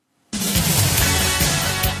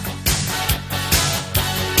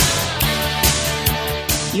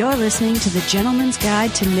You're listening to The Gentleman's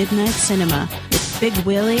Guide to Midnight Cinema with Big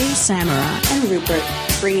Willie, Samurai, and Rupert,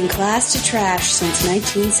 bringing class to trash since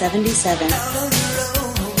 1977.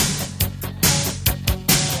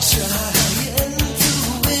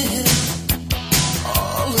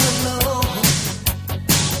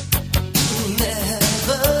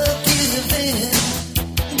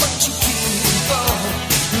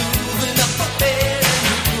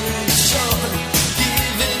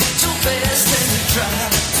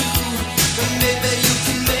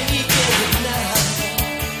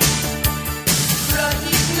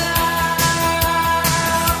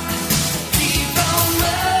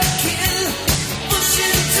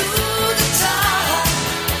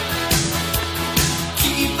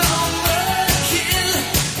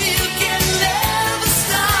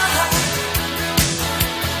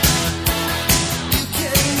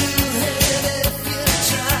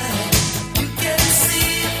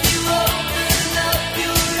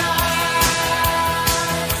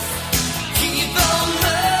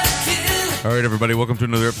 Everybody, welcome to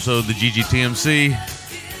another episode of the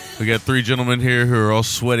GGTMC. We got three gentlemen here who are all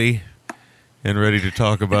sweaty and ready to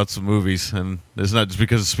talk about some movies, and it's not just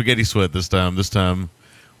because of spaghetti sweat this time. This time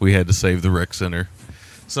we had to save the rec center.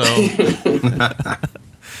 So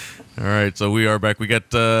all right, so we are back. We got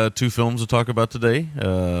two films to talk about today.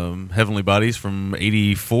 Heavenly Bodies from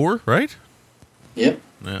 84, right? Yep.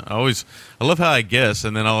 Yeah, I love how I guess,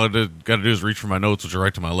 and then all I got to do is reach for my notes, which are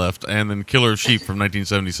right to my left, and then Killer of Sheep from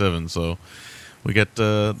 1977. So we get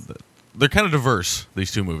they're kind of diverse,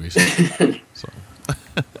 these two movies.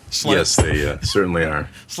 So yes, they certainly are.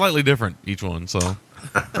 Slightly different, each one. So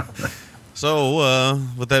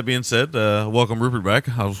with that being said, welcome Rupert back.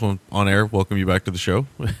 I just want on air welcome you back to the show.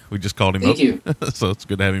 We just called him Thank up. you. So it's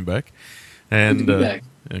good to have him back. And good to be back.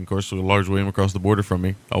 And of course, with Large William across the border from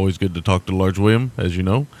me. Always good to talk to Large William, as you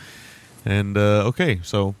know. And, okay,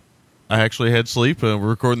 so I actually had sleep. We're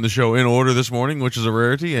recording the show in order this morning, which is a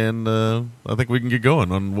rarity, and I think we can get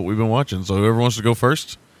going on what we've been watching. So whoever wants to go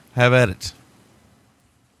first, have at it.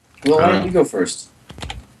 Well, why don't you go first?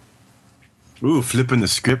 Ooh, flipping the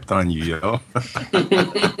script on you, yo.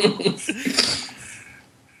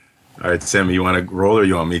 All right, Sammy, you want to roll or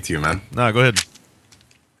you want me to, man? No, go ahead.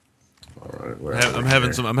 All right,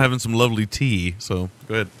 I'm having some lovely tea, so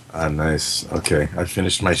go ahead. Ah, nice. Okay, I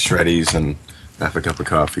finished my shreddies and half a cup of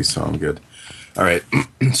coffee, so I'm good. All right,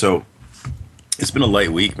 so it's been a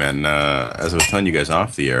light week, man. As I was telling you guys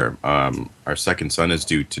off the air, our second son is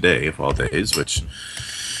due today, of all days, which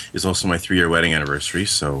is also my 3-year wedding anniversary.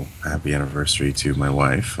 So happy anniversary to my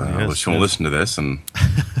wife. She won't listen to this, and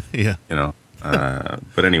yeah, you know.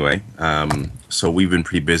 But anyway, so we've been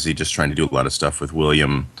pretty busy just trying to do a lot of stuff with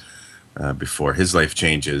William. Before his life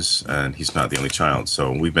changes, and he's not the only child,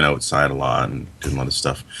 so we've been outside a lot and doing a lot of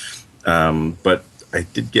stuff. But I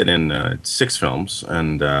did get in 6 films,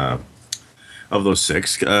 and of those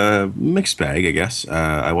 6, mixed bag, I guess.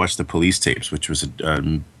 I watched The Police Tapes, which was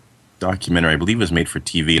a documentary, I believe it was made for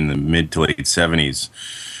TV in the mid to late 70s.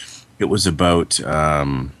 It was about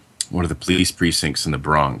one of the police precincts in the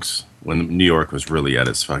Bronx, when New York was really at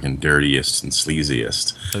its fucking dirtiest and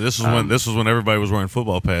sleaziest. So this was when everybody was wearing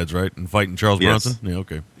football pads, right, and fighting Charles Bronson. Yeah,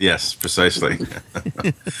 okay. Yes, precisely.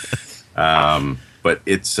 But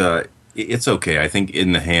it's okay. I think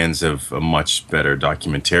in the hands of a much better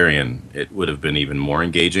documentarian, it would have been even more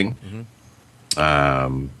engaging.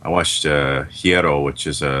 Mm-hmm. I watched Hierro, which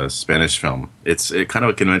is a Spanish film. It's kind of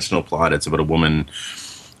a conventional plot. It's about a woman,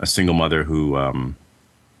 a single mother who,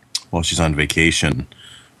 while she's on vacation,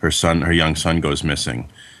 her young son goes missing,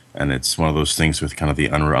 and it's one of those things with kind of the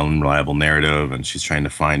unreliable narrative, and she's trying to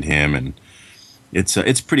find him, and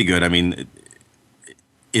it's pretty good. I mean,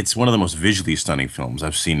 it's one of the most visually stunning films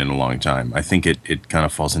I've seen in a long time. I think it kind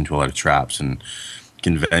of falls into a lot of traps and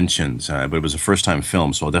conventions, but it was a first-time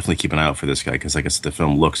film, so I'll definitely keep an eye out for this guy, because like I said, the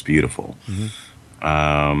film looks beautiful.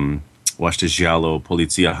 Mm-hmm. Watched a Giallo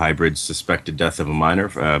Polizia hybrid, Suspected Death of a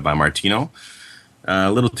Minor by Martino.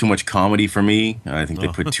 A little too much comedy for me. I think they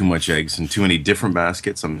put too much eggs in too many different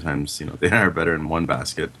baskets. Sometimes, they are better in one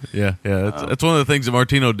basket. Yeah. That's one of the things that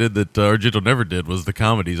Martino did that Argento never did, was the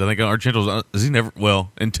comedies. I think Argento's,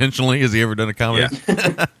 intentionally, has he ever done a comedy?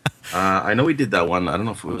 Yeah. I know he did that one. I don't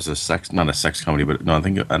know if it was not a sex comedy, but no, I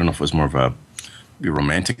don't know if it was more of a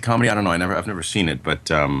romantic comedy. I don't know. I've never seen it,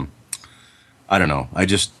 but I don't know. I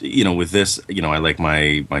just, with this, I like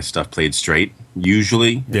my stuff played straight.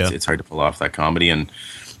 Usually, it's hard to pull off that comedy. And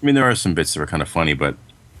I mean, there are some bits that were kind of funny, but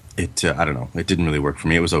I don't know. It didn't really work for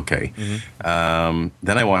me. It was okay. Mm-hmm.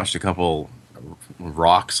 Then I watched a couple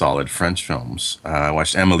rock solid French films. I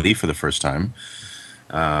watched Amélie for the first time.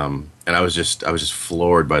 And I was just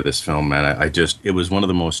floored by this film, man. It was one of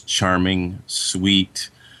the most charming, sweet,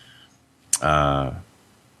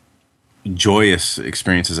 joyous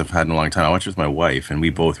experiences I've had in a long time. I watched it with my wife, and we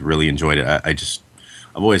both really enjoyed it. I've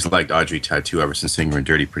always liked Audrey Tautou ever since seeing her in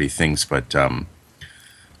Dirty Pretty Things, but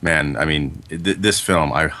man, I mean, this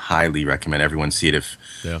film I highly recommend everyone see it. If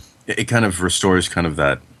it kind of restores kind of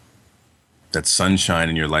that sunshine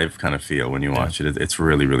in your life kind of feel when you watch it. It's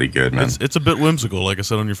really, really good, man. It's a bit whimsical, like I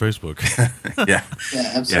said on your Facebook. Yeah,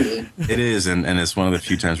 absolutely. Yeah, it is, and it's one of the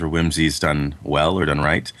few times where whimsy's done well or done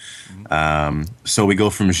right. So we go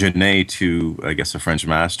from Genet to, I guess, a French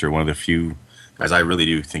master. One of the few guys I really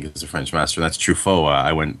do think is a French master. That's Truffaut.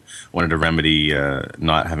 I wanted to remedy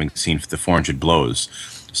not having seen the 400 Blows.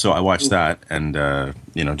 So I watched that, and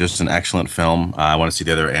just an excellent film. I want to see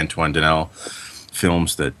the other Antoine Doinel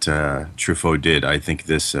films that Truffaut did. I think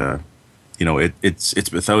this,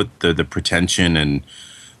 it's without the pretension and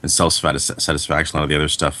self-satisfaction a lot of the other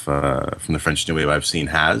stuff from the French New Wave I've seen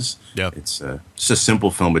has. Yeah, it's just a simple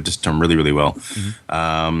film, but just done really, really well.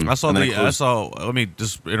 Mm-hmm. Let me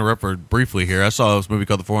just interrupt for briefly here. I saw this movie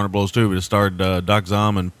called The 400 Blows too, but it starred Doc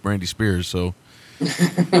Zom and Randy Spears. So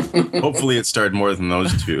hopefully, it starred more than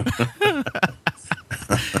those two.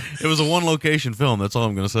 It was a one-location film. That's all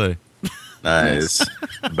I'm going to say. Nice.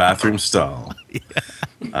 Bathroom stall.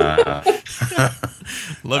 Love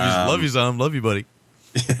you, Zom. Love you, buddy.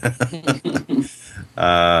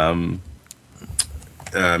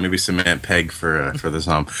 Maybe cement peg for the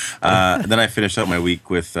Zom. Then I finished out my week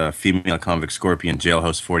with Female Convict Scorpion,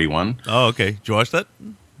 Jailhouse 41. Oh, okay. Did you watch that?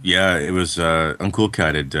 Yeah, it was Uncle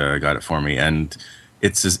Kite got it for me, and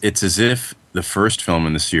it's as if the first film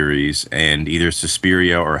in the series and either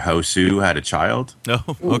Suspiria or Hausu had a child. Oh,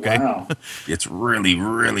 okay. Ooh, wow. It's really,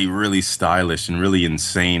 really, really stylish and really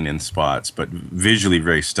insane in spots, but visually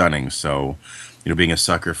very stunning. So, being a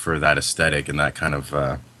sucker for that aesthetic and that kind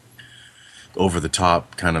of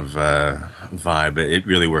over-the-top kind of vibe, it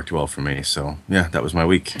really worked well for me. So, yeah, that was my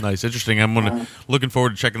week. Nice. Interesting. I'm looking forward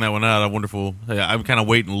to checking that one out. I'm kind of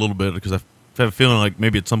waiting a little bit because I have a feeling like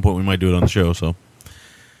maybe at some point we might do it on the show, so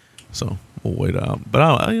we'll wait out.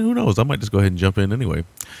 But who knows? I might just go ahead and jump in anyway.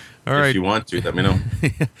 All right. If you want to, let me know.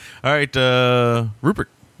 All right, Rupert.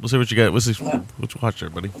 We'll see what you got. What you watch there,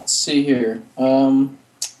 buddy? Let's see here. A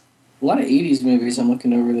lot of 80s movies I'm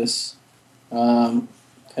looking over this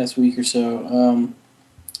past week or so.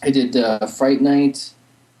 I did Fright Night.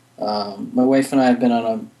 My wife and I have been on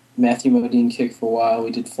a Matthew Modine kick for a while.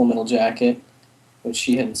 We did Full Metal Jacket, which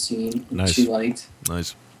she hadn't seen. Nice. She liked.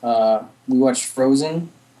 Nice. We watched Frozen,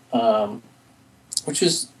 which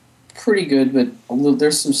was pretty good, but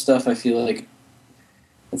there's some stuff I feel like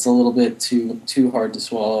it's a little bit too hard to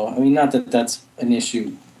swallow. I mean, not that that's an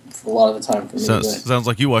issue for a lot of the time for me. Sounds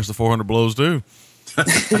like you watched the 400 Blows too.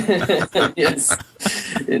 Yes,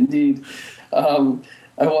 indeed. I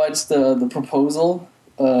watched the Proposal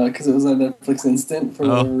because it was on Netflix Instant for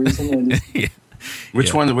whatever reason.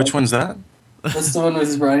 Which one's that? That's the one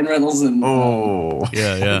with Ryan Reynolds and.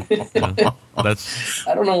 Yeah. That's.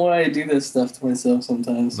 I don't know why I do this stuff to myself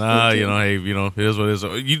sometimes. Nah, but, it is what it is.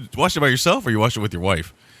 You watched it by yourself, or you watched it with your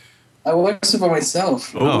wife? I watched it by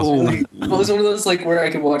myself. Oh, it was one of those like where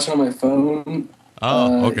I could watch it on my phone.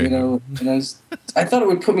 Oh, okay. And I thought it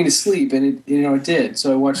would put me to sleep, and it did.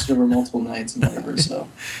 So I watched it over multiple nights and whatever. So.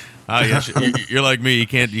 Yes, you're like me. You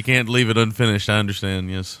can't leave it unfinished. I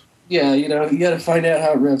understand. Yes. Yeah, you got to find out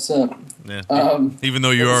how it wraps up. Yeah. Even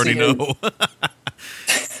though you already know.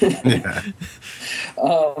 Yeah.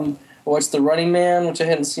 I watched The Running Man, which I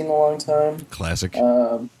hadn't seen in a long time. Classic.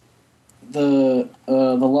 The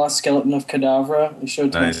Lost Skeleton of Cadavra. I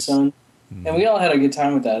showed to my son, and we all had a good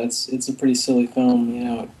time with that. It's a pretty silly film.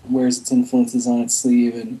 It wears its influences on its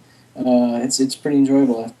sleeve, and it's pretty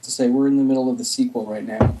enjoyable. I have to say, we're in the middle of the sequel right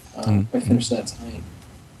now. I finished that tonight.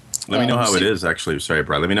 Let me know how it is, actually. Sorry,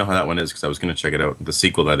 Brian. Let me know how that one is, because I was going to check it out. The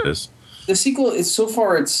sequel, that is. The sequel is so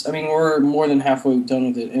far. We're more than halfway done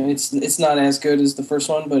with it, and it's not as good as the first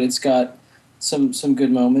one, but it's got some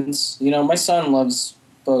good moments. My son loves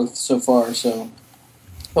both so far,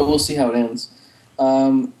 but we'll see how it ends.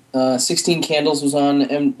 16 Candles was on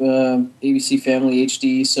ABC Family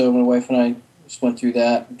HD, so my wife and I just went through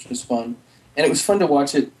that, which was fun, and it was fun to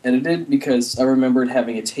watch it edited because I remembered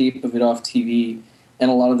having a tape of it off TV. And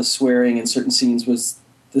a lot of the swearing in certain scenes was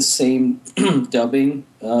the same dubbing,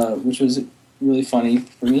 which was really funny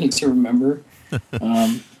for me to remember.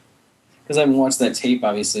 Because I haven't watched that tape,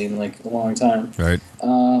 obviously, in a long time. Right.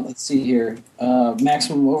 Let's see here.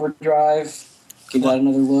 Maximum Overdrive. Give that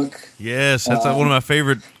another look. Yes, that's one of my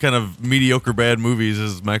favorite kind of mediocre bad movies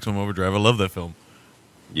is Maximum Overdrive. I love that film.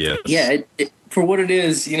 Yes. Yeah, for what it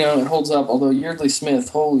is, it holds up. Although Yeardley Smith,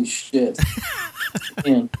 holy shit,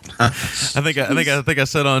 man. I think I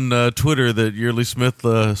said on Twitter that Yeardley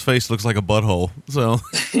Smith's face looks like a butthole. So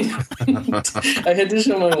I had to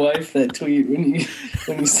show my wife that tweet when you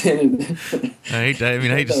sent it. I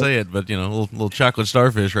hate to say it, but little chocolate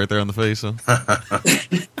starfish right there on the face. Huh?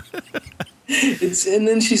 And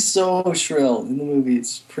then she's so shrill in the movie;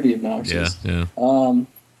 it's pretty obnoxious. Yeah.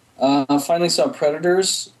 Finally saw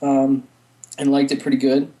Predators and liked it pretty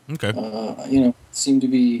good. Okay. Seemed to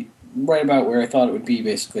be right about where I thought it would be,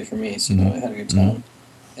 basically, for me. So I had a good time.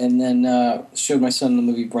 And then showed my son the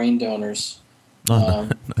movie Brain Donors.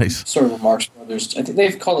 Nice. Sort of a Marx Brothers. I think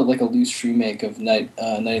they've called it like a loose remake of Night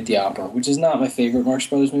at the Opera, which is not my favorite Marx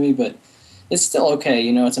Brothers movie, but it's still okay.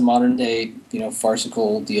 It's a modern day,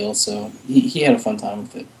 farcical deal. So he had a fun time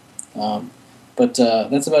with it. But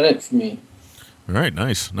that's about it for me. All right,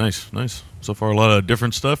 nice. So far, a lot of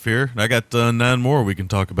different stuff here. I got 9 more we can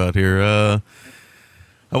talk about here.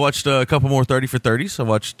 I watched a couple more 30 for 30s. I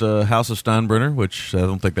watched House of Steinbrenner, which I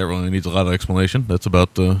don't think that really needs a lot of explanation. That's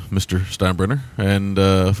about Mr. Steinbrenner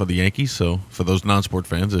and for the Yankees. So for those non-sport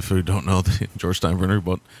fans, if you don't know, George Steinbrenner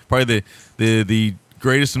bought probably the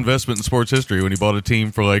greatest investment in sports history when he bought a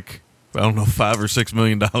team for $5 or $6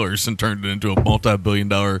 million and turned it into a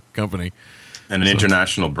multi-billion-dollar company. And an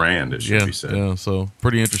international brand, it should be said. Yeah, so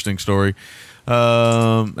pretty interesting story.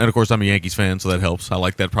 And of course, I'm a Yankees fan, so that helps. I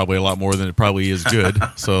like that probably a lot more than it probably is good.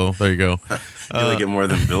 So there you go. You like it more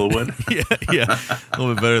than Bill would? yeah, a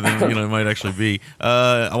little bit better than it might actually be.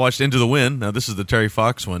 I watched Into the Wind. Now this is the Terry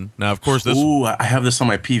Fox one. Now, of course, this. Ooh, I have this on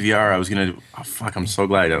my PVR. I was gonna. Oh, fuck! I'm so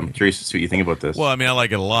glad. I'm curious to see what you think about this. Well, I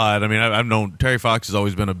like it a lot. I've known Terry Fox has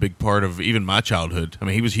always been a big part of even my childhood.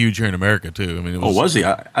 He was huge here in America too. Was he?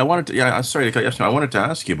 I wanted to. Yeah, sorry to cut you off. I wanted to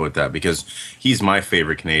ask you about that because he's my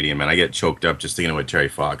favorite Canadian man. I get choked up just thinking about Terry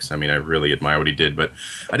Fox. I really admire what he did, but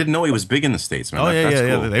I didn't know he was big in the States, man.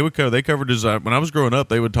 That's cool. They covered his when I was growing up.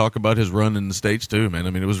 They would talk about his run in the States too, man.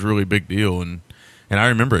 It was a really big deal, and I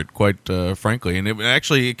remember it quite frankly. And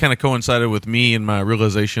it kind of coincided with me and my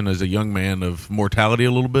realization as a young man of mortality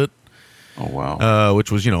a little bit. Oh wow!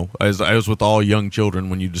 Which was as with all young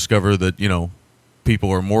children, when you discover that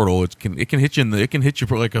people are mortal, it can hit you it can hit you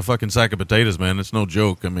like a fucking sack of potatoes, man. It's no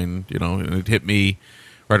joke. It hit me.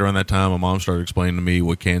 Right around that time, my mom started explaining to me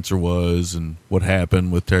what cancer was and what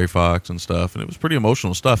happened with Terry Fox and stuff, and it was pretty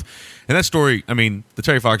emotional stuff. And that story, the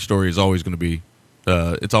Terry Fox story is always going to be,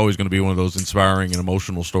 it's always going to be one of those inspiring and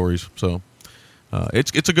emotional stories. So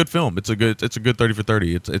it's a good film. It's a good 30 for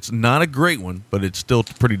 30. It's not a great one, but it's still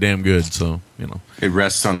pretty damn good. So it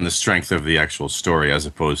rests on the strength of the actual story as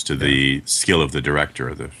opposed to the skill of the director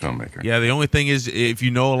or the filmmaker. Yeah, the only thing is, if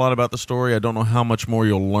you know a lot about the story, I don't know how much more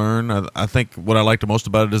you'll learn. I think what I liked the most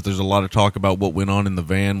about it is there's a lot of talk about what went on in the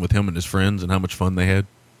van with him and his friends and how much fun they had.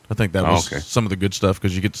 I think that was some of the good stuff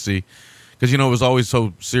because you get to see. Because, it was always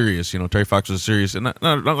so serious. Terry Fox was serious, and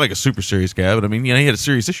not like a super serious guy, but he had a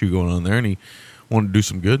serious issue going on there, and he wanted to do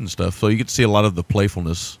some good and stuff. So you get to see a lot of the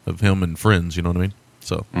playfulness of him and friends, you know what I mean?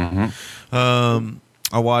 So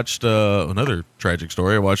I watched another tragic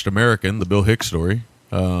story. I watched American, the Bill Hicks story.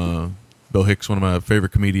 Bill Hicks, one of my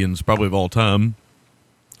favorite comedians probably of all time.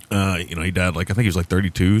 He died I think he was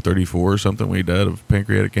 32, 34 or something when he died of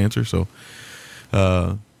pancreatic cancer. So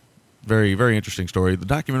very, very interesting story. The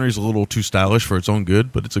documentary is a little too stylish for its own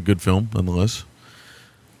good, but it's a good film nonetheless.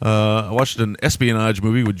 I watched an espionage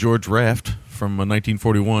movie with George Raft from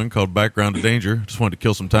 1941 called Background to Danger. Just wanted to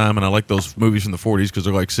kill some time, and I like those movies from the 40s because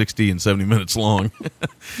they're 60 and 70 minutes long.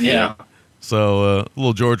 Yeah. So a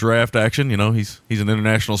little George Raft action. He's an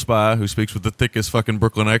international spy who speaks with the thickest fucking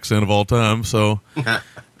Brooklyn accent of all time. So, hey,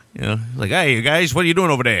 you guys, what are you doing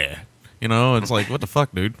over there? It's what the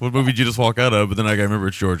fuck, dude? What movie did you just walk out of? But then I remember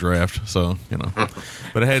it's George Raft. So,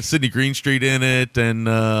 But it had Sidney Greenstreet in it and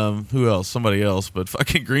who else? Somebody else. But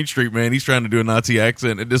fucking Greenstreet, man, he's trying to do a Nazi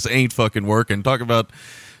accent. It just ain't fucking working. Talk about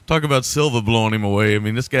Silva blowing him away.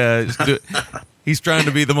 This guy, he's trying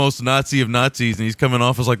to be the most Nazi of Nazis, and he's coming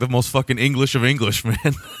off as the most fucking English of English, man.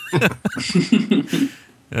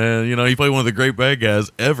 And he played one of the great bad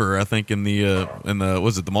guys ever. I think in the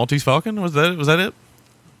was it the Maltese Falcon? Was that it?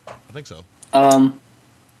 I think so.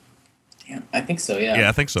 Yeah, I think so. Yeah. Yeah,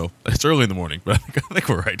 I think so. It's early in the morning, but I think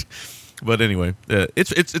we're right. But anyway,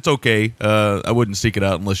 it's okay. I wouldn't seek it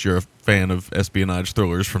out unless you're a fan of espionage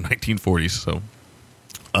thrillers from 1940s. So,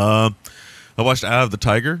 I watched Eye of the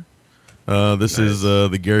Tiger. This is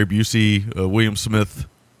the Gary Busey, William Smith,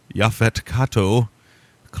 Yaphet Kotto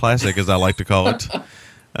classic, as I like to call it.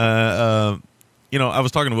 I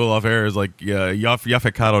was talking to Will off air. It's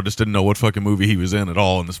Yaphet Kotto just didn't know what fucking movie he was in at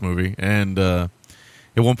all in this movie, and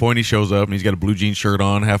At one point, he shows up and he's got a blue jean shirt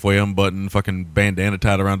on, halfway unbuttoned, fucking bandana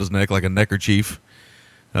tied around his neck like a neckerchief.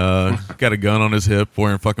 Got a gun on his hip,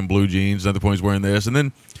 wearing fucking blue jeans. Another point, he's wearing this, and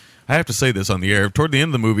then I have to say this on the air. Toward the end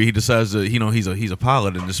of the movie, he decides that he's a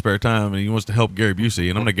pilot in his spare time and he wants to help Gary Busey.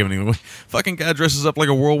 And I'm not giving him away. Fucking guy dresses up like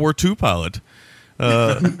a World War II pilot.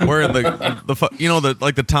 Wearing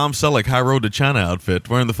the Tom Selleck High Road to China outfit,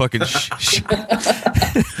 wearing the fucking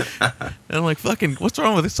and I'm like, fucking, what's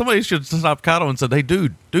wrong with it? Somebody should stop Kato and said, hey,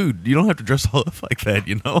 dude, you don't have to dress all up like that,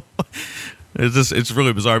 you know? It's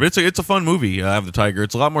really bizarre, but it's a fun movie. Eye of the Tiger.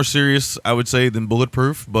 It's a lot more serious, I would say, than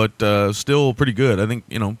Bulletproof, but still pretty good. I think,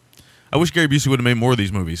 I wish Gary Busey would have made more of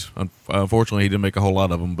these movies. Unfortunately, he didn't make a whole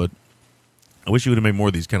lot of them, but I wish he would have made more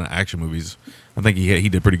of these kind of action movies. I think he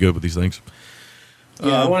did pretty good with these things.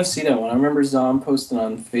 Yeah, I want to see that one. I remember Zom posting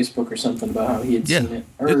on Facebook or something about how he had seen it.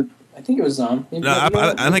 Or I think it was Zom.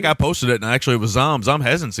 I think I posted it, and actually it was Zom. Zom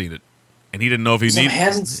hasn't seen it, and he didn't know if he needed.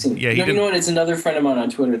 Hasn't seen it. Yeah, you know what? It's another friend of mine on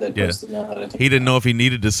Twitter that posted. Now that I think he didn't know if he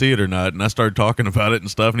needed to see it or not, and I started talking about it and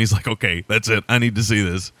stuff, and he's like, "Okay, that's it. I need to see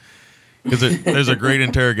this." Because there's a great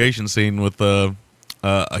interrogation scene with a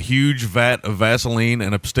huge vat of Vaseline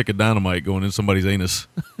and a stick of dynamite going in somebody's anus,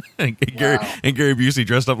 and Gary Busey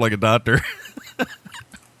dressed up like a doctor.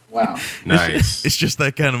 Wow. Nice. It's just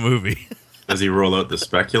that kind of movie. Does he roll out the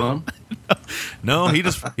speculum? No, he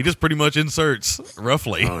just pretty much inserts,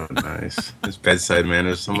 roughly. Oh, nice. His bedside manner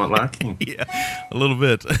is somewhat lacking. Yeah, a little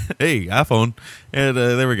bit. Hey, iPhone. And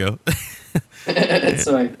there we go.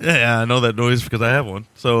 Sorry. Yeah, I know that noise because I have one.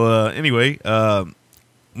 So anyway,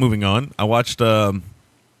 moving on. I watched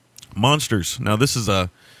Monsters. Now this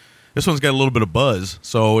one's got a little bit of buzz.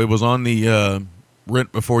 So it was on the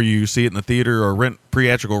rent before you see it in the theater, or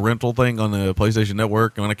theatrical rental thing on the PlayStation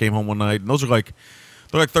Network. And when I came home one night, and they're like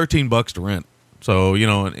 $13 to rent. So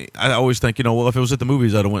I always think, well, if it was at the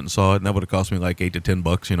movies, I'd have went and saw it, and that would have cost me like $8 to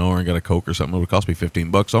 $10, or I got a Coke or something. It would cost me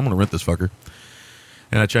 $15. So I'm going to rent this fucker.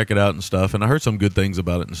 And I check it out and stuff, and I heard some good things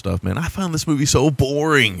about it and stuff. Man, I found this movie so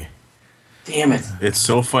boring. Damn it! It's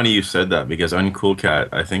so funny you said that, because Uncool Cat,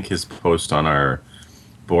 I think his post on our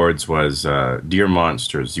boards was, "Dear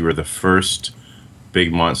Monsters, you were the first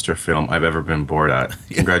big monster film I've ever been bored at.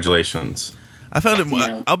 Congratulations." I found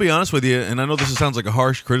it. I'll be honest with you, and I know this sounds like a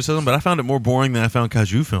harsh criticism, but I found it more boring than I found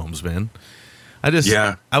kaiju films. Man, I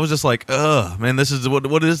was just like, ugh, man, this is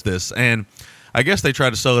what is this? And I guess they try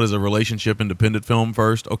to sell it as a relationship independent film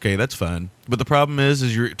first. Okay, that's fine. But the problem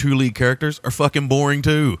is your two lead characters are fucking boring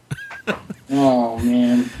too. Oh,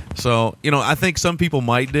 man. So, I think some people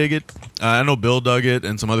might dig it. I know Bill dug it,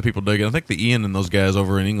 and some other people dug it. I think the Ian and those guys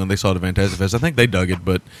over in England, they saw it at Fantastic Fest. I think they dug it,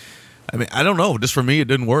 but I mean, I don't know. Just for me, it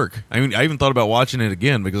didn't work. I mean, I even thought about watching it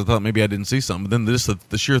again because I thought maybe I didn't see something. But then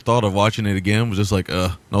the sheer thought of watching it again was just like,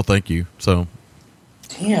 no, thank you. So,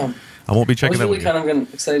 damn. I won't be checking that. I was really kind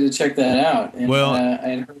of excited to check that out. And, well, I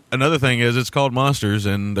had heard another thing is it's called Monsters,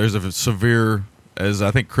 and there's a severe, as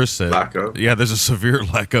I think Chris said, there's a severe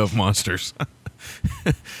lack of monsters.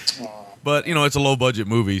 But it's a low budget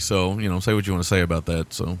movie, so say what you want to say about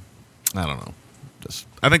that. So I don't know.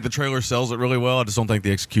 I think the trailer sells it really well. I just don't think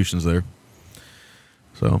the execution's there.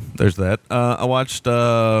 So there's that. I watched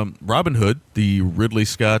Robin Hood, the Ridley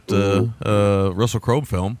Scott Russell Crowe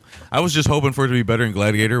film. I was just hoping for it to be better than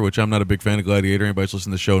Gladiator, which I'm not a big fan of Gladiator. Anybody who's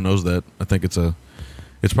listening to the show knows that. I think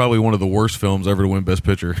it's probably one of the worst films ever to win Best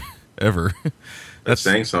Picture ever. That's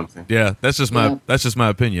saying something. Yeah, that's just my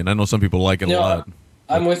opinion. I know some people like it a lot.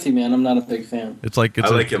 I'm with you, man. I'm not a big fan. I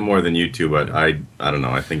like it more than you two, but I don't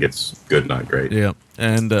know. I think it's good, not great. Yeah,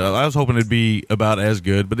 and I was hoping it'd be about as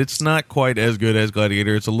good, but it's not quite as good as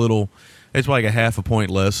Gladiator. It's like a half a point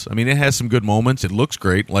less. I mean, it has some good moments. It looks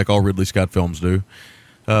great, like all Ridley Scott films do.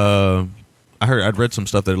 I'd read some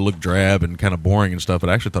stuff that it looked drab and kind of boring and stuff, but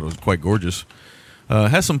I actually thought it was quite gorgeous. It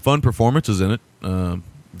has some fun performances in it.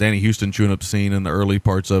 Danny Houston chewing up the scene in the early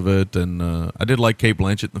parts of it, and I did like Cate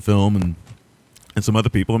Blanchett in the film and some other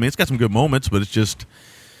people. I mean, it's got some good moments, but it's just,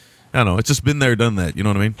 I don't know, it's just been there, done that, you know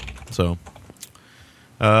what I mean? So,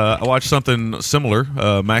 I watched something similar,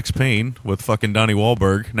 Max Payne with fucking Donnie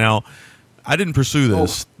Wahlberg. Now, I didn't pursue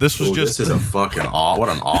this. This is a fucking what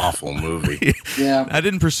an awful movie. Yeah. I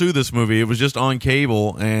didn't pursue this movie. It was just on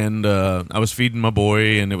cable, and I was feeding my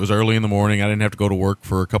boy, and it was early in the morning. I didn't have to go to work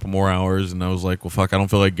for a couple more hours, and I was like, well, fuck, I don't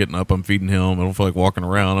feel like getting up. I'm feeding him. I don't feel like walking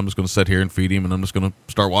around. I'm just going to sit here and feed him, and I'm just going to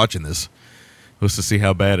start watching this. Was to see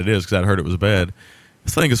how bad it is, because I'd heard it was bad.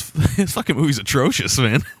 This fucking movie's atrocious,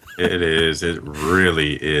 man. It is. It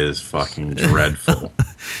really is fucking dreadful.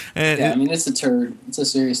 I mean, it's a turd. It's a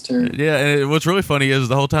serious turd. Yeah, and what's really funny is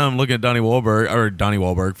the whole time I'm looking at Donnie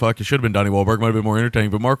Wahlberg, fuck, it should have been Donnie Wahlberg, might have been more entertaining,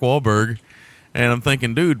 but Mark Wahlberg And I'm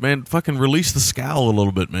thinking, dude, man, fucking release the scowl a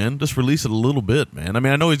little bit, man. Just release it a little bit, man. I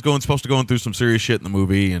mean, I know he's supposed to go through some serious shit in the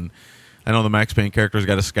movie, and I know the Max Payne character's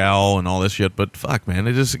got a scowl and all this shit, but fuck, man,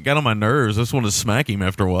 it just got on my nerves. I just wanted to smack him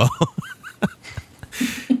after a while.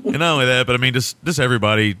 And not only that, but I mean, just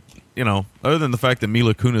everybody, you know, other than the fact that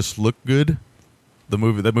Mila Kunis looked good, that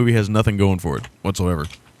movie has nothing going for it whatsoever.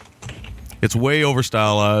 It's way over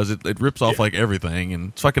stylized. It rips off like everything,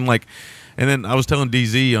 and it's fucking like. And then I was telling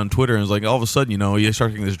DZ on Twitter, and it's like all of a sudden, you know, you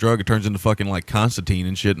start taking this drug, it turns into fucking like Constantine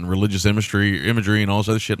and shit, and religious imagery and all this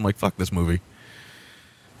other shit. I'm like, fuck this movie.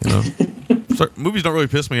 You know, so, movies don't really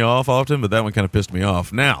piss me off often, but that one kind of pissed me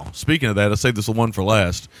off. Now, speaking of that, I saved this one for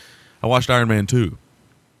last. I watched Iron Man 2.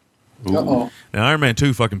 Uh-oh. Now, Iron Man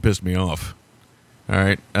 2 fucking pissed me off. All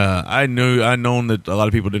right, I'd known that a lot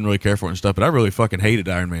of people didn't really care for it and stuff, but I really fucking hated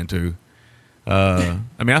Iron Man 2. I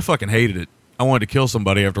mean, I fucking hated it. I wanted to kill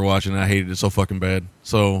somebody after watching it. I hated it so fucking bad.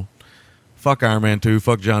 So, fuck Iron Man 2,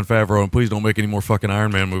 fuck Jon Favreau, and please don't make any more fucking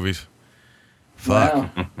Iron Man movies. Fuck.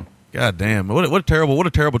 Wow. God damn. What a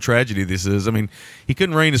terrible tragedy this is. I mean, he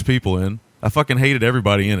couldn't rein his people in. I fucking hated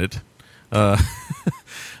everybody in it. I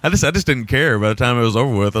just didn't care by the time it was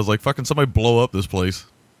over with. I was like, fucking somebody blow up this place.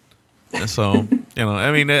 And so, you know,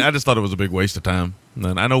 I mean, I just thought it was a big waste of time.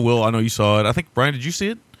 And I know, Will, I know you saw it. I think, Brian, did you see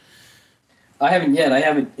it? I haven't yet. I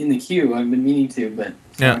have it in the queue. I've been meaning to, but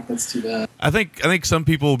Yeah. That's too bad. I think some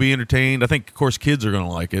people will be entertained. I think, of course, kids are going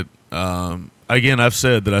to like it. Again, I've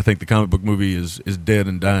said that I think the comic book movie is dead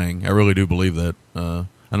and dying. I really do believe that.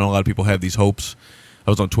 I know a lot of people have these hopes. I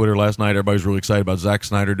was on Twitter last night. Everybody's really excited about Zack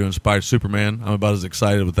Snyder doing Superman. I'm about as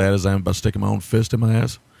excited with that as I am about sticking my own fist in my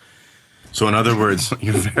ass. So, in other words,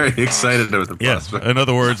 you're very excited about the prospect. In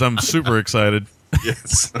other words, I'm super excited.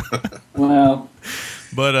 Yes. Wow.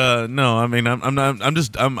 But no, I mean,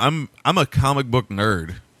 I'm a comic book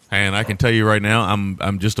nerd, and I can tell you right now,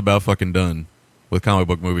 I'm just about fucking done with comic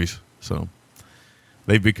book movies. So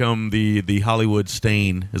they've become the Hollywood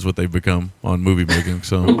stain, is what they've become on movie making.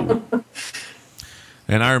 So,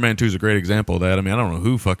 and Iron Man 2 is a great example of that. I mean, I don't know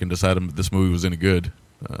who fucking decided this movie was any good.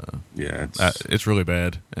 Yeah, it's really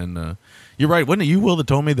bad. And you're right. Wasn't it you, Will, that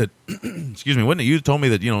told me that? Excuse me. Wasn't it you that told me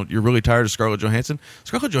that, you know, you're really tired of Scarlett Johansson?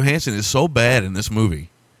 Scarlett Johansson is so bad in this movie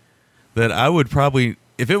that I would probably,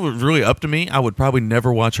 if it was really up to me, I would probably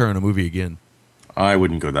never watch her in a movie again. I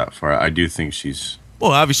wouldn't go that far. I do think she's.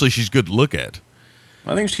 Well, obviously she's good to look at.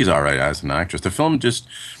 I think she's all right as an actress. The film just.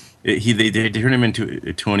 They turned him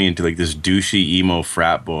into like this douchey emo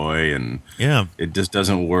frat boy, and yeah, it just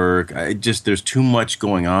doesn't work. There's too much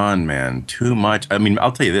going on, man. Too much. I mean,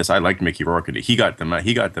 I'll tell you this: I liked Mickey Rourke. He got the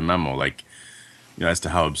memo, like, you know, as to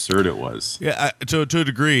how absurd it was. Yeah, to a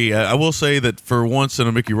degree, I will say that for once in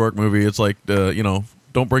a Mickey Rourke movie, it's like, you know,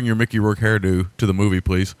 don't bring your Mickey Rourke hairdo to the movie,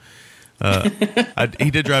 please.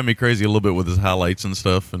 He did drive me crazy a little bit with his highlights and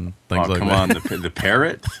stuff and things like that. Come on, the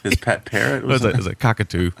parrot, his pet parrot. Was a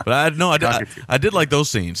cockatoo. But I did like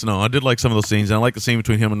those scenes. No, I did like some of those scenes. And I like the scene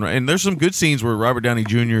between him and there's some good scenes where Robert Downey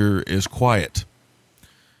Jr. is quiet.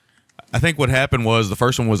 I think what happened was the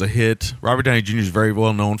first one was a hit. Robert Downey Jr. is very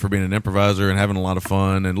well known for being an improviser and having a lot of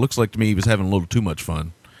fun. And it looks like to me he was having a little too much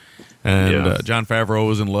fun. And Jon Favreau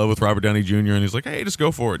was in love with Robert Downey Jr. and he's like, hey, just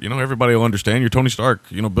go for it. You know, everybody will understand. You're Tony Stark,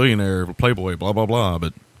 you know, billionaire, playboy, blah, blah, blah.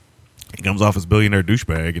 But he comes off as billionaire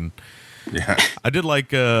douchebag. And yeah, I did like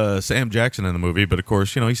Sam Jackson in the movie, but of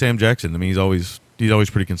course, you know, he's Sam Jackson. I mean, he's always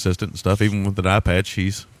pretty consistent and stuff. Even with an eye patch,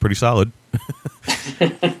 he's pretty solid.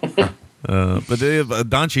 But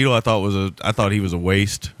Don Cheadle, I thought he was a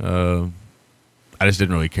waste. I just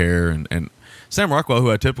didn't really care. And Sam Rockwell, who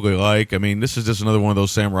I typically like, I mean, this is just another one of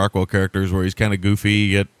those Sam Rockwell characters where he's kind of goofy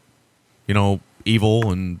yet, you know, evil,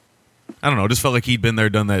 and I don't know. Just felt like he'd been there,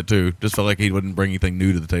 done that too. Just felt like he wouldn't bring anything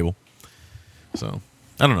new to the table. So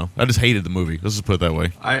I don't know. I just hated the movie. Let's just put it that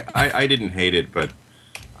way. I didn't hate it, but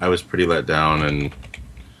I was pretty let down, and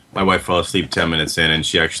my wife fell asleep 10 minutes in, and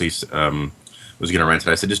she actually was going to rent it.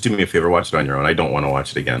 I said, just do me a favor, watch it on your own. I don't want to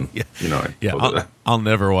watch it again. Yeah. You know. I'll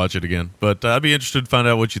never watch it again. But I'd be interested to find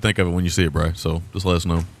out what you think of it when you see it, Bri. So just let us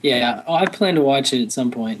know. Yeah, I plan to watch it at some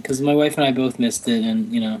point because my wife and I both missed it,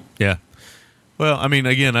 and you know. Yeah. Well, I mean,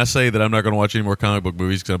 again, I say that I'm not going to watch any more comic book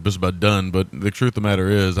movies because I'm just about done. But the truth of the matter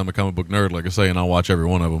is, I'm a comic book nerd, like I say, and I'll watch every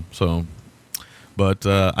one of them. So, but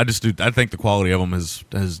I think the quality of them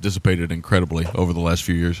has dissipated incredibly over the last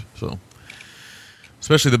few years. So,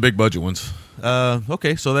 especially the big budget ones.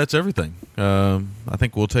 Okay, so that's everything. I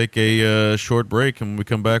think we'll take a short break, and when we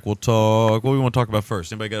come back, we'll talk. What do we want to talk about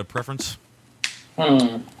first? Anybody got a preference?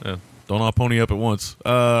 Yeah, don't all pony up at once.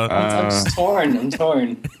 I'm just torn. I'm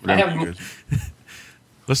torn. I have.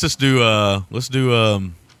 Let's do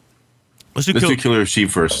Let's do Killer of Sheep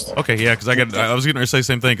first. Okay, yeah, because I was going to say the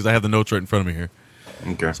same thing because I have the notes right in front of me here.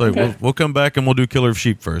 Okay. So we'll come back and we'll do Killer of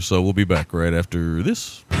Sheep first. So we'll be back right after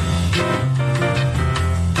this.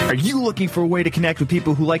 Are you looking for a way to connect with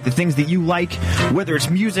people who like the things that you like? Whether it's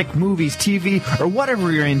music, movies, TV, or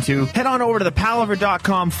whatever you're into, head on over to the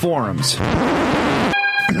Palaver.com forums.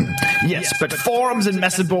 Yes, but forums and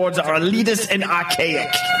message boards are elitist and archaic.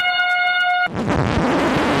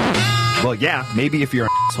 Well, yeah, maybe if you're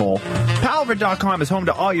an asshole. Palaver.com is home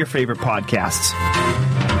to all your favorite podcasts.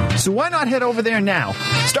 So why not head over there now?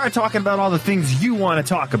 Start talking about all the things you want to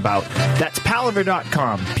talk about. That's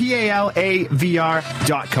Palaver.com. Palavr.com.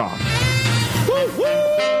 Woo woo!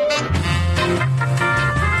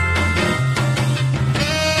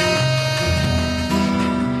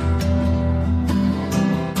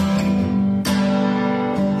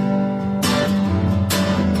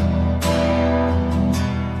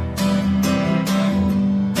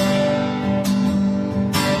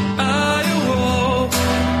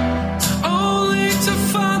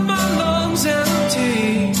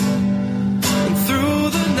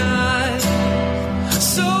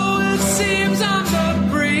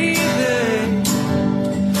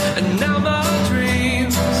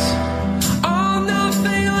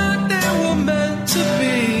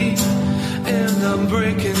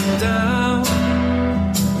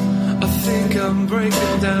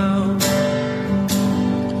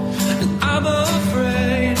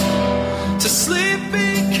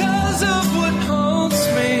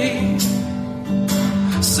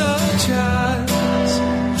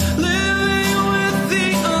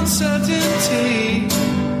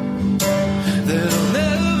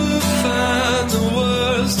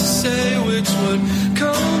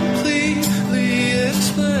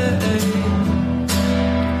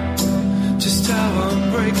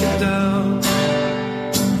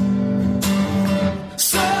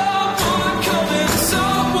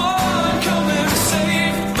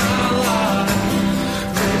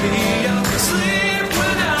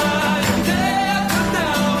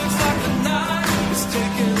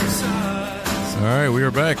 We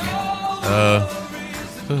are back.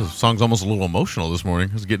 This song's almost a little emotional this morning.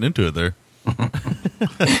 I was getting into it there.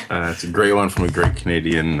 It's a great one from a great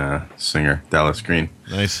Canadian singer, Dallas Green.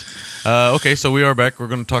 Nice. Okay, so we are back. We're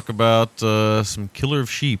going to talk about some Killer of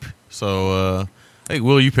Sheep. So, hey,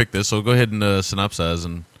 Will, you picked this, so go ahead and synopsize,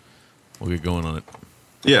 and we'll get going on it.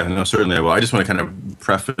 Yeah, no, certainly. Well, I just want to kind of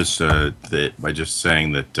preface that by just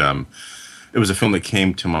saying that it was a film that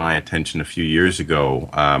came to my attention a few years ago.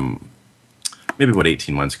 Maybe about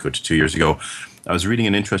 18 months ago to 2 years ago. I was reading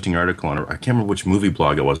an interesting article on, I can't remember which movie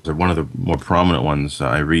blog it was, or one of the more prominent ones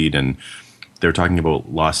I read, and they were talking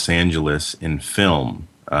about Los Angeles in film,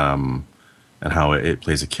 and how it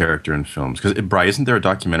plays a character in films. Because, Bri, isn't there a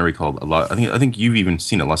documentary called, I think you've even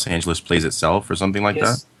seen it, Los Angeles Plays Itself, or something like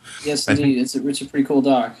that? Yes, indeed. It's a pretty cool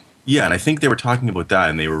doc. Yeah, and I think they were talking about that,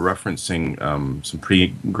 and they were referencing some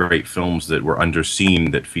pretty great films that were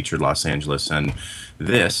underseen that featured Los Angeles, and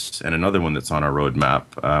this, and another one that's on our roadmap,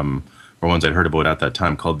 were ones I'd heard about at that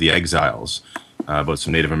time, called The Exiles, about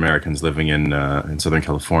some Native Americans living in Southern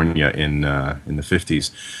California in the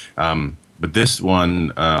 50s. But this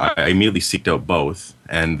one, I immediately seeked out both,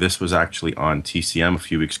 and this was actually on TCM a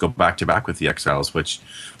few weeks ago, back-to-back with The Exiles, which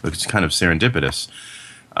was kind of serendipitous.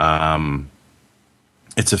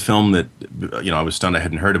 It's a film that, I was stunned I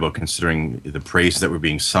hadn't heard about, considering the praise that were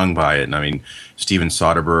being sung by it. And I mean, Steven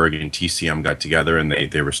Soderbergh and TCM got together and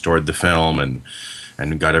they restored the film and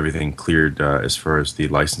got everything cleared as far as the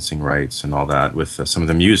licensing rights and all that with some of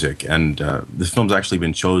the music. And this film's actually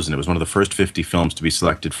been chosen. It was one of the first 50 films to be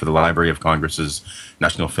selected for the Library of Congress's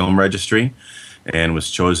National Film Registry, and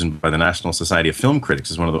was chosen by the National Society of Film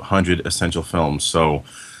Critics as one of the 100 essential films. So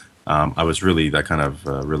I was really, that kind of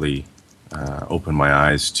really opened my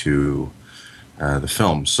eyes to the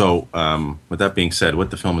film. So with that being said, what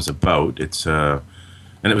the film is about, it's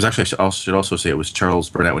and it was actually, I should also say, it was Charles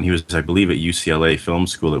Burnett when he was, I believe, at UCLA Film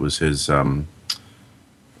School. It was his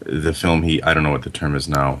the film I don't know what the term is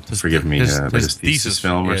now. Forgive me, his thesis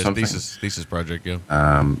film or something. Thesis project, yeah.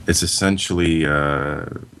 It's essentially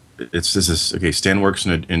Stan works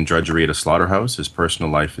in drudgery at a slaughterhouse. His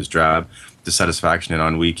personal life is drab. Dissatisfaction and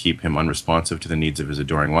ennui keep him unresponsive to the needs of his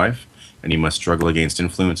adoring wife, and he must struggle against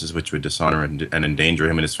influences which would dishonor and endanger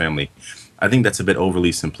him and his family. I think that's a bit overly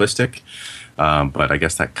simplistic, but I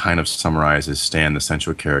guess that kind of summarizes Stan, the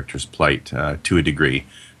central character's plight, to a degree.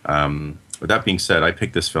 With that being said, I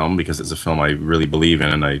picked this film because it's a film I really believe in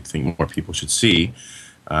and I think more people should see.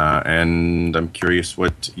 And I'm curious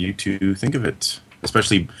what you two think of it.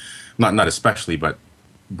 Especially, not especially, but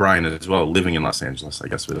Brian as well, living in Los Angeles, I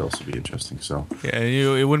guess would also be interesting. So Yeah,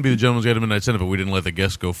 it wouldn't be the Gentleman's Guide to Midnight Cinema if we didn't let the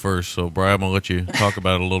guest go first. So, Brian, I'm going to let you talk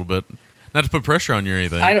about it a little bit. Not to put pressure on you or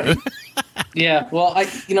anything. I don't. Yeah, well, I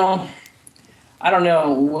don't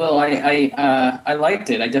know. Well, I liked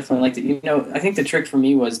it. I definitely liked it. I think the trick for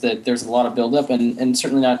me was that there's a lot of build up, and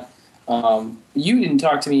certainly not. You didn't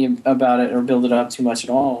talk to me about it or build it up too much at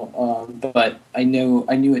all. But I knew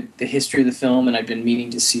the history of the film, and I've been meaning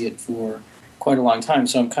to see it for quite a long time.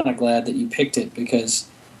 So I'm kind of glad that you picked it because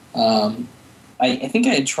I think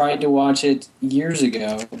I had tried to watch it years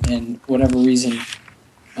ago, and for whatever reason,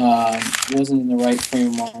 wasn't in the right frame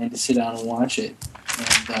of mind to sit down and watch it.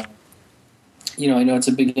 And I know it's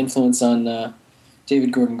a big influence on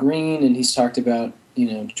David Gordon Green, and he's talked about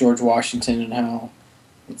George Washington and how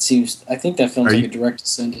it seems. I think that film's like a direct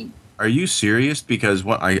descendant. Are you serious? Because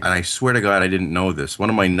I swear to God, I didn't know this. One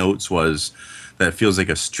of my notes was that it feels like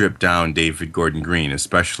a stripped down David Gordon Green,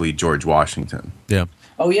 especially George Washington. Yeah.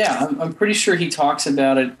 Oh yeah, I'm pretty sure he talks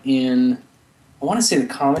about it in, I want to say, the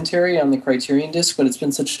commentary on the Criterion disc, but it's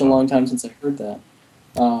been such a long time since I heard that.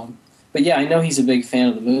 But yeah, I know he's a big fan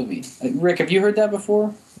of the movie. Rick, have you heard that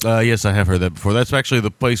before? Yes, I have heard that before. That's actually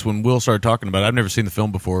the place when Will started talking about it. I've never seen the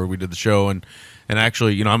film before. We did the show, and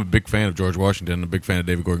actually, I'm a big fan of George Washington, a big fan of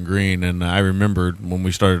David Gordon Green, and I remembered when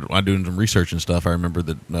we started doing some research and stuff, I remembered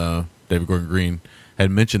that David Gordon Green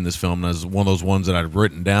had mentioned this film as one of those ones that I'd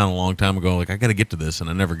written down a long time ago, like, I got to get to this, and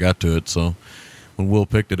I never got to it, so when Will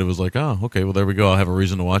picked it, it was like, oh, okay, well, there we go. I'll have a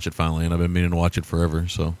reason to watch it finally, and I've been meaning to watch it forever,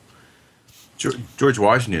 so. George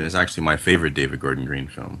Washington is actually my favorite David Gordon Green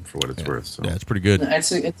film, for what it's worth. So. Yeah, it's pretty good.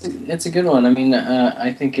 It's a good one. I mean,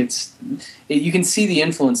 I think you can see the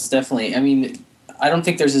influence, definitely. I mean, I don't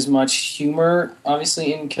think there's as much humor,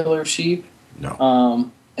 obviously, in Killer of Sheep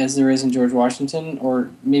as there is in George Washington,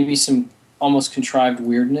 or maybe some almost contrived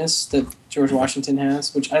weirdness that George Washington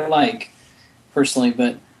has, which I like, personally.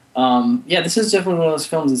 But, this is definitely one of those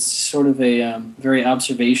films that's sort of a very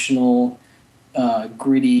observational,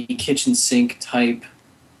 gritty kitchen sink type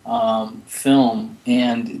film,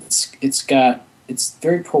 and it's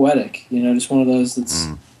very poetic. Just one of those that's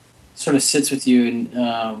sort of sits with you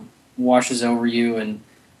and washes over you, and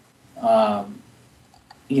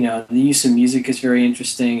the use of music is very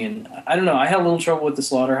interesting. And I don't know, I had a little trouble with the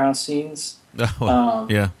slaughterhouse scenes.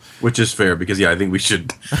 Yeah, which is fair because I think we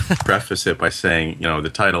should preface it by saying the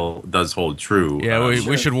title does hold true. Yeah,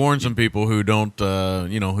 we should warn some people who don't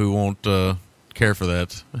who won't care for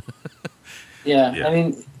that. Yeah.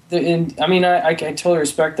 I totally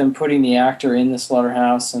respect them putting the actor in the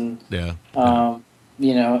slaughterhouse, and it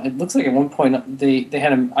looks like at one point they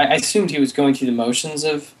had him. I assumed he was going through the motions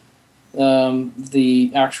of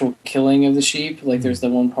the actual killing of the sheep. Like there's the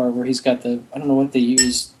one part where he's got I don't know what they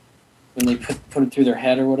use when they put it through their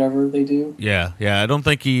head or whatever they do. Yeah. I don't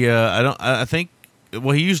think he. I think.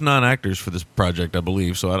 Well, he used non-actors for this project, I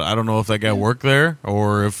believe. So I don't know if that guy worked there,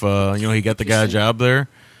 or if he got the guy a job there,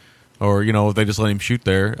 or if they just let him shoot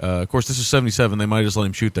there. Of course, this is '77. They might just let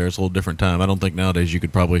him shoot there. It's a little different time. I don't think nowadays you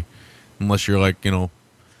could probably, unless you're like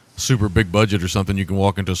super big budget or something, you can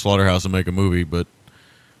walk into a slaughterhouse and make a movie. But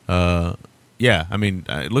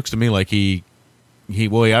it looks to me like he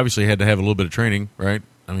obviously had to have a little bit of training, right?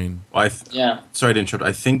 I mean, sorry to interrupt.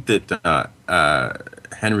 I think that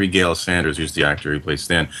Henry Gale Sanders, who's the actor who plays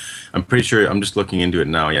Stan, I'm pretty sure. I'm just looking into it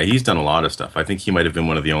now. Yeah, he's done a lot of stuff. I think he might have been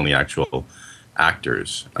one of the only actual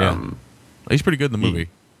actors. Yeah. He's pretty good in the movie.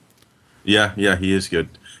 Yeah, he is good.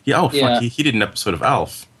 Yeah. Fuck, he did an episode of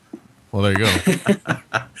Alf. Well, there you go.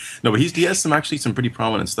 No, but he has some pretty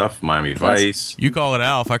prominent stuff. Miami Vice. You call it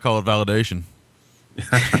Alf, I call it validation.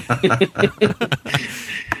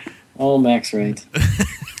 Oh, Max, right.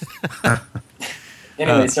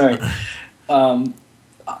 Anyway, sorry.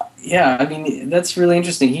 That's really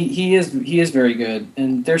interesting. He is very good,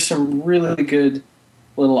 and there's some really good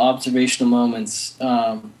little observational moments.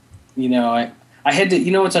 I had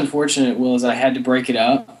to. What's unfortunate, Will, is I had to break it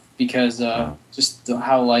up because just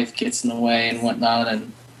how life gets in the way and whatnot,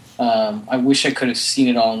 and I wish I could have seen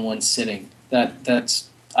it all in one sitting.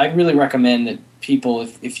 I really recommend that people,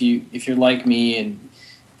 if you're like me and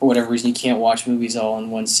for whatever reason you can't watch movies all in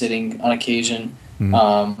one sitting on occasion.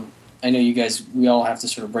 I know you guys, we all have to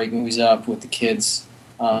sort of break movies up with the kids.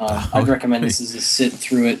 I'd recommend this as a sit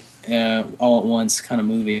through it all at once kind of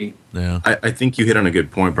movie. Yeah, I think you hit on a good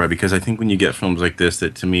point, Brad, because I think when you get films like this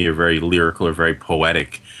that to me are very lyrical or very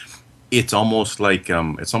poetic, it's almost like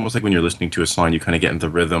when you're listening to a song, you kind of get into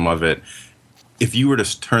the rhythm of it. If you were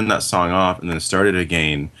to turn that song off and then start it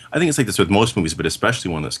again, I think it's like this with most movies, but especially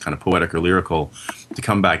one that's kind of poetic or lyrical, to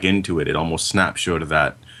come back into it, it almost snaps you out of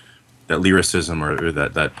that lyricism or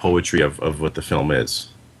that poetry of what the film is.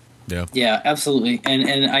 Yeah. Yeah, absolutely.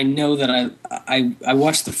 And I know that I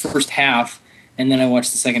watched the first half, and then I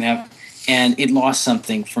watched the second half, and it lost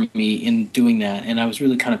something from me in doing that, and I was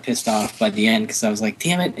really kind of pissed off by the end because I was like,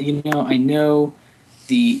 damn it, I know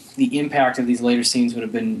the impact of these later scenes would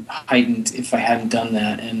have been heightened if I hadn't done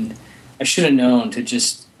that, and I should have known to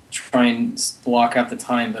just try and block out the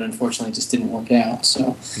time, but unfortunately it just didn't work out.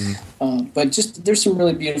 So, but just there's some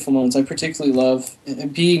really beautiful moments. I particularly love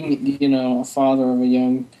being, a father of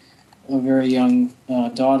a very young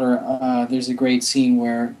daughter. There's a great scene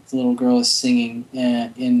where the little girl is singing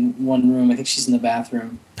in one room. I think she's in the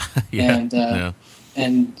bathroom,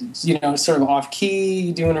 and sort of off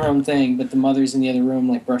key, doing her own thing. But the mother's in the other room,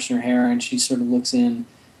 like brushing her hair, and she sort of looks in.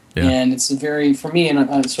 Yeah. And it's for me,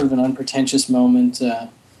 sort of an unpretentious moment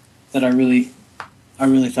that I really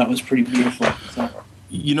thought was pretty beautiful. So.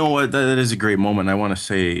 You know what? That is a great moment. I want to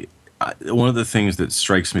say one of the things that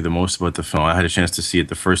strikes me the most about the film, I had a chance to see it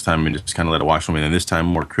the first time and just kind of let it wash over me, and this time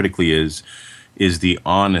more critically is the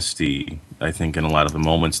honesty, I think, in a lot of the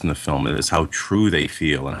moments in the film, is how true they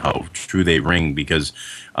feel and how true they ring. Because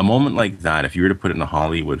a moment like that, if you were to put it in a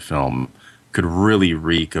Hollywood film, could really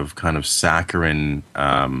reek of kind of saccharine,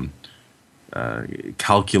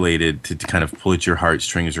 calculated to kind of pull at your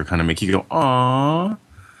heartstrings or kind of make you go, "Aww."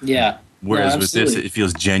 Yeah. Whereas with this, it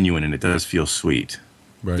feels genuine and it does feel sweet.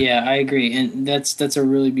 Right. Yeah, I agree, and that's a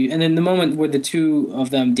really beautiful. And then the moment where the two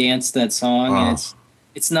of them dance that song, and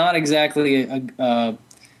it's not exactly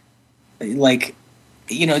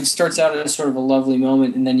it starts out as sort of a lovely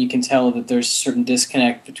moment, and then you can tell that there's a certain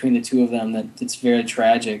disconnect between the two of them that it's very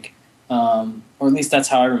tragic, or at least that's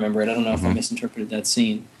how I remember it. I don't know if I misinterpreted that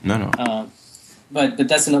scene. No. But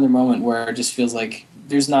that's another moment where it just feels like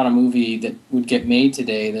there's not a movie that would get made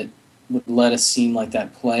today that would let a scene like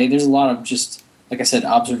that play. There's a lot of just, like I said,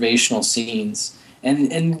 observational scenes.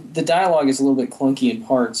 And the dialogue is a little bit clunky in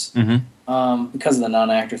parts because of the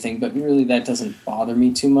non-actor thing, but really that doesn't bother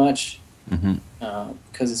me too much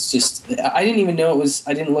because it's just, I didn't even know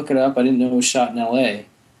I didn't look it up, I didn't know it was shot in L.A.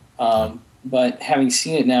 But having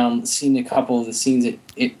seen it now and seen a couple of the scenes,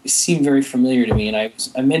 it seemed very familiar to me, and I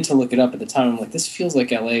meant to look it up at the time. I'm like, this feels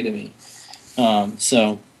like L.A. to me.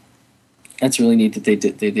 So that's really neat that they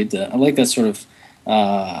did that. I like that sort of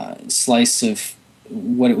slice of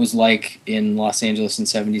what it was like in Los Angeles in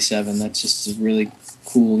 '77. That's just really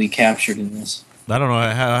coolly captured in this. I don't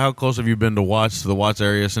know how close have you been to the Watts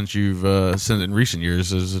area since you've since in recent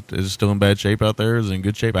years? Is it still in bad shape out there? Is it in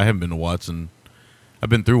good shape? I haven't been to Watts, and I've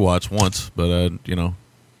been through Watts once, but I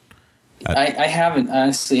haven't,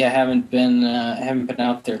 honestly. I haven't been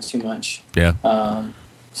out there too much. Yeah.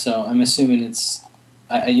 So I'm assuming it's.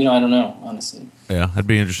 I don't know, honestly. Yeah, I'd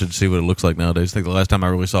be interested to see what it looks like nowadays. I think the last time I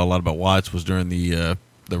really saw a lot about Watts was during the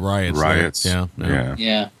riots. Riots. Yeah.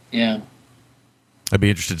 I'd be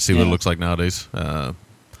interested to see what it looks like nowadays.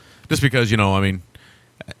 Just because,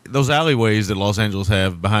 those alleyways that Los Angeles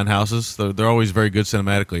have behind houses, they're always very good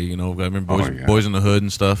cinematically. I remember Boys in the Hood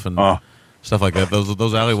and stuff and stuff like that.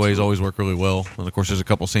 Those alleyways always work really well. And, of course, there's a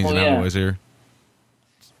couple scenes in alleyways here.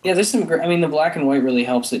 Yeah, there's some great. The black and white really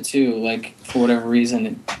helps it too. Like, for whatever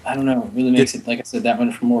reason, I don't know. It really makes it, like I said, that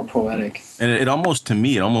one more poetic. And it almost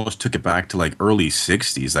took it back to like early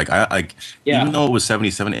 '60s. Even though it was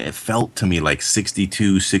 '77, it felt to me like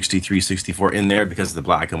 '62, '63, '64 in there because of the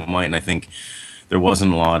black and white. And I think there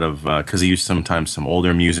wasn't a lot of because they used sometimes some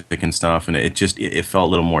older music and stuff, and it felt a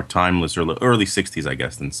little more timeless, or early '60s, I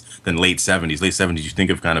guess, than late '70s. Late '70s, you think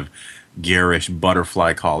of kind of garish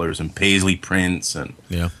butterfly collars and paisley prints and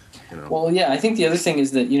Well, yeah, I think the other thing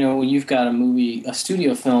is that when you've got a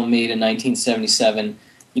studio film made in 1977,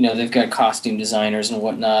 they've got costume designers and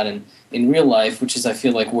whatnot, and in real life, which is I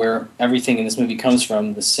feel like where everything in this movie comes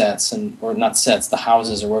from, the sets or not sets, the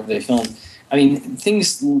houses or wherever they filmed.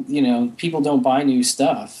 Things, people don't buy new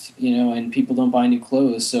stuff, and people don't buy new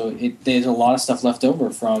clothes, so there's a lot of stuff left over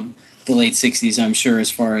from the late '60s, I'm sure,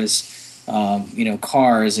 as far as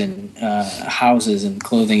cars and houses and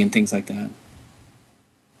clothing and things like that.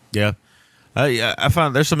 Yeah. I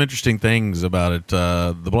found there's some interesting things about it.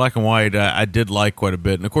 The black and white I did like quite a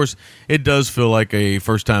bit. And, of course, it does feel like a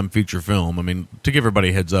first-time feature film. To give everybody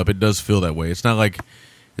a heads up, it does feel that way. It's not like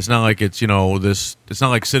it's it's not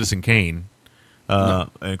like Citizen Kane. And,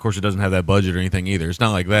 of course, it doesn't have that budget or anything either. It's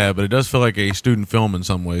not like that, but it does feel like a student film in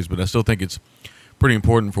some ways. But I still think it's pretty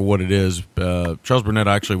important for what it is. Charles Burnett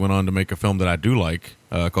actually went on to make a film that I do like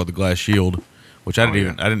called The Glass Shield, which I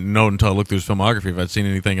didn't know until I looked through his filmography if I'd seen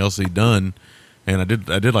anything else he'd done. And I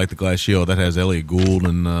did like The Glass Shield. That has Elliot Gould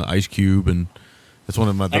and Ice Cube, and that's one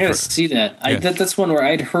of my. I gotta see that. Yeah. That's one where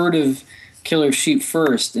I'd heard of Killer Sheep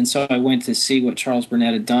first, and so I went to see what Charles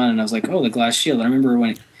Burnett had done, and I was like, oh, The Glass Shield. I remember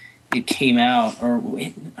when it came out, I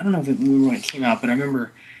don't know if it remember when it came out, but I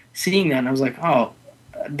remember seeing that and I was like, oh,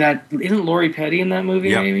 that isn't Lori Petty in that movie?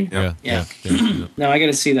 Yeah, Maybe. Yeah. No, I got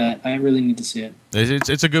to see that. I really need to see it.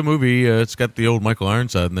 It's a good movie. It's got the old Michael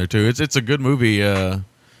Ironside in there too. It's a good movie.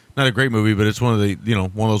 Not a great movie, but it's one of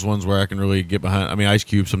those ones where I can really get behind. I mean, Ice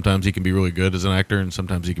Cube, sometimes he can be really good as an actor, and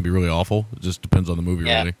sometimes he can be really awful. It just depends on the movie,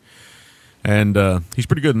 really. And he's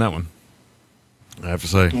pretty good in that one, I have to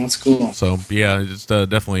say. That's cool. So yeah, it's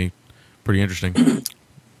definitely pretty interesting.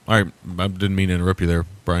 All right, I didn't mean to interrupt you there,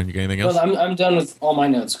 Brian. You got anything else? Well, I'm done with all my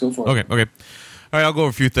notes. Go for it. Okay. All right, I'll go over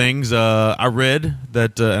a few things. I read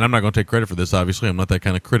that, and I'm not going to take credit for this, obviously. I'm not that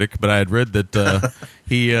kind of critic, but I had read that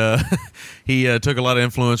he took a lot of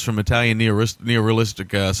influence from Italian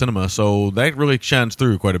neorealistic cinema, so that really shines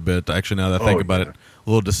through quite a bit, actually, now that I think about it. A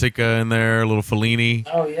little De Sica in there, a little Fellini.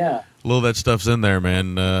 Oh, yeah. A little of that stuff's in there,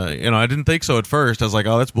 man. I didn't think so at first. I was like,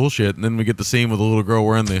 oh, that's bullshit. And then we get the scene with the little girl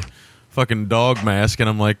wearing the fucking dog mask, and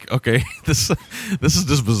I'm like, okay, this is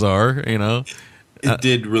just bizarre, It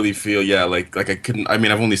did really feel, like I couldn't. I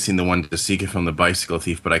mean, I've only seen the one De Sica from The Bicycle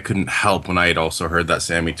Thief, but I couldn't help when I had also heard that,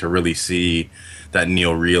 Sammy, to really see that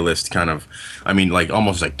neo-realist kind of, I mean, like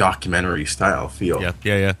almost like documentary style feel. Yeah.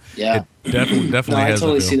 Yeah. It definitely No, I has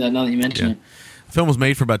totally that feel. see that now that you mention it. The film was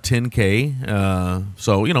made for about $10K,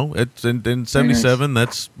 so it's in '77.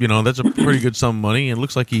 That's a pretty good sum of money. And it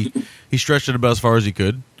looks like he stretched it about as far as he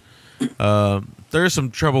could. There is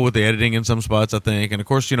some trouble with the editing in some spots, I think, and of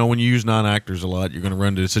course, when you use non-actors a lot, you're going to run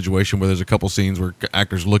into a situation where there's a couple scenes where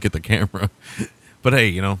actors look at the camera. But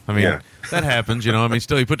hey, that happens.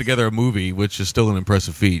 Still, he put together a movie, which is still an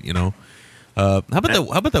impressive feat. How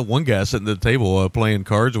about that one guy sitting at the table playing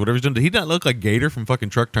cards or whatever he's doing? Did he not look like Gator from fucking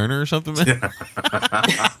Truck Turner or something, man?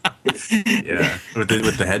 Yeah,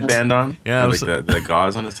 with the headband on. Yeah, the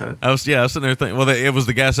gauze on his head. I was sitting there thinking. Well, it was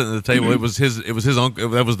the guy sitting at the table. It was his uncle.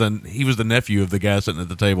 He was the nephew of the guy sitting at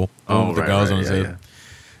the table with the gauze on his head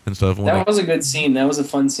and stuff. That was a good scene. That was a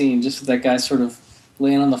fun scene. Just with that guy sort of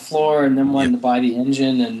laying on the floor and then wanting to buy the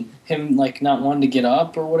engine and him like not wanting to get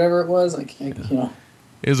up or whatever it was.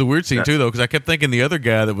 It was a weird scene too, though, because I kept thinking the other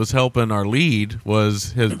guy that was helping our lead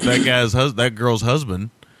was that girl's husband,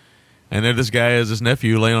 and then this guy is his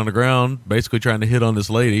nephew laying on the ground, basically trying to hit on this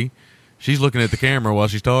lady. She's looking at the camera while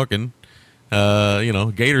she's talking.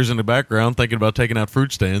 Gator's in the background thinking about taking out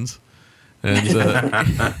fruit stands. And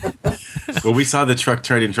well, we saw the Truck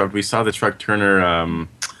Turner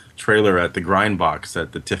trailer at the Grind Box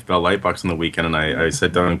at the Tiff Bell Light Box on the weekend, and I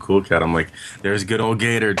said down in Cool Cat, I'm like, there's good old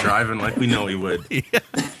Gator driving like we know he would. Yeah.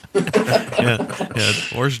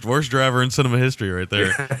 Worst driver in cinema history right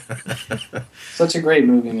there. Such a great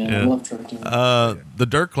movie, man. I love Truck Turner. The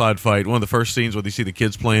Dirt Clod fight, one of the first scenes where you see the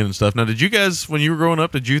kids playing and stuff. Now, did you guys, when you were growing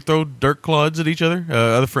up, did you throw dirt clods at each other?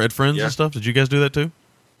 At friends and stuff? Did you guys do that too?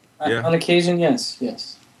 On occasion, yes.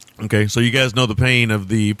 Okay, so you guys know the pain of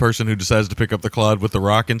the person who decides to pick up the clod with the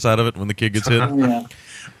rock inside of it when the kid gets hit? Yeah.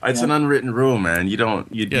 It's an unwritten rule, man. You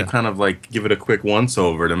kind of like give it a quick once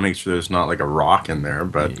over to make sure there's not like a rock in there.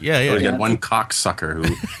 But you get one cocksucker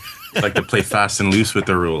who like to play fast and loose with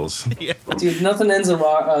the rules. Yeah. Dude, nothing ends a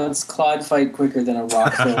clod fight quicker than a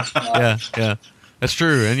rock fight. Yeah. That's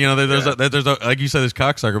true, and there's like you said, there's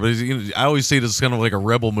cocksucker, but I always see it as kind of like a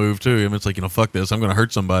rebel move too. I mean, it's like fuck this, I'm going to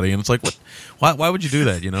hurt somebody, and it's like, what? Why would you do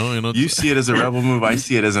that? You see it as a rebel move, I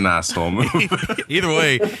see it as an asshole move. Either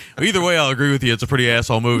way, I'll agree with you. It's a pretty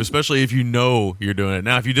asshole move, especially if you know you're doing it.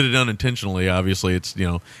 Now, if you did it unintentionally, obviously, it's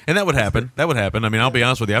and that would happen. I mean, I'll be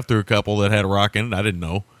honest with you. I threw a couple that had a rock in it. I didn't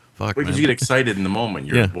know. Because you get excited in the moment.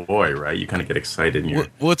 You're a boy, right? You kind of get excited.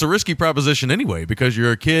 Well, it's a risky proposition anyway, because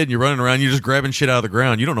you're a kid and you're running around, you're just grabbing shit out of the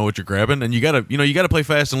ground. You don't know what you're grabbing, and you gotta play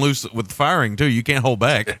fast and loose with firing too. You can't hold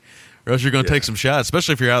back, or else you're going to take some shots.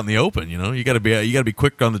 Especially if you're out in the open. You got to be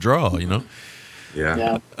quick on the draw.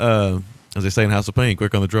 Yeah. As they say in House of Pain,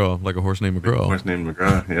 quick on the draw, like a horse named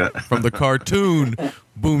McGraw. Yeah. From the cartoon,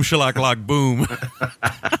 Boom Shalock Lock Boom.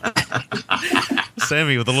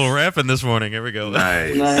 Sammy with a little rapping this morning. Here we go.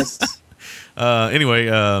 Nice. Anyway,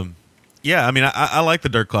 I mean, I like the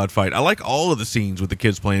Dirt Clod fight. I like all of the scenes with the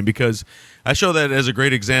kids playing because I show that as a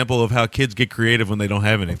great example of how kids get creative when they don't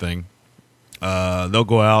have anything. They'll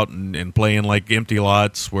go out and play in like empty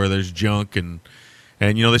lots where there's junk and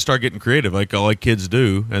they start getting creative like kids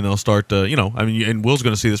do, and they'll start and Will's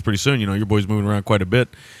going to see this pretty soon. Your boy's moving around quite a bit.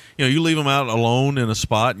 You leave them out alone in a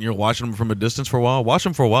spot and you're watching them from a distance for a while. Watch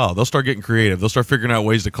them for a while. They'll start getting creative. They'll start figuring out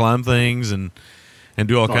ways to climb things and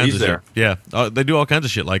do all kinds of shit. Yeah, they do all kinds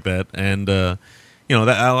of shit like that. And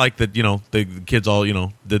that I like that, the kids all,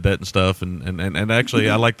 did that and stuff. And actually,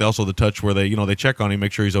 I like also the touch where they, they check on him,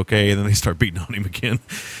 make sure he's okay, and then they start beating on him again.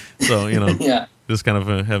 So, Yeah. just kind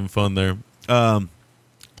of having fun there.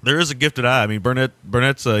 There is a gifted eye. I mean,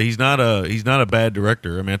 Burnett's he's not a bad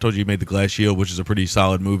director. I mean, I told you he made The Glass Shield, which is a pretty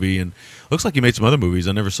solid movie, and looks like he made some other movies.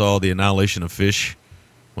 I never saw The Annihilation of Fish,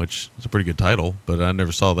 which is a pretty good title, but I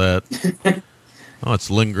never saw that. Oh,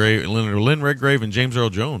 it's Lynn Redgrave and James Earl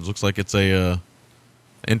Jones. Looks like it's a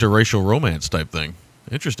interracial romance type thing.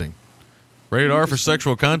 Interesting. Rated R for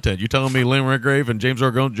sexual content. You telling me Lynn Redgrave and James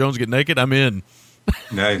Earl Jones get naked? I'm in.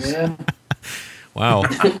 Nice. Yeah. Wow.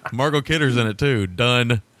 Margot Kidder's in it too.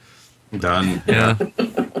 Done. Yeah.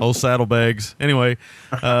 Old saddlebags. Anyway.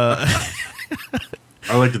 I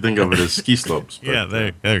like to think of it as ski slopes. But,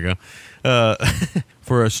 Yeah, there you go.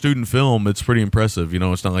 For a student film, it's pretty impressive.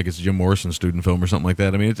 It's not like it's a Jim Morrison student film or something like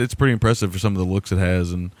that. I mean, it's pretty impressive for some of the looks it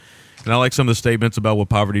has, and I like some of the statements about what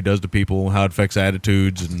poverty does to people, how it affects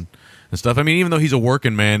attitudes and stuff. I mean, even though he's a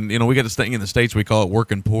working man, we got this thing in the States, we call it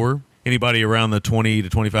working poor. Anybody around the $20,000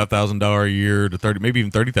 to $25,000 a year to $30,000, maybe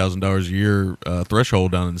even $30,000 a year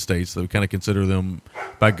threshold down in the States, so we kind of consider them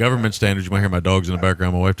by government standards. You might hear my dogs in the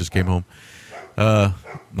background. My wife just came home. My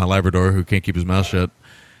Labrador who can't keep his mouth shut.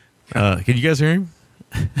 Can you guys hear him?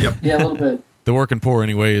 Yep. Yeah, a little bit. The working poor,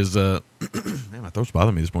 anyway, is man, my throat's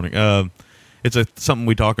bothering me this morning. It's something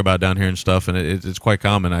we talk about down here and stuff, and it's quite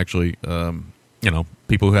common actually.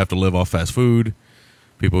 People who have to live off fast food,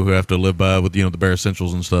 people who have to live by with the bare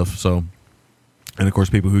essentials and stuff. So, and of course,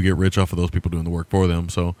 people who get rich off of those people doing the work for them.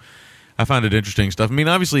 So, I find it interesting stuff. I mean,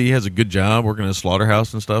 obviously, he has a good job working in a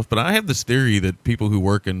slaughterhouse and stuff, but I have this theory that people who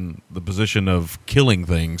work in the position of killing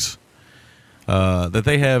things, that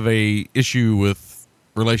they have a issue with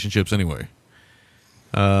relationships anyway.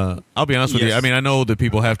 I'll be honest with you. I mean, I know that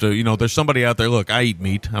people have to, there's somebody out there. Look, I eat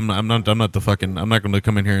meat. I'm not going to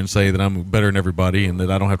come in here and say that I'm better than everybody and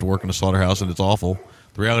that I don't have to work in a slaughterhouse and it's awful.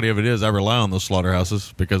 The reality of it is I rely on those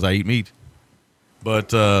slaughterhouses because I eat meat.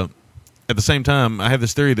 But at the same time, I have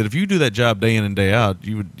this theory that if you do that job day in and day out,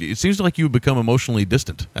 it seems like you would become emotionally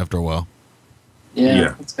distant after a while.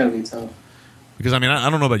 Yeah. It's gotta be tough. Because, I mean, I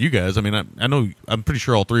don't know about you guys. I mean, I know, I'm pretty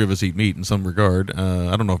sure all three of us eat meat in some regard.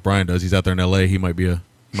 I don't know if Brian does. He's out there in L.A. He might be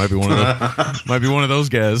one of those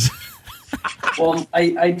guys. Well,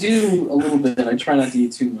 I do a little bit. I try not to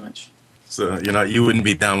eat too much. So, you wouldn't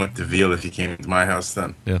be down with the veal if you came to my house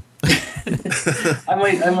then. Yeah. I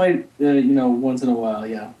might, once in a while,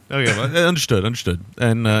 yeah. Oh, yeah. Understood.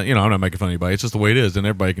 And, I'm not making fun of anybody. It's just the way it is, and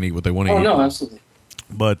everybody can eat what they want to eat. Oh, no, absolutely.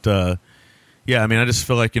 But, yeah, I mean, I just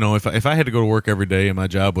feel like, if I had to go to work every day and my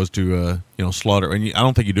job was to, slaughter, and I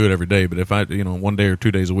don't think you do it every day, but if I, 1 day or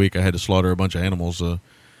 2 days a week I had to slaughter a bunch of animals,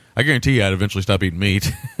 I guarantee you I'd eventually stop eating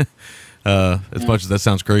meat. As much as that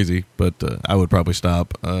sounds crazy, but I would probably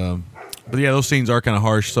stop. But yeah, those scenes are kind of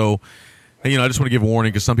harsh, so, I just want to give a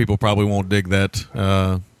warning because some people probably won't dig that.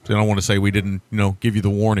 So I don't want to say we didn't, give you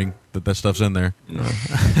the warning that stuff's in there.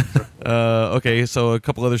 Okay, so a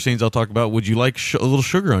couple other scenes I'll talk about. Would you like a little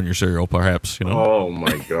sugar on your cereal, perhaps? Oh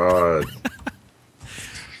my God!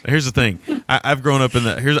 Here's the thing. I've grown up in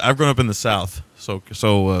the South, so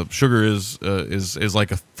sugar is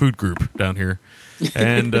like a food group down here,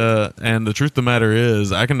 and the truth of the matter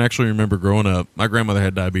is, I can actually remember growing up. My grandmother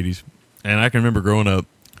had diabetes, and I can remember growing up,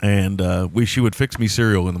 and she would fix me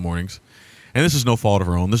cereal in the mornings, and this is no fault of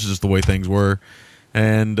her own. This is just the way things were.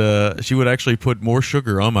 And she would actually put more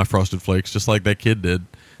sugar on my Frosted Flakes, just like that kid did.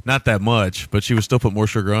 Not that much, but she would still put more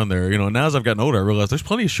sugar on there. Now as I've gotten older, I realize there's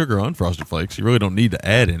plenty of sugar on Frosted Flakes. You really don't need to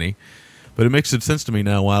add any. But it makes sense to me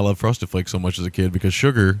now why I love Frosted Flakes so much as a kid, because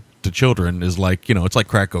sugar to children is like, it's like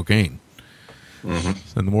crack cocaine.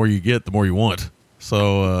 Mm-hmm. And the more you get, the more you want.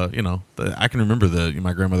 So, I can remember that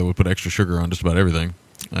my grandmother would put extra sugar on just about everything.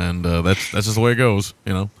 And that's just the way it goes,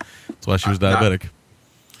 That's why she was diabetic.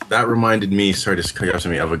 That reminded me, sorry to cut you off,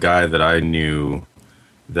 of a guy that I knew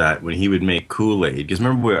that when he would make Kool-Aid, because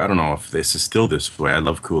remember, I don't know if this is still this way, I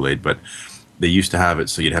love Kool-Aid, but they used to have it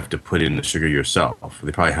so you'd have to put in the sugar yourself.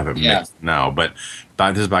 They probably have it mixed now, but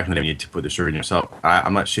this is back in the day when you had to put the sugar in yourself.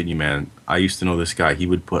 I'm not shitting you, man. I used to know this guy. He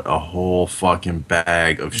would put a whole fucking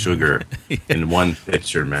bag of sugar in one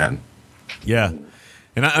pitcher, man. Yeah.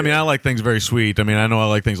 And I like things very sweet. I mean, I know I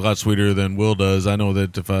like things a lot sweeter than Will does. I know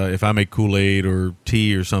that if I make Kool-Aid or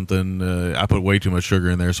tea or something, I put way too much sugar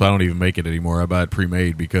in there, so I don't even make it anymore. I buy it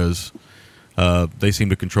pre-made because they seem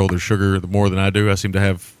to control their sugar more than I do. I seem to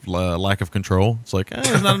have lack of control. It's like,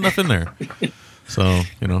 there's not enough in there. So,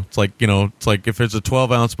 it's like if it's a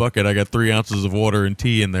 12-ounce bucket, I got 3 ounces of water and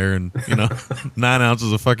tea in there and, 9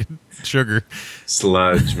 ounces of fucking sugar.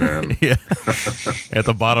 Sludge, man. Yeah. At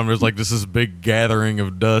the bottom, there's like this big gathering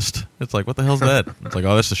of dust. It's like, what the hell's that? It's like,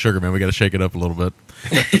 oh, that's the sugar, man. We got to shake it up a little bit.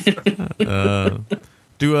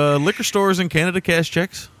 Do liquor stores in Canada cash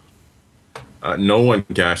checks? No one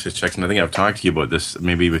cashes checks, and I think I've talked to you about this,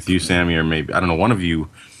 maybe with you, Sammy, or maybe, I don't know, one of you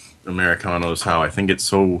Americanos, how I think it's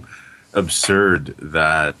so absurd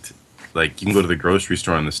that, like, you can go to the grocery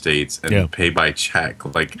store in the States and pay by check.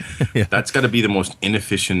 Like, that's got to be the most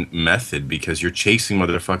inefficient method, because you're chasing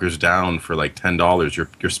motherfuckers down for like $10.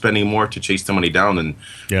 You're spending more to chase the money down than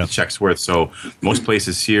the check's worth. So most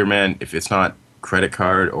places here, man, if it's not credit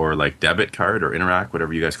card or like debit card or Interac,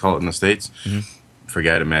 whatever you guys call it in the States,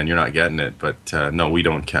 forget it, man. You're not getting it. But no, we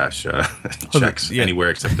don't cash checks anywhere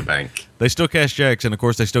except the bank. They still cash checks, and of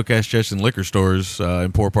course, they still cash checks in liquor stores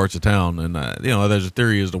in poor parts of town. And there's a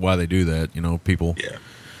theory as to why they do that. People. Yeah.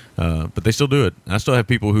 But they still do it. I still have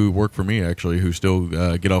people who work for me actually who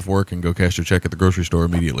still get off work and go cash their check at the grocery store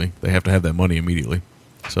immediately. They have to have that money immediately.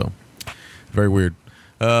 So, very weird.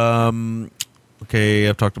 Okay,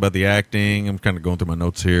 I've talked about the acting. I'm kind of going through my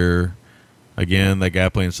notes here. Again, that guy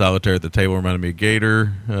playing solitaire at the table reminded me of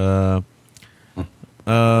Gator.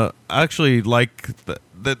 I actually like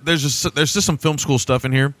there's just some film school stuff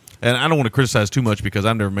in here, and I don't want to criticize too much because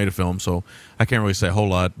I've never made a film, so I can't really say a whole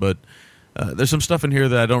lot. But there's some stuff in here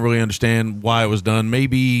that I don't really understand why it was done.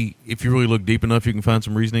 Maybe if you really look deep enough, you can find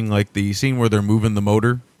some reasoning, like the scene where they're moving the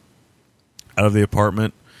motor out of the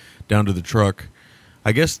apartment down to the truck.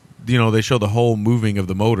 I guess they show the whole moving of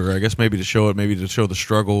the motor. I guess maybe to show the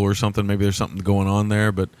struggle or something. Maybe there's something going on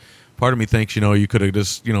there. But part of me thinks, you could have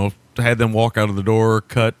just, had them walk out of the door,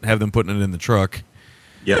 have them putting it in the truck.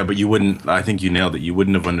 Yeah, but you wouldn't. I think you nailed it. You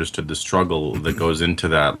wouldn't have understood the struggle that goes into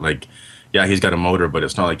that. Like, yeah, he's got a motor, but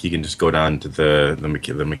it's not like he can just go down to the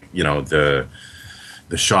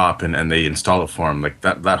shop and they install it for him. Like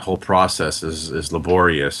that whole process is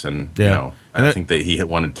laborious, and I think that he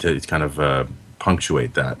wanted to kind of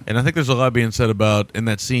punctuate that. And I think there's a lot being said about, in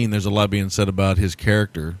that scene, there's a lot being said about his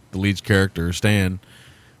character, the lead's character, Stan,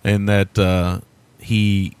 and that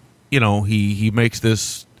he makes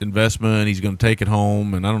this investment, he's going to take it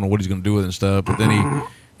home, and I don't know what he's going to do with it and stuff, but then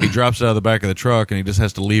he drops it out of the back of the truck and he just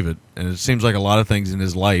has to leave it. And it seems like a lot of things in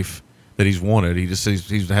his life that he's wanted, he's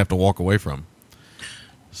going to have to walk away from.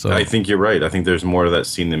 So I think you're right. I think there's more to that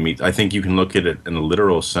scene than meets. I think you can look at it in a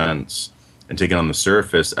literal sense and take it on the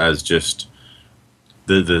surface as just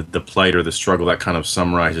the plight or the struggle. That kind of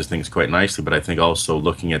summarizes things quite nicely. But I think also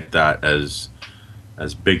looking at that as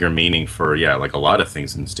bigger meaning for like a lot of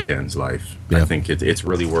things in Stan's life. I think it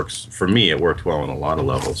really works for me. It worked well on a lot of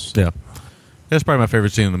levels. Yeah, that's probably my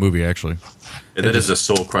favorite scene in the movie. Actually, that is a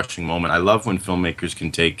soul crushing moment. I love when filmmakers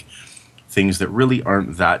can take things that really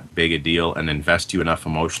aren't that big a deal and invest you enough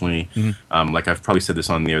emotionally. Like I've probably said this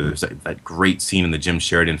on the air. There's that great scene in the Jim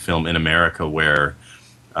Sheridan film In America where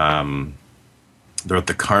they're at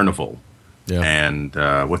the carnival, and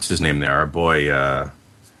what's his name there? Our boy,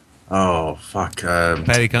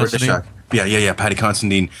 Paddy Considine. Yeah, Paddy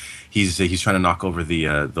Considine. He's trying to knock over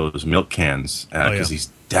the those milk cans because he's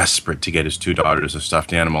desperate to get his 2 daughters a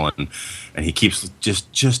stuffed animal, and he keeps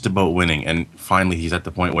just about winning, and finally he's at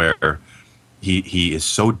the point where he is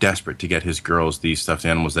so desperate to get his girls these stuffed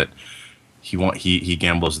animals that he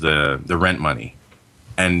gambles the rent money,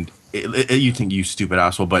 and you think, you stupid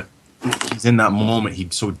asshole, but he's in that moment. He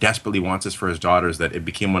so desperately wants this for his daughters that it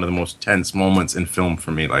became one of the most tense moments in film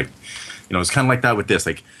for me. Like, it's kind of like that with this.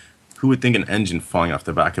 Like, who would think an engine falling off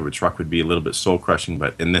the back of a truck would be a little bit soul crushing?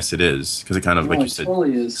 But in this, it is, because it kind of, like you said,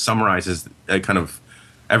 totally summarizes kind of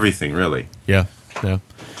everything, really. Yeah.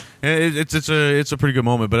 It's a pretty good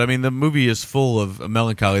moment. But I mean, the movie is full of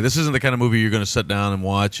melancholy. This isn't the kind of movie you're going to sit down and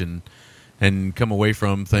watch and come away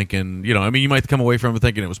from thinking, you might come away from it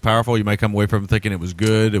thinking it was powerful. You might come away from it thinking it was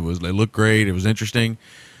good. It looked great. It was interesting.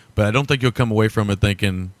 But I don't think you'll come away from it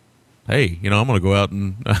thinking, hey, I'm going to go out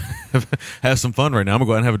and have some fun right now. I'm going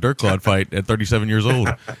to go out and have a dirt clod fight at 37 years old.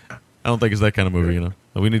 I don't think it's that kind of movie,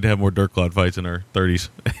 We need to have more dirt clod fights in our 30s.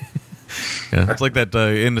 Yeah, it's like that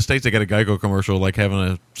in the States they got a Geico commercial, like having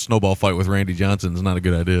a snowball fight with Randy Johnson is not a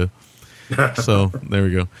good idea. So there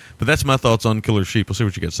we go. But that's my thoughts on Killer Sheep. We'll see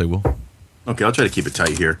what you got to say, Will. Okay, I'll try to keep it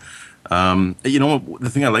tight here. The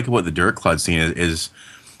thing I like about the dirt clod scene is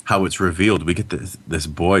how it's revealed. We get this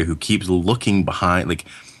boy who keeps looking behind, like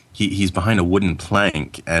he's behind a wooden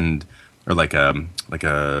plank or like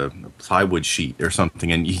a plywood sheet or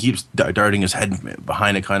something, and he keeps darting his head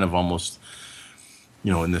behind it, kind of almost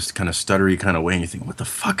in this kind of stuttery kind of way, and you think, what the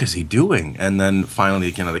fuck is he doing? And then finally,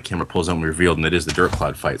 the camera pulls out and revealed, and it is the dirt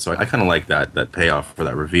clod fight. So I kind of like that payoff for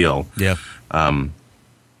that reveal. Yeah.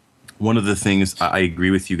 One of the things I agree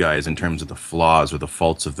with you guys in terms of the flaws or the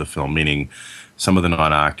faults of the film, meaning some of the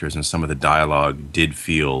non-actors and some of the dialogue did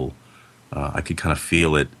feel, I could kind of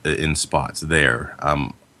feel it in spots there.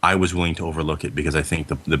 I was willing to overlook it because I think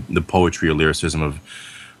the poetry or lyricism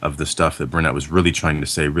of the stuff that Burnett was really trying to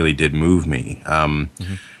say really did move me.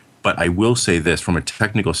 But I will say this, from a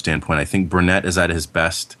technical standpoint, I think Burnett is at his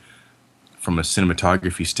best from a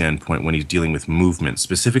cinematography standpoint when he's dealing with movement,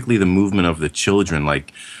 specifically the movement of the children.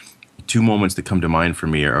 Like, two moments that come to mind for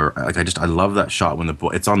me are, like, I love that shot when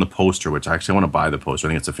it's on the poster, which I want to buy the poster. I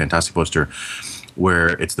think it's a fantastic poster, where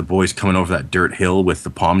it's the boys coming over that dirt hill with the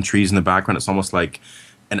palm trees in the background. It's almost like,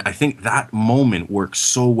 and I think that moment works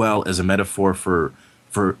so well as a metaphor for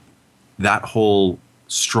that whole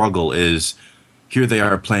struggle. Is here they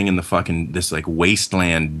are playing in the fucking this like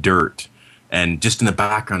wasteland dirt, and just in the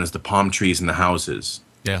background is the palm trees and the houses.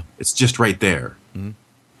 Yeah, it's just right there. Mm-hmm.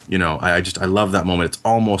 I love that moment. It's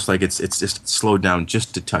almost like it's just slowed down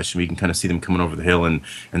just a touch, and we can kind of see them coming over the hill and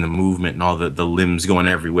the movement and all the limbs going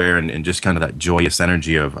everywhere, and just kind of that joyous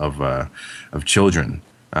energy of children.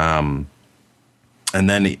 And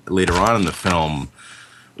then later on in the film,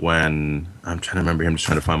 when I'm trying to remember, I'm just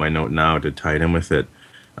trying to find my note now to tie it in with it.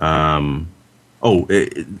 When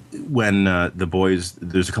the boys,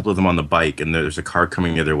 there's a couple of them on the bike, and there's a car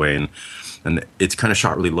coming the other way, and it's kind of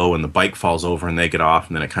shot really low, and the bike falls over, and they get off,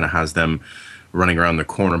 and then it kind of has them running around the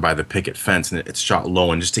corner by the picket fence, and it's shot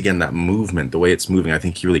low, and just again that movement, the way it's moving, I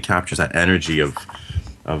think he really captures that energy of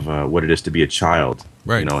what it is to be a child,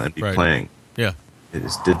 right? And be playing. Yeah, it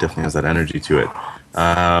definitely has that energy to it.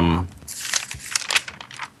 I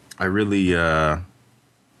really,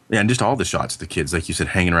 and just all the shots of the kids, like you said,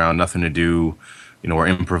 hanging around, nothing to do, or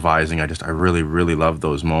improvising. I really, really love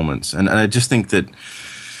those moments. And I just think that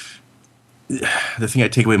the thing I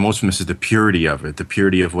take away most from this is the purity of it, the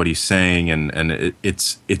purity of what he's saying. And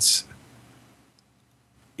it's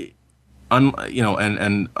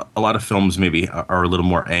and a lot of films maybe are a little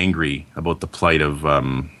more angry about the plight of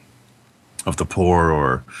the poor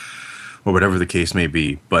or whatever the case may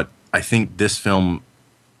be. But I think this film,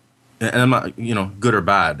 and I'm not, good or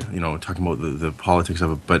bad, talking about the politics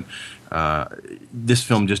of it, but this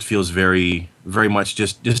film just feels very, very much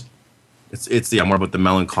just it's more about the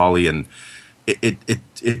melancholy, and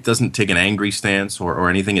it doesn't take an angry stance or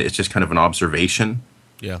anything. It's just kind of an observation.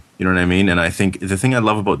 Yeah. You know what I mean? And I think the thing I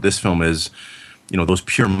love about this film is, those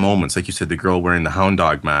pure moments, like you said, the girl wearing the hound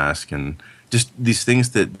dog mask, and just these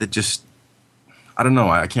things that just, I don't know,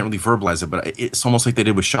 I can't really verbalize it, but it's almost like they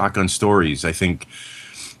did with Shotgun Stories. I think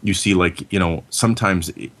you see, like,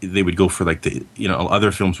 sometimes they would go for like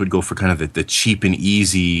other films would go for kind of the cheap and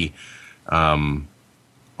easy,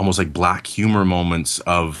 almost like black humor moments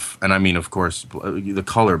of, and I mean, of course, the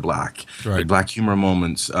color black, right. Like black humor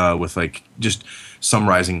moments with like just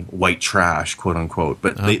summarizing white trash, quote unquote.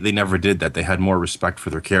 But they never did that. They had more respect for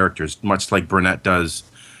their characters, much like Burnett does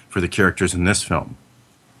for the characters in this film.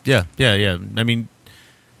 Yeah. I mean,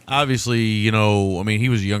 obviously, he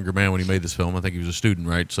was a younger man when he made this film. I think he was a student,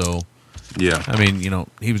 right? So, yeah. I mean,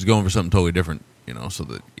 he was going for something totally different, so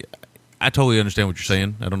that, yeah, I totally understand what you're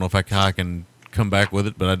saying. I don't know if I can come back with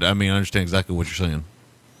it, but I understand exactly what you're saying.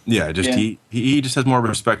 Yeah, he just has more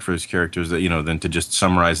respect for his characters than to just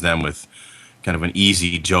summarize them with kind of an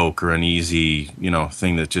easy joke or an easy,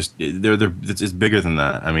 thing that just, it's bigger than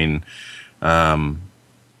that. I mean,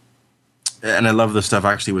 and I love the stuff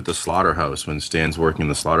actually with the slaughterhouse when Stan's working in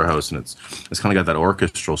the slaughterhouse, and it's kind of got that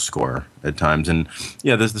orchestral score at times. And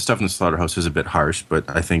yeah, there's the stuff in the slaughterhouse is a bit harsh, but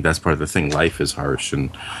I think that's part of the thing. Life is harsh, and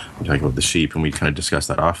we're talking about the sheep, and we kind of discussed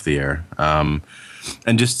that off the air. And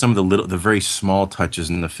just some of the very small touches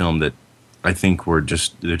in the film that I think they're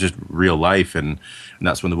just real life, and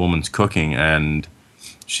that's when the woman's cooking and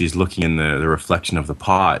she's looking in the reflection of the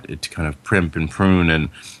pot to kind of primp and prune, and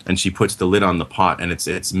she puts the lid on the pot, and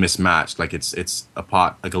it's mismatched, like it's a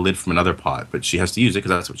pot, like a lid from another pot, but she has to use it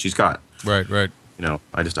because that's what she's got. Right. I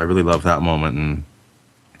really love that moment. And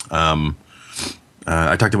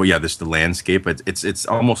I talked about the landscape. It's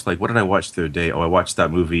almost like, what did I watch the other day? I watched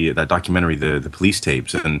that movie, that documentary, the police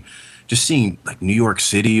tapes, and just seeing like New York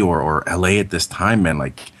City or LA at this time, man,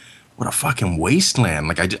 like, what a fucking wasteland.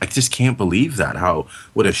 Like, I just can't believe that,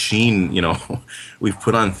 what a sheen, we've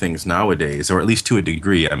put on things nowadays, or at least to a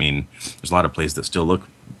degree. I mean, there's a lot of places that still look,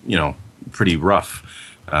 pretty rough.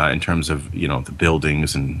 in terms of the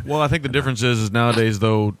buildings and. Well, I think the difference is nowadays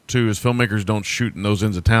though too is filmmakers don't shoot in those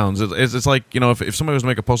ends of towns. It's like if somebody was to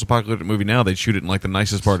make a post-apocalyptic movie now, they'd shoot it in like the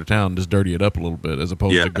nicest part of town, just dirty it up a little bit, as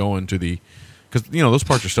opposed to going to the. Because those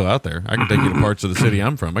parts are still out there. I can take you to parts of the city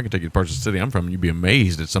I'm from. I can take you to parts of the city I'm from, and you'd be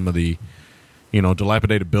amazed at some of the,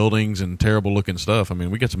 dilapidated buildings and terrible looking stuff. I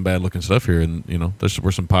mean, we get some bad looking stuff here, and there's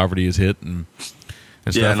where some poverty is hit and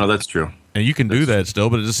stuff. Yeah, no, that's true. And you can do that still,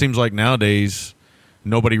 but it just seems like nowadays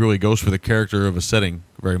nobody really goes for the character of a setting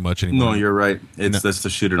very much anymore. No, you're right. That's to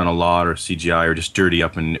shoot it on a lot or CGI or just dirty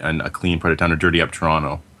up in a clean part of town or dirty up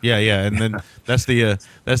Toronto. Yeah, and then that's the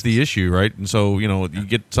issue, right? And so you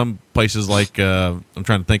get some places like I'm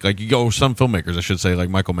trying to think, like you go some filmmakers, I should say, like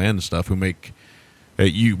Michael Mann and stuff, who make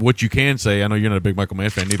what you can say. I know you're not a big Michael Mann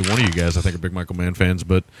fan. Neither one of you guys, I think, are big Michael Mann fans.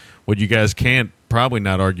 But what you guys can't probably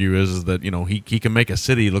not argue is that he can make a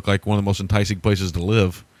city look like one of the most enticing places to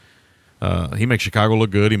live. He makes Chicago look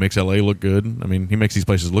good. He makes LA look good. I mean, he makes these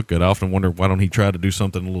places look good. I often wonder why don't he try to do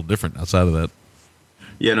something a little different outside of that.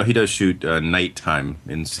 Yeah, no, he does shoot nighttime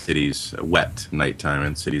in cities, wet nighttime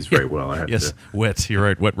in cities very well. Wet. You're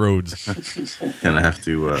right. Wet roads. And I have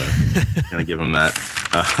to kind of give him that.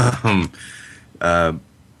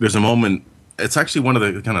 There's a moment. It's actually one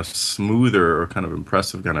of the kind of smoother or kind of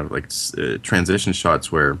impressive kind of like transition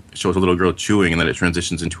shots where it shows a little girl chewing, and then it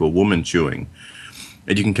transitions into a woman chewing,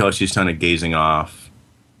 and you can tell she's kind of gazing off,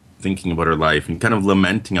 thinking about her life, and kind of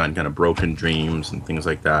lamenting on kind of broken dreams and things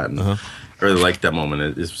like that. And I really like that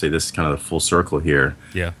moment. Is say this is kind of the full circle here.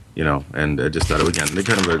 Yeah. And just that again, they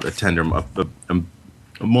kind of a tender,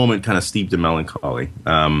 a moment kind of steeped in melancholy.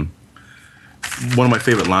 One of my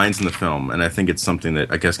favorite lines in the film, and I think it's something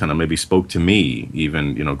that I guess kind of maybe spoke to me,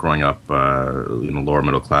 even growing up, lower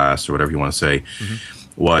middle class or whatever you want to say,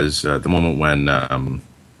 was the moment when I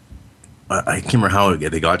can't remember how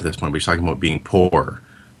they got to this point, but he's talking about being poor.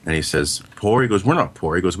 And he says, poor? He goes, we're not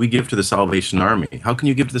poor. He goes, we give to the Salvation Army. How can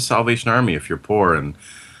you give to the Salvation Army if you're poor? And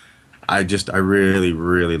I really,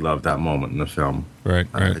 really loved that moment in the film. Right.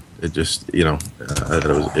 It just, it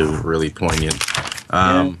was really poignant.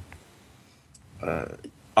 I'll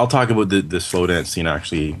talk about the slow dance scene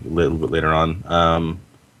actually a little bit later on.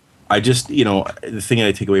 I just, the thing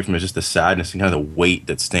I take away from it is just the sadness and kind of the weight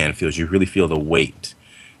that Stan feels. You really feel the weight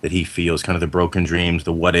that he feels, kind of the broken dreams,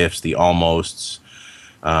 the what ifs, the almosts.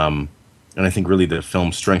 And I think really the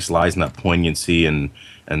film's strength lies in that poignancy and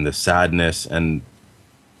the sadness and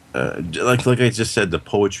like I just said, the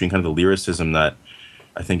poetry and kind of the lyricism that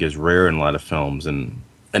I think is rare in a lot of films. And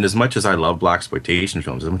as much as I love blaxploitation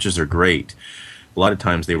films, as much as they're great, a lot of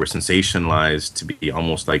times they were sensationalized to be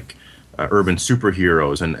almost like urban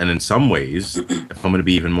superheroes, and in some ways, if I'm going to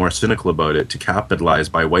be even more cynical about it, to capitalize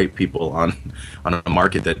by white people on a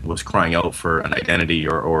market that was crying out for an identity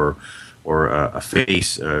or a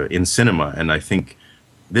face in cinema. And I think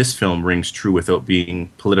this film rings true without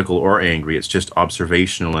being political or angry. It's just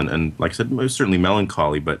observational and like I said, it was certainly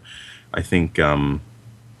melancholy. But I think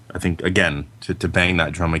again, to bang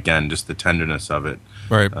that drum again, just the tenderness of it,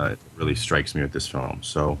 right, it really strikes me with this film.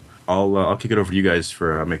 So I'll kick it over to you guys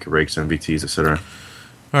for make or breaks, MVTs, etc.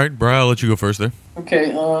 All right, Brian, I'll let you go first there.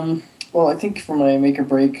 Okay. Well, I think for my make or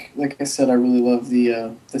break, like I said, I really love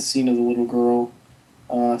the scene of the little girl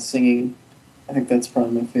singing. I think that's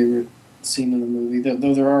probably my favorite scene in the movie.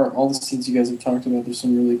 Though there are all the scenes you guys have talked about, there's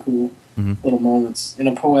some really cool little moments. In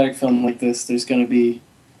a poetic film like this, there's going to be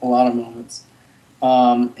a lot of moments.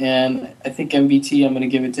 And I think MVT, I'm going to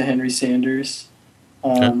give it to Henry Sanders.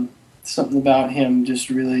 Okay. Something about him just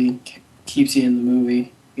really keeps you in the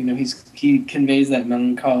movie. He conveys that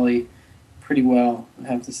melancholy pretty well, I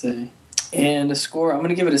have to say. And a score, I'm going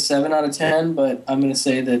to give it a 7 out of 10, but I'm going to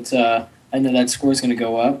say that I know that score is going to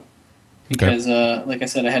go up because, like I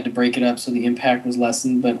said, I had to break it up so the impact was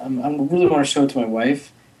lessened. But I really want to show it to my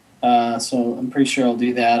wife, so I'm pretty sure I'll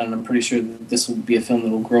do that, and I'm pretty sure that this will be a film that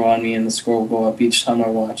will grow on me, and the score will go up each time I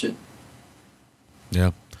watch it.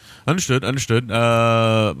 Yeah. Understood. My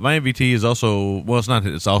MVT is also, well,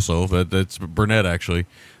 it's also, but it's Burnett, actually.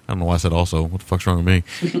 I don't know why I said also. What the fuck's wrong with me?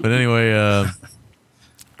 But anyway,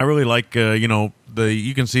 I really like,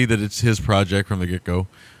 you can see that it's his project from the get-go.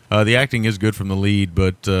 The acting is good from the lead,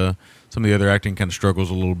 but some of the other acting kind of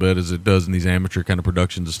struggles a little bit as it does in these amateur kind of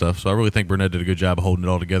productions and stuff. So I really think Burnett did a good job of holding it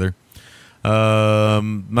all together.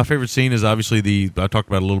 My favorite scene is obviously I talked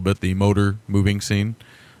about a little bit, the motor moving scene.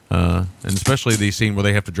 And especially the scene where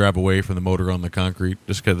they have to drive away from the motor on the concrete,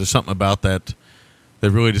 just because there's something about that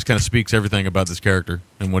really just kind of speaks everything about this character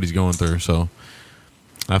and what he's going through. So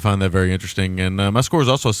I find that very interesting. And my score is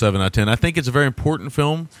also a 7 out of 10. I think it's a very important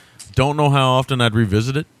film. Don't know how often I'd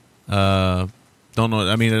revisit it. Don't know.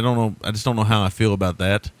 I mean, I don't know. I just don't know how I feel about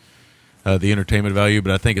that. The entertainment value,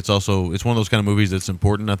 but I think it's one of those kind of movies that's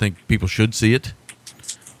important. I think people should see it.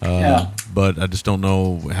 But I just don't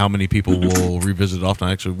know how many people will revisit it often.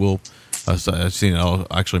 I actually will. I've seen it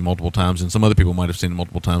actually multiple times, and some other people might have seen it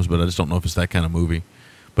multiple times, but I just don't know if it's that kind of movie.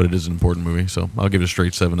 But it is an important movie, so I'll give it a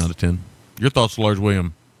straight 7 out of 10. Your thoughts, Large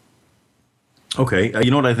William? Okay, you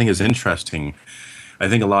know what I think is interesting? I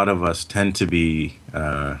think a lot of us tend to be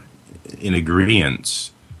in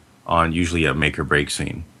agreement on usually a make or break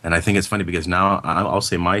scene. And I think it's funny because now I'll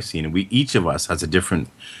say my scene, and each of us has a different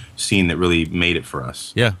scene that really made it for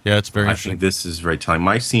us. Yeah, it's very I interesting. think this is very telling.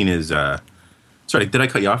 My scene is... sorry, did I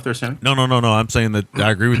cut you off there, Sammy? No. I'm saying that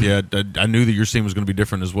I agree with you. I knew that your scene was going to be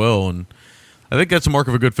different as well, and I think that's a mark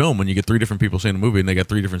of a good film when you get 3 different people seeing a movie and they got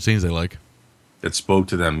 3 different scenes they like. It spoke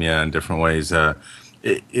to them, in different ways.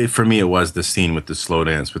 For me, it was the scene with the slow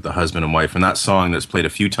dance with the husband and wife, and that song that's played a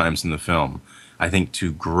few times in the film, I think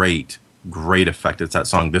to great effect. It's that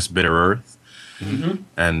song, This Bitter Earth. Mm-hmm.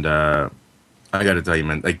 And I got to tell you,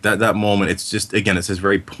 man, like that moment, it's just, again, it's this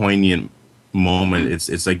very poignant moment.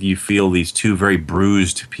 It's like you feel these 2 very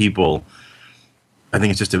bruised people. I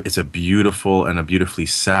think it's a beautiful and a beautifully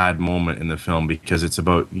sad moment in the film because it's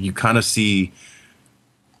about, you kind of see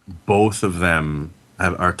both of them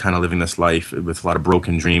are kind of living this life with a lot of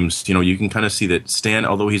broken dreams. You know, you can kind of see that Stan,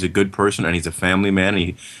 although he's a good person and he's a family man, and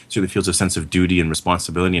he certainly feels a sense of duty and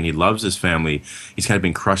responsibility, and he loves his family, he's kind of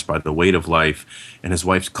been crushed by the weight of life, and his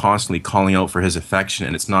wife's constantly calling out for his affection,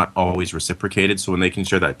 and it's not always reciprocated. So when they can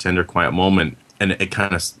share that tender, quiet moment, and it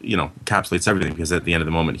kind of, encapsulates everything, because at the end of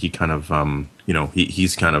the moment, he kind of,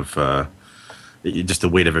 he's kind of... just the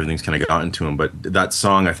weight of everything's kind of gotten to him. But that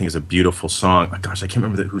song, I think, is a beautiful song. Oh, gosh, I can't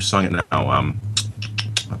remember who sung it now.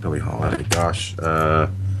 Not Billie Holiday. Gosh,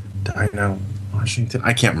 Dinah Washington.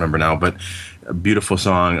 I can't remember now. But a beautiful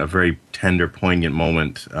song, a very tender, poignant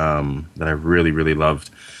moment that I really, really loved.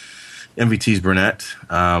 MVT's Burnett.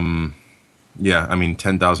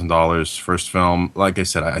 $10,000 first film. Like I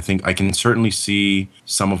said, I think I can certainly see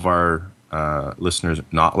some of our listeners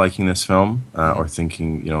not liking this film or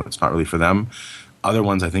thinking, it's not really for them. Other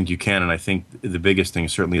ones I think you can, and I think the biggest thing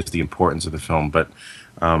certainly is the importance of the film. But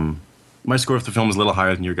my score for the film is a little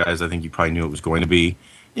higher than your guys. I think you probably knew it was going to be.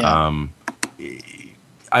 Yeah.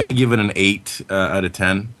 I give it an 8 out of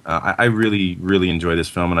 10. I really, really enjoy this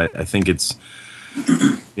film, and I think it's,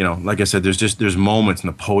 like I said, there's moments in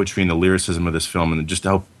the poetry and the lyricism of this film, and just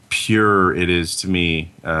how pure it is to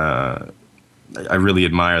me. I really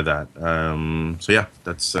admire that.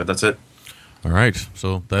 That's it. All right,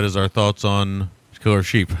 so that is our thoughts on Killer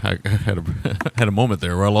Sheep. I had a moment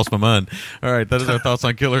there where I lost my mind. All right, that is our thoughts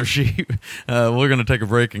on Killer Sheep. We're going to take a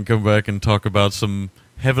break and come back and talk about some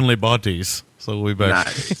heavenly bodies. So we'll be back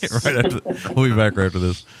We'll be back right after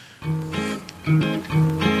this.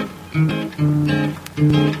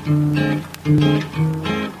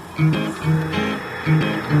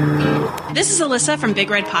 This is Alyssa from Big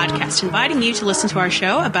Red Podcast, inviting you to listen to our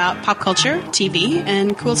show about pop culture, TV,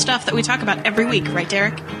 and cool stuff that we talk about every week. Right,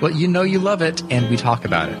 Derek? Well, you love it, and we talk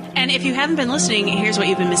about it. And if you haven't been listening, here's what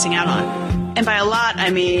you've been missing out on. And by a lot, I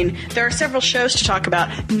mean there are several shows to talk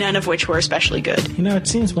about, none of which were especially good. It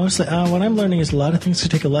seems mostly what I'm learning is a lot of things to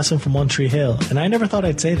take a lesson from One Tree Hill, and I never thought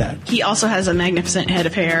I'd say that. He also has a magnificent head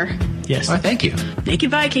of hair. Yes. Oh, thank you.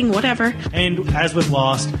 Naked Viking, whatever. And as with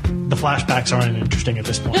Lost, the flashbacks aren't interesting at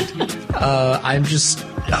this point. I'm just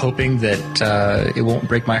hoping that it won't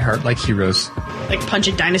break my heart like Heroes. Like punch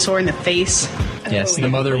a dinosaur in the face. Yes, the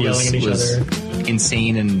mother was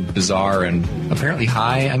insane and bizarre and apparently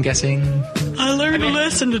high, I'm guessing. I learned a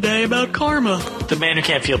lesson today about karma. The man who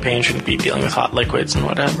can't feel pain shouldn't be dealing with hot liquids and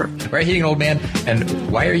whatever. Right, hitting an old man,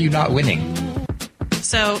 and why are you not winning?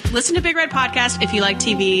 So listen to Big Red Podcast if you like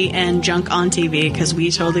TV and junk on TV, because we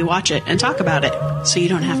totally watch it and talk about it, so you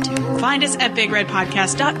don't have to. Find us at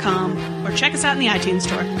BigRedPodcast.com or check us out in the iTunes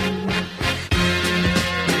store.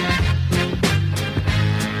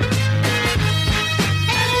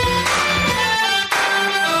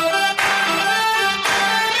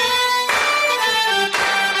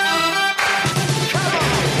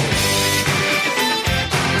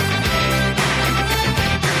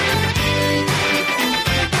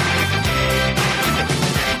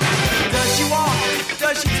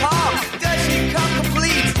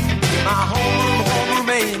 My homeroom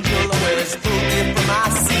angel always pulled me from my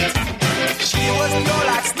seat.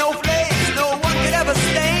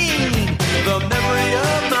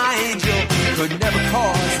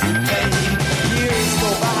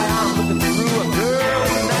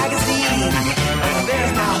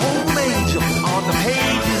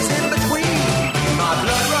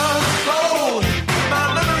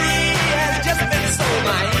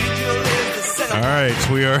 right,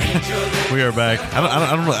 so we are back.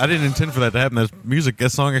 I don't know. I didn't intend for that to happen.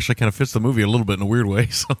 That song actually kind of fits the movie a little bit in a weird way.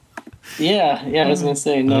 So Yeah, I was gonna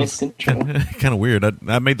say nice intro. kind of weird.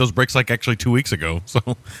 I made those breaks like actually 2 weeks ago, so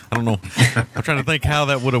I don't know. I'm trying to think how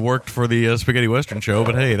that would have worked for the Spaghetti Western show,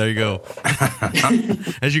 but hey, there you go.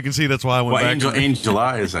 As you can see, that's why I went back. Angel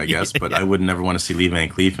Eyes, I guess, but I would never want to see Lee Van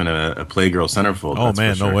Cleef in a Playgirl centerfold. Oh that's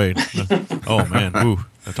man, for sure. no way. Oh man, ooh,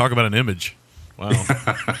 talk about an image. Wow.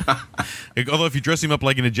 Although if you dress him up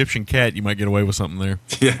like an Egyptian cat, you might get away with something there.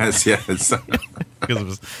 Yes. Because of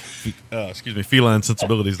his, feline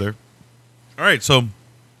sensibilities there. All right, so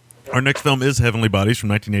our next film is Heavenly Bodies from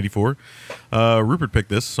 1984. Rupert picked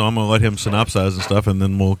this, so I'm going to let him synopsize and stuff, and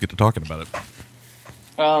then we'll get to talking about it.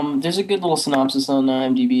 There's a good little synopsis on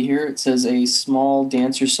IMDb here. It says a small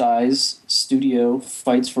dancer-size studio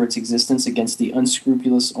fights for its existence against the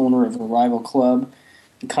unscrupulous owner of a rival club.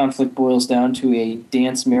 The conflict boils down to a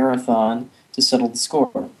dance marathon to settle the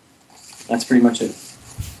score. That's pretty much it.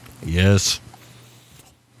 Yes.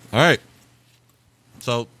 All right.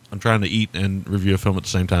 So I'm trying to eat and review a film at the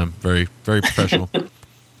same time. Very, very professional.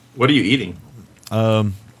 What are you eating? A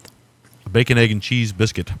bacon, egg, and cheese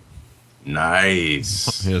biscuit.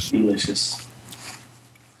 Nice. Yes. Delicious.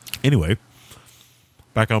 Anyway,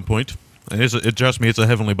 back on point. And trust me, it's a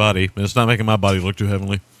heavenly body, and it's not making my body look too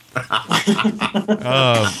heavenly.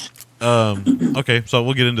 Okay, so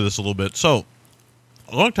we'll get into this a little bit. So,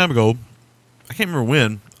 a long time ago, I can't remember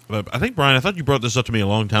when, but I think, Brian, I thought you brought this up to me a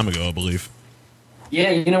long time ago, I believe.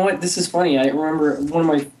 Yeah, you know what? This is funny. I remember one of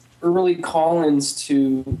my early call-ins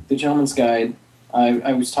to The Gentleman's Guide,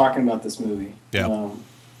 I was talking about this movie. Yeah.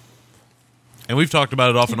 And we've talked about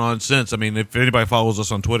it off and on since. I mean, if anybody follows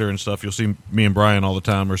us on Twitter and stuff, you'll see me and Brian all the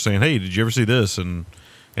time are saying, hey, did you ever see this? And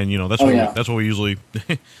you know, that's what we usually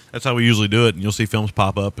that's how we usually do it. And you'll see films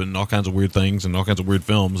pop up and all kinds of weird things and all kinds of weird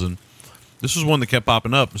films. And this was one that kept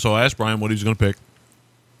popping up. So I asked Brian what he was going to pick.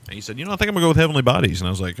 And he said, I think I'm going to go with Heavenly Bodies. And I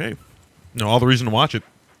was like, hey, all the reason to watch it.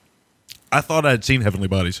 I thought I had seen Heavenly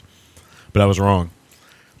Bodies, but I was wrong.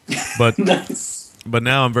 But Nice. But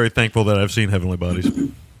now I'm very thankful that I've seen Heavenly Bodies.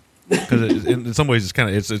 Because in some ways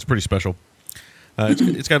it's pretty special.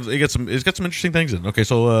 It's got some interesting things in it. Okay,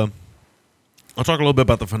 so I'll talk a little bit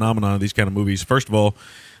about the phenomenon of these kind of movies. First of all,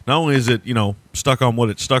 not only is it stuck on what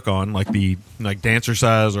it's stuck on, like dancer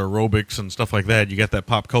size or aerobics and stuff like that, you got that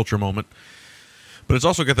pop culture moment. But it's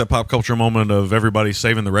also got that pop culture moment of everybody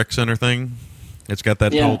saving the rec center thing. It's got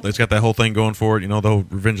that whole thing going for it. The whole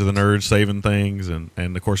Revenge of the Nerds saving things, and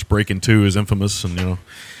of course Breakin' 2 is infamous,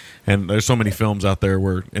 and there's so many films out there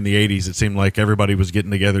where in the 80s it seemed like everybody was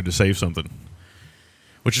getting together to save something,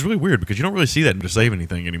 which is really weird because you don't really see that to save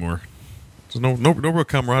anything anymore. There's no real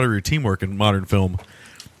camaraderie or teamwork in modern film.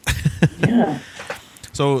 Yeah.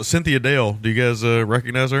 So Cynthia Dale, do you guys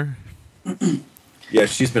recognize her? Yeah,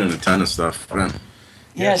 she's been in a ton of stuff.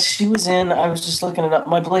 Yeah, she was in, I was just looking it up,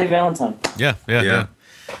 My Bloody Valentine. Yeah. I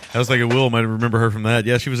was thinking Will might remember her from that.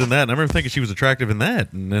 Yeah, she was in that, and I remember thinking she was attractive in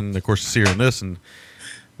that. And then, of course, to see her in this, and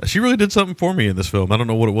she really did something for me in this film. I don't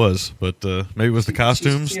know what it was, but maybe it was the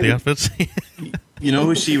costumes, the outfits. You know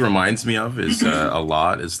who she reminds me of is a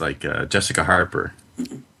lot is like Jessica Harper.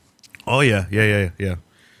 Oh yeah.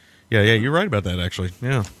 You're right about that. Actually,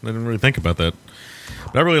 yeah, I didn't really think about that.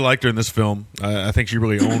 But I really liked her in this film. I think she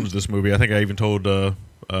really owns this movie. I think I even told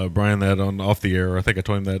Brian that off the air. I think I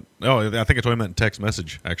told him that. Oh, I think I told him that in text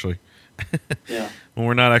message actually. Yeah. When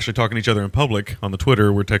we're not actually talking to each other in public on the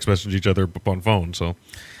Twitter, we're text messaging each other on phone. So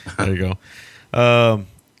there you go.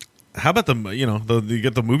 How about you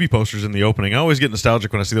get the movie posters in the opening? I always get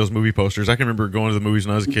nostalgic when I see those movie posters. I can remember going to the movies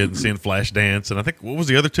when I was a kid and seeing Flashdance, and I think what was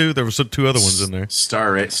the other two? There were two other ones in there.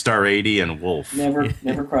 Star 80 and Wolf. Never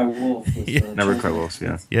Cry Wolf. Never Cry Wolf.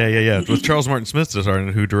 Yeah. Yeah. It was Charles Martin Smith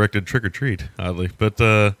who directed Trick or Treat, oddly, but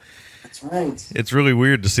that's right. It's really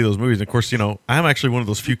weird to see those movies. And of course, I'm actually one of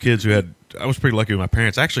those few kids who I was pretty lucky with my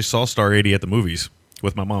parents. I actually saw Star 80 at the movies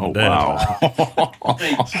with my mom and dad. Wow.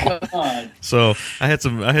 Thank God. So I had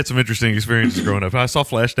some interesting experiences growing up. I saw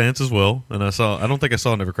Flashdance as well, and I don't think I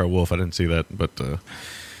saw Never Cry Wolf. I didn't see that, but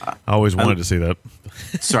I always wanted to see that.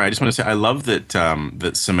 Sorry, I just want to say I love that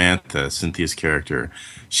that Samantha, Cynthia's character,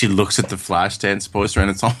 she looks at the Flashdance poster and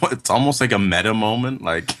it's almost like a meta moment.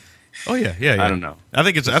 Like, oh yeah. I don't know. I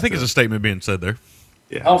think it's a statement being said there.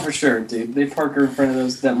 Yeah. Oh, for sure, dude. They park her in front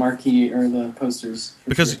of that marquee or the posters.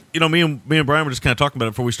 Because sure. Me and Brian were just kind of talking about it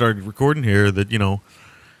before we started recording here. That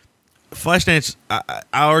Flashdance, I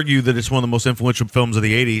argue that it's one of the most influential films of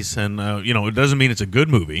the '80s, and it doesn't mean it's a good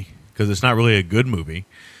movie because it's not really a good movie,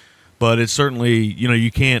 but it's certainly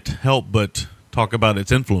you can't help but talk about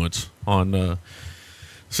its influence on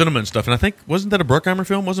cinema and stuff. And I think, wasn't that a Bruckheimer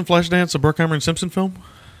film? Wasn't Flashdance a Bruckheimer and Simpson film?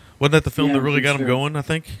 Wasn't that the film that really got him going, I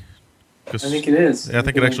think? I think it is. Yeah, I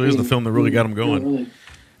think it actually is the film that really got him going. Really.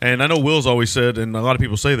 And I know Will's always said, and a lot of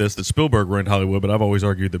people say this, that Spielberg ruined Hollywood, but I've always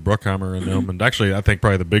argued that Bruckheimer and them, and actually I think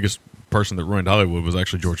probably the biggest person that ruined Hollywood was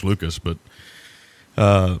actually George Lucas, but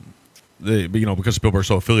because Spielberg's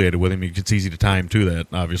so affiliated with him, it's easy to tie him to that,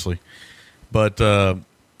 obviously. But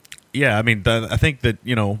yeah, I mean, I think that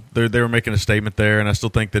they were making a statement there, and I still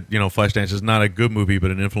think that Flashdance is not a good movie, but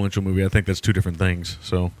an influential movie. I think that's two different things.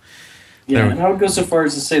 So yeah, and I would go so far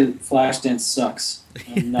as to say that Flashdance sucks.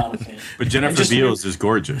 I'm not a fan. But Jennifer Beals is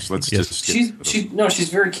gorgeous. She's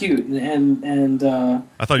very cute, and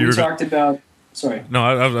I thought you were talked about. Sorry. No,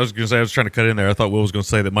 I was going to say, I was trying to cut in there. I thought Will was going to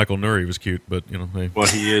say that Michael Nuri was cute, but hey. Well,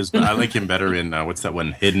 he is. I like him better in what's that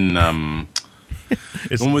one? Hidden.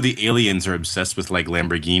 The one where the aliens are obsessed with like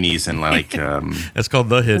Lamborghinis and like. It's called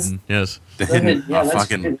The Hidden. Yes. The Hidden. Yeah,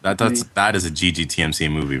 that is a GGTMC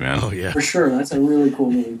movie, man. Oh yeah, for sure. That's a really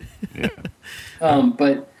cool movie. Yeah.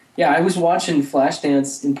 But yeah, I was watching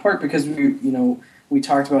Flashdance in part because we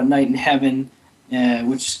talked about Night in Heaven,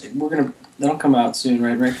 which that'll come out soon,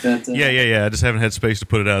 right, Rick? Yeah. I just haven't had space to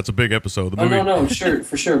put it out. It's a big episode. The movie. No, sure,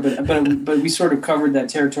 for sure. But we sort of covered that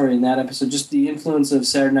territory in that episode. Just the influence of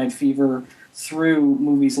Saturday Night Fever through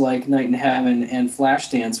movies like Night in Heaven and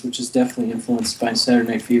Flashdance, which is definitely influenced by Saturday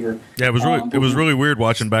Night Fever. Yeah, it was really weird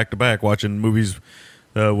watching back to back, watching movies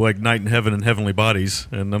like Night in Heaven and Heavenly Bodies,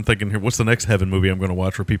 and I'm thinking, what's the next Heaven movie I'm going to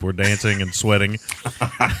watch where people are dancing and sweating?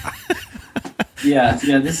 Yeah.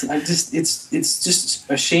 It's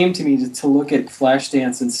just a shame to me to look at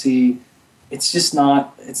Flashdance and see it's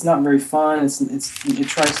not very fun. It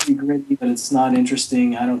tries to be gritty, but it's not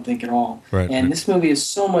interesting, I don't think, at all. Right, and this movie is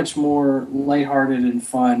so much more lighthearted and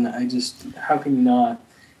fun. How can you not?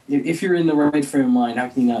 If you're in the right frame of mind, how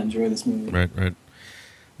can you not enjoy this movie? Right.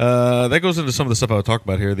 That goes into some of the stuff I would talk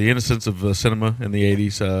about here. The innocence of cinema in the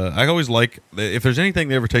 80s. I always like, if there's anything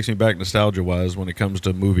that ever takes me back nostalgia-wise when it comes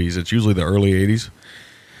to movies, it's usually the early 80s.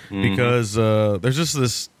 Because there's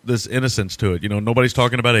just this innocence to it. Nobody's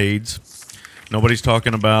talking about AIDS. Nobody's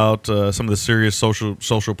talking about some of the serious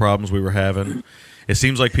social problems we were having. It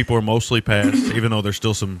seems like people are mostly past, even though there's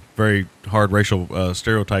still some very hard racial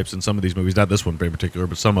stereotypes in some of these movies. Not this one in particular,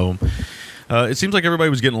 but some of them. It seems like everybody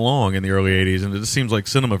was getting along in the early 80s, and it just seems like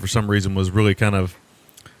cinema, for some reason, was really kind of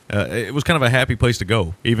a happy place to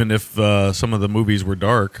go, even if some of the movies were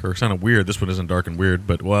dark or kind of weird. This one isn't dark and weird,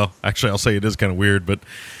 but, well, actually, I'll say it is kind of weird, but...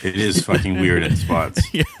 It is fucking weird in spots.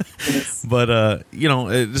 Yeah. But,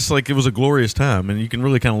 it's just like it was a glorious time, and you can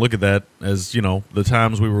really kind of look at that as, the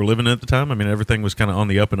times we were living in at the time. I mean, everything was kind of on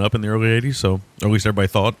the up and up in the early 80s, so, or at least everybody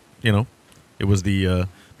thought, it was the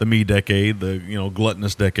me decade, the,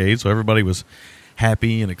 gluttonous decade, so everybody was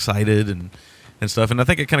happy and excited and stuff. And I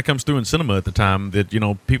think it kind of comes through in cinema at the time that,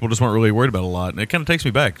 people just weren't really worried about a lot. And it kind of takes me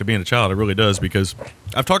back to being a child. It really does, because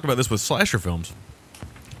I've talked about this with slasher films.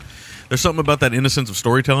 There's something about that innocence of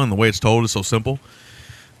storytelling, the way it's told is so simple,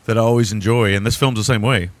 that I always enjoy. And this film's the same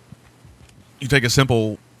way. You take a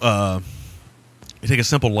simple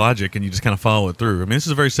logic and you just kind of follow it through. I mean, this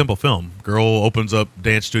is a very simple film. Girl opens up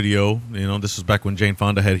dance studio. This is back when Jane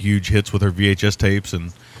Fonda had huge hits with her VHS tapes,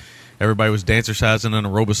 and everybody was dancercising and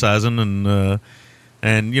aerobicizing,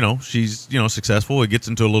 and she's successful. It gets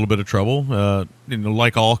into a little bit of trouble.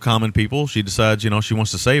 Like all common people, she decides she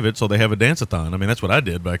wants to save it, so they have a dance-a-thon. I mean, that's what I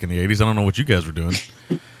did back in the 80s. I don't know what you guys were doing,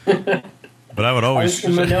 but I would always.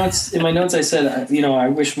 In my notes, I said I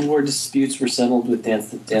wish more disputes were settled with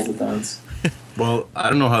dance-a-thons. Well, I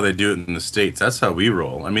don't know how they do it in the States. That's how we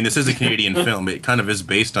roll. I mean, this is a Canadian film. It kind of is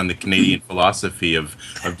based on the Canadian philosophy of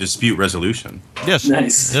dispute resolution. Yes.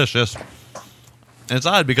 Nice. Yes. And it's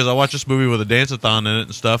odd because I watched this movie with a dance-a-thon in it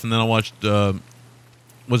and stuff, and then I watched,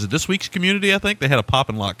 was it This Week's Community, I think? They had a pop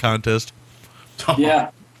and lock contest.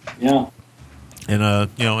 Yeah. And, in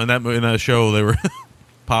that show, they were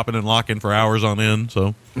popping and locking for hours on end,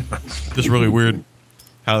 so just really weird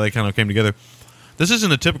how they kind of came together. This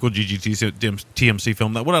isn't a typical GGTMC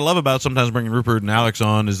film. What I love about sometimes bringing Rupert and Alex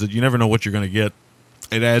on is that you never know what you're going to get.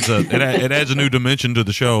 It adds a new dimension to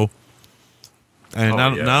the show, and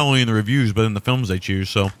not only in the reviews but in the films they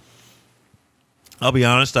choose. So I'll be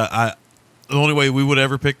honest, the only way we would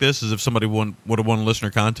ever pick this is if somebody would have won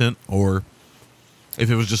listener content, or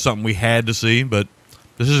if it was just something we had to see. But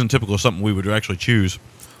this isn't typical of something we would actually choose.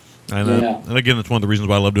 And again, that's one of the reasons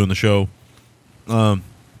why I love doing the show.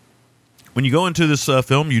 When you go into this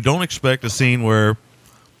film, you don't expect a scene where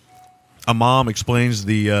a mom explains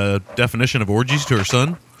the definition of orgies to her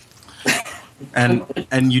son.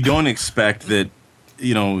 And you don't expect that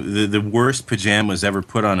the worst pajamas ever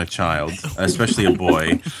put on a child, especially a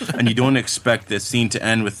boy, and you don't expect the scene to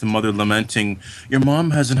end with the mother lamenting, "Your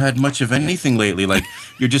mom hasn't had much of anything lately." Like,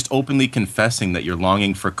 you're just openly confessing that you're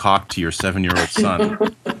longing for cock to your 7-year-old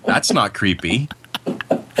son. That's not creepy.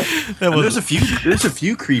 There's a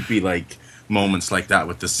few creepy like moments like that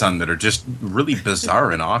with the son that are just really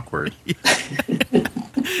bizarre and awkward.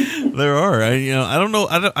 There are. I don't know.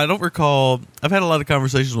 I don't recall. I've had a lot of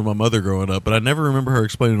conversations with my mother growing up, but I never remember her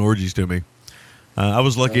explaining orgies to me. I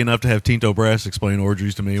was lucky enough to have Tinto Brass explain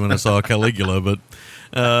orgies to me when I saw Caligula, but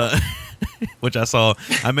which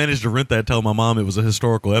I managed to rent that, tell my mom it was a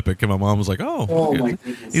historical epic, and my mom was like, "Oh, my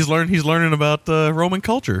goodness. he's learning about Roman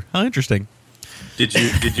culture. How interesting."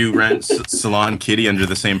 Did you rent Salon Kitty under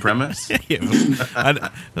the same premise? Yeah, I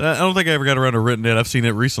don't think I ever got around to renting it. I've seen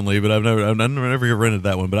it recently, but I've never rented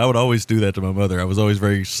that one. But I would always do that to my mother. I was always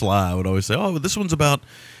very sly. I would always say, "Oh, this one's about,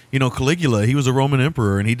 Caligula. He was a Roman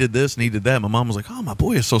emperor, and he did this and he did that." My mom was like, "Oh, my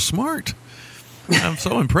boy is so smart. I'm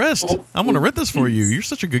so impressed. I'm going to rent this for you. You're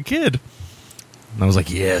such a good kid." And I was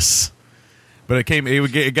like, "Yes." But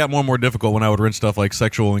it got more and more difficult when I would rent stuff like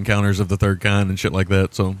Sexual Encounters of the Third Kind and shit like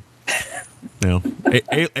that. So,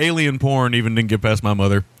 alien porn even didn't get past my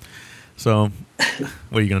mother. So,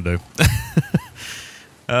 what are you going to do?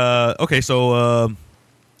 Okay, so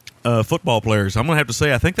football players. I'm going to have to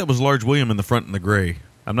say I think that was Large William in the front in the gray.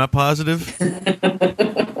 I'm not positive,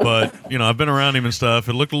 but I've been around him and stuff.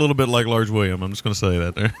 It looked a little bit like Large William. I'm just going to say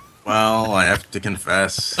that there. Well, I have to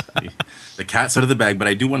confess, the cat's out of the bag. But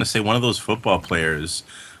I do want to say one of those football players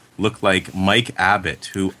looked like Mike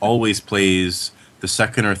Abbott, who always plays the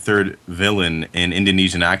second or third villain in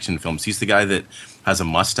Indonesian action films. He's the guy that has a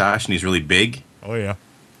mustache and he's really big. Oh, yeah.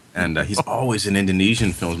 And he's always in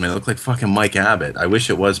Indonesian films, man. It looked like fucking Mike Abbott. I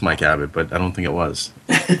wish it was Mike Abbott, but I don't think it was.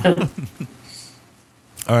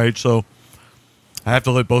 All right, so I have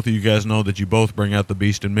to let both of you guys know that you both bring out the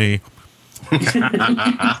beast in me.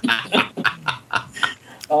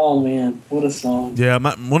 Oh, man. What a song. Yeah,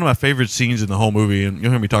 one of my favorite scenes in the whole movie, and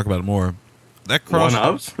you'll hear me talk about it more. One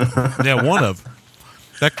of? Yeah, one of.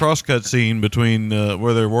 That cross-cut scene between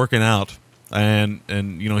where they're working out and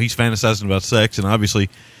he's fantasizing about sex, and obviously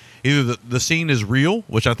either the scene is real,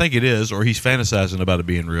 which I think it is, or he's fantasizing about it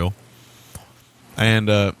being real. And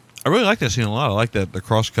I really like that scene a lot. I like the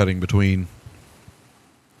cross-cutting between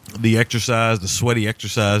the exercise, the sweaty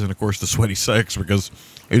exercise, and of course the sweaty sex, because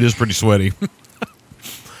it is pretty sweaty.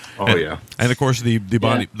 Oh, yeah. And of course the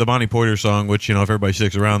Bonnie Pointer song, which if everybody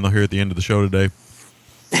sticks around, they'll hear at the end of the show today.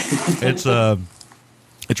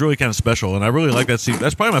 It's really kind of special, and I really like that scene.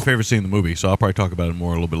 That's probably my favorite scene in the movie, so I'll probably talk about it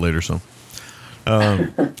more a little bit later. So,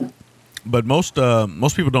 but most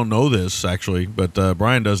people don't know this actually, but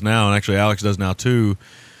Brian does now, and actually Alex does now too.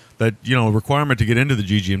 That a requirement to get into the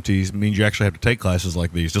GGMTs means you actually have to take classes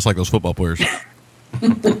like these, just like those football players.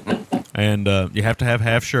 And you have to have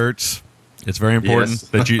half shirts. It's very important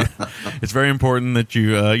that you. It's very important that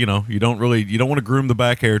you. You don't want to groom the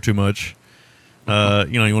back hair too much. You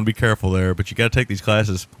want to be careful there, but you got to take these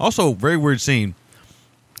classes. Also, very weird scene.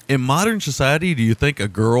 In modern society, do you think a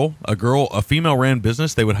female ran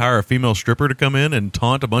business, they would hire a female stripper to come in and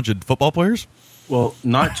taunt a bunch of football players? Well,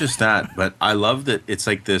 not just that, but I love that it's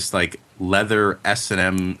like this leather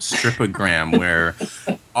S&M stripogram where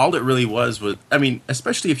all it really was, I mean,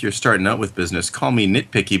 especially if you're starting out with business, call me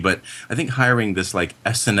nitpicky, but I think hiring this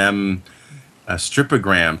S&M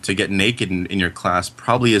stripogram to get naked in your class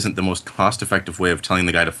probably isn't the most cost-effective way of telling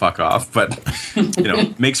the guy to fuck off, but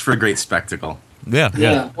makes for a great spectacle.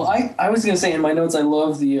 Yeah. Well, I was going to say in my notes, I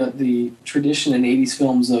love the tradition in 80s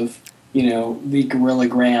films of the gorilla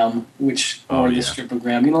gram, or the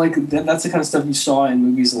stripogram. That's the kind of stuff you saw in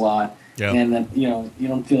movies a lot, and that you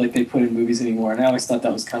don't feel like they put in movies anymore. And I always thought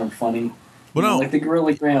that was kind of funny. Well, the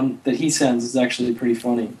gorilla gram that he sends is actually pretty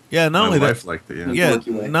funny. Yeah, not only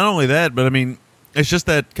that, not only that, but I mean, it's just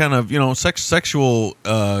that kind of sexual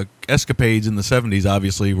escapades in the 70s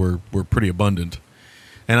obviously were pretty abundant,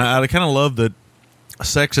 and I kind of love that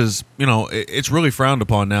sex is it's really frowned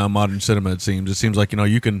upon now in modern cinema. It seems like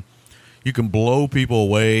you can blow people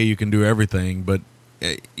away, you can do everything, but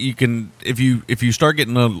you can if you start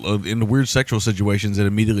getting into weird sexual situations, it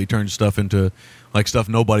immediately turns stuff into stuff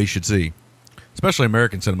nobody should see. Especially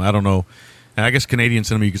American cinema. I don't know. And I guess Canadian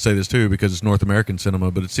cinema, you could say this too, because it's North American cinema.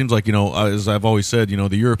 But it seems like, as I've always said,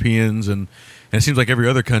 the Europeans and it seems like every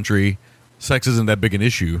other country, sex isn't that big an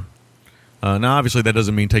issue. Now, obviously, that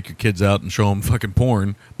doesn't mean take your kids out and show them fucking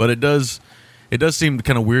porn. But it does seem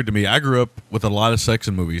kind of weird to me. I grew up with a lot of sex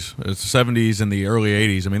in movies. It's the 70s and the early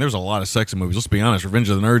 80s. I mean, there's a lot of sex in movies. Let's be honest. Revenge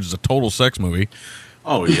of the Nerds is a total sex movie.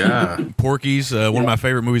 Oh yeah, Porky's. One of my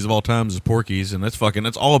favorite movies of all time is Porky's, and that's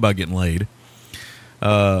all about getting laid.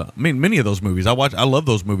 I mean, many of those movies I love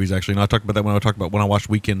those movies actually. And I talked about that when I watched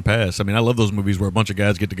Weekend Pass. I mean, I love those movies where a bunch of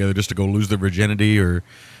guys get together just to go lose their virginity or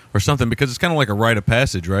something, because it's kind of like a rite of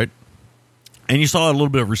passage, right? And you saw a little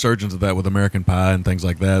bit of resurgence of that with American Pie and things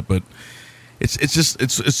like that, but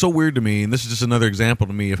it's so weird to me, and this is just another example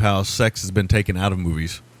to me of how sex has been taken out of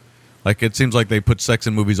movies. Like, it seems like they put sex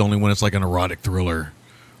in movies only when it's like an erotic thriller,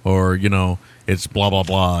 or it's blah blah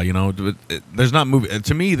blah. There's not movie.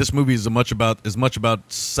 To me, this movie is as much about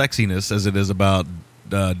sexiness as it is about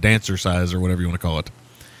dancer size or whatever you want to call it.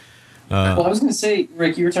 Well, I was going to say,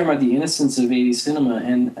 Rick, you were talking about the innocence of 80s cinema,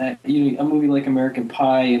 and a movie like American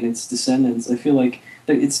Pie and its descendants, I feel like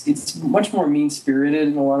it's much more mean-spirited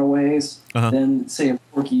in a lot of ways than, say, a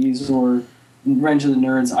Porky's or Revenge of the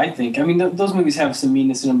Nerds, I think. I mean, those movies have some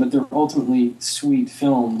meanness in them, but they're ultimately sweet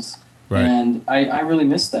films. Right. And I really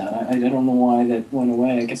miss that. I don't know why that went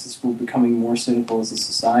away. I guess we're becoming more cynical as a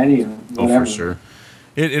society or whatever. Oh, for sure.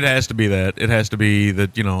 It has to be that. It has to be that,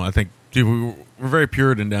 I think we're very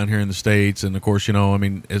Puritan down here in the States. And, of course, I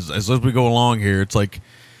mean, as we go along here, it's like,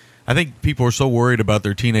 I think people are so worried about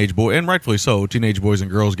their teenage boy, and rightfully so, teenage boys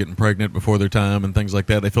and girls getting pregnant before their time and things like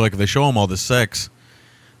that. They feel like if they show them all this sex,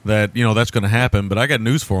 that, that's going to happen. But I got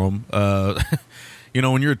news for them.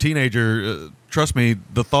 When you're a teenager, trust me,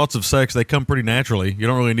 the thoughts of sex, they come pretty naturally. You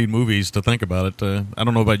don't really need movies to think about it. I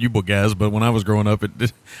don't know about you guys, but when I was growing up,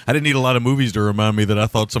 I didn't need a lot of movies to remind me that I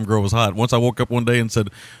thought some girl was hot. Once I woke up one day and said,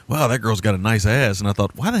 wow, that girl's got a nice ass. And I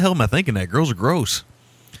thought, why the hell am I thinking that? Girls are gross.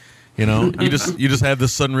 You just have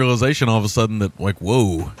this sudden realization all of a sudden that, like,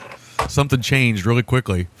 whoa, something changed really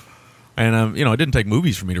quickly. And, it didn't take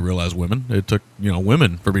movies for me to realize women. It took,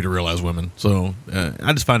 women for me to realize women. So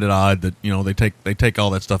I just find it odd that, they take all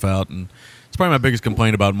that stuff out. And it's probably my biggest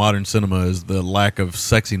complaint about modern cinema is the lack of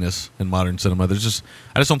sexiness in modern cinema. I just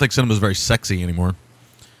don't think cinema is very sexy anymore.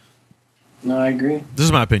 No, I agree. This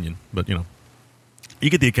is my opinion, but, you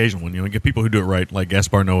get the occasional one. You get people who do it right, like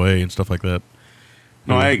Gaspar Noé and stuff like that.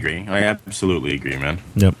 No, I agree. I absolutely agree, man.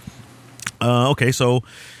 Yep. Okay, so...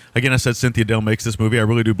 Again, I said Cynthia Dale makes this movie. I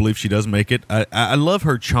really do believe she does make it. I love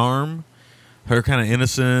her charm, her kind of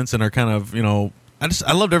innocence, and her kind of,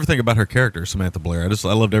 I loved everything about her character, Samantha Blair.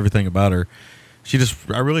 I loved everything about her.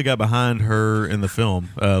 I really got behind her in the film,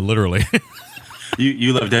 literally.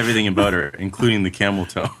 You loved everything about her, including the camel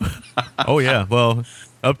toe. Oh, yeah. Well,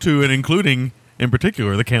 up to and including, in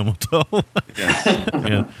particular, the camel toe.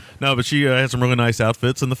 Yeah. No, but she had some really nice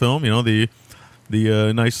outfits in the film.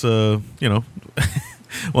 The nice,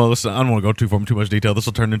 Well, listen, I don't want to go too much detail. This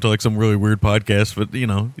will turn into like some really weird podcast, but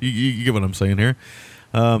you get what I'm saying here.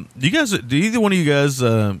 Do either one of you guys?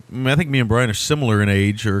 I think me and Brian are similar in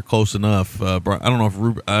age or close enough. I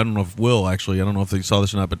don't know if Will actually. I don't know if they saw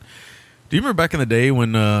this or not. But do you remember back in the day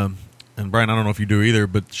when? And Brian, I don't know if you do either.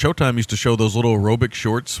 But Showtime used to show those little aerobic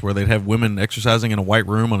shorts where they'd have women exercising in a white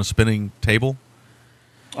room on a spinning table.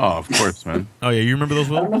 Oh, of course, man. Oh, yeah, you remember those,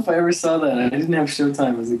 Will? I don't know if I ever saw that. I didn't have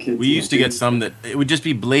Showtime as a kid. We used to get some that it would just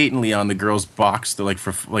be blatantly on the girl's box,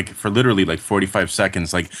 for literally like 45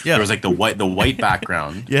 seconds. Like there was like the white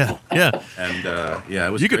background. Yeah. And it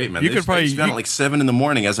was great, man. I spent at like 7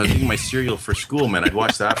 a.m. as I was eating my cereal for school, man. I'd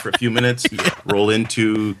watch that for a few minutes, roll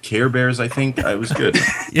into Care Bears. I think it was good.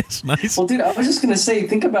 Yes, nice. Well, dude, I was just gonna say,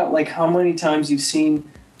 think about like how many times you've seen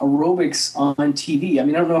aerobics on TV. I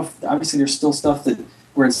mean, I don't know if obviously there's still stuff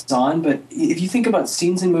where it's on, but if you think about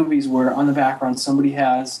scenes in movies where on the background somebody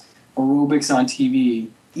has aerobics on TV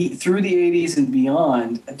through the 80s and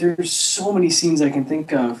beyond, there's so many scenes I can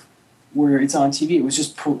think of where it's on TV. It was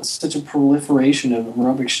just such a proliferation of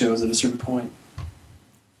aerobic shows at a certain point.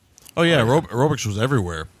 Oh yeah, aerobics was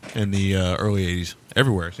everywhere in the early 80s.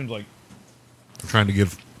 Everywhere. It seems like I'm trying to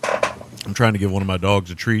give one of my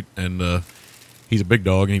dogs a treat, and he's a big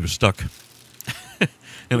dog and he was stuck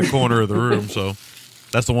in a corner of the room, so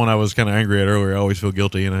that's the one I was kind of angry at earlier. I always feel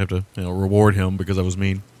guilty, and I have to reward him because I was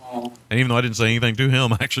mean. Oh. And even though I didn't say anything to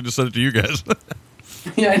him, I actually just said it to you guys.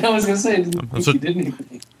 Yeah, I know. I was going to say, I didn't think you did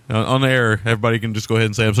anything. On the air, everybody can just go ahead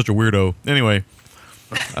and say I'm such a weirdo. Anyway,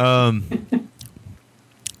 I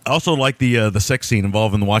also like the sex scene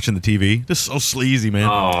involving watching the TV. Just so sleazy, man.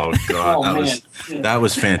 Oh God, that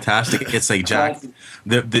was fantastic. It's like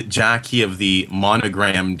the Jackie of the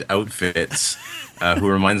monogrammed outfits. Who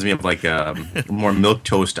reminds me of like more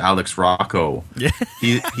milquetoast Alex Rocco. Yeah,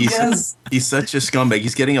 he's such a scumbag.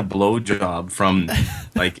 He's getting a blowjob from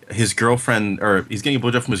like his girlfriend, or he's getting a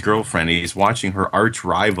blowjob from his girlfriend. And he's watching her arch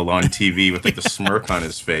rival on TV with like the smirk on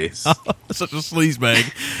his face. Oh, such a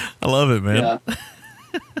sleazebag. I love it, man. Yeah.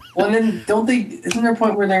 Well, and then don't they? Isn't there a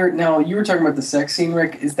point where they're now? You were talking about the sex scene,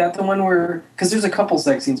 Rick. Is that the one where? Because there's a couple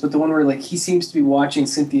sex scenes, but the one where like he seems to be watching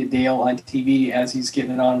Cynthia Dale on TV as he's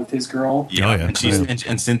getting it on with his girl. Yeah,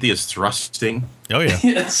 and Cynthia's thrusting. Oh yeah.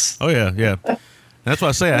 Yes. Oh yeah. That's why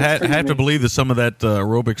I say I have to believe that some of that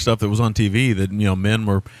aerobic stuff that was on TV that men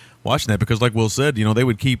were watching that because, like Will said, they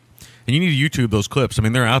would keep. And you need to YouTube those clips. I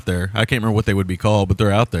mean, they're out there. I can't remember what they would be called, but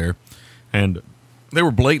they're out there, and they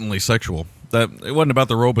were blatantly sexual. That it wasn't about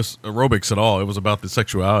the aerobics at all. It was about the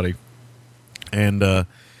sexuality, and I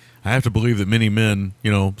have to believe that many men,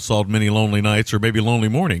 saw many lonely nights or maybe lonely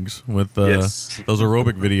mornings with those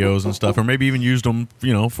aerobic videos and stuff, or maybe even used them,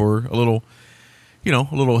 for a little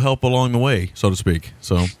help along the way, so to speak.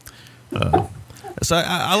 So,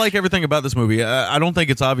 I like everything about this movie. I don't think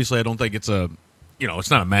it's a,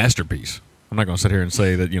 it's not a masterpiece. I'm not going to sit here and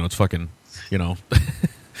say that, it's fucking,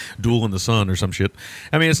 Duel in the Sun or some shit.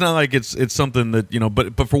 I mean, it's not like it's something that,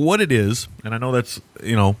 but for what it is, and I know that's,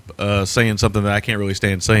 saying something that I can't really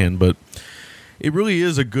stand saying, but it really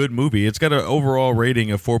is a good movie. It's got an overall rating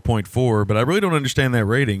of 4.4, but I really don't understand that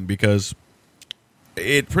rating because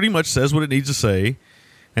it pretty much says what it needs to say,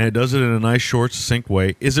 and it does it in a nice, short, succinct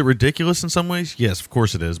way. Is it ridiculous in some ways? Yes, of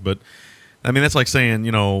course it is, but, I mean, that's like saying,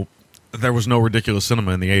 there was no ridiculous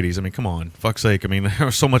cinema in the 80s. I mean, come on, fuck's sake. I mean, there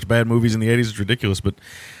were so much bad movies in the 80s, it's ridiculous. But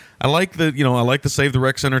I like the Save the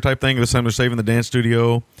Rec Center type thing. This time they're saving the dance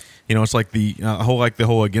studio. It's like the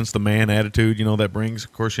whole against the man attitude. That brings,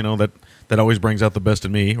 of course, that always brings out the best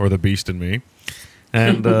in me or the beast in me.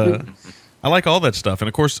 And I like all that stuff. And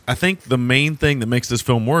of course, I think the main thing that makes this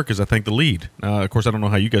film work is I think the lead. Of course, I don't know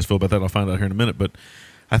how you guys feel about that. I'll find out here in a minute. But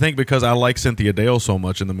I think because I like Cynthia Dale so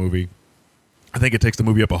much in the movie, I think it takes the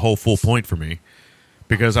movie up a whole full point for me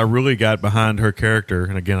because I really got behind her character.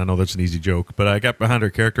 And again, I know that's an easy joke, but I got behind her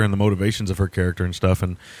character and the motivations of her character and stuff.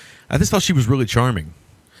 And I just thought she was really charming.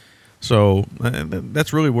 So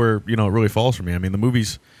that's really where, it really falls for me. I mean, the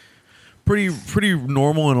movie's pretty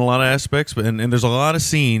normal in a lot of aspects, but and there's a lot of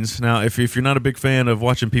scenes. Now, if you're not a big fan of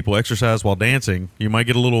watching people exercise while dancing, you might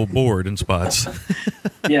get a little bored in spots.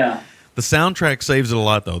 Yeah. The soundtrack saves it a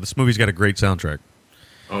lot, though. This movie's got a great soundtrack.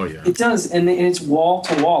 Oh, yeah. It does, and it's wall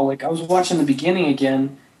to wall. Like, I was watching the beginning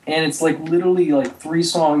again, and it's like literally like 3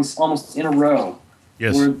 songs almost in a row.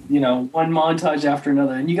 Yes. Where, one montage after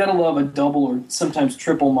another. And you got to love a double or sometimes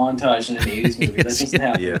triple montage in an 80s movie. That doesn't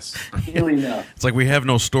happen. Yes. Really no. It's like we have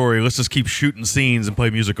no story. Let's just keep shooting scenes and play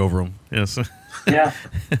music over them. Yes. Yeah.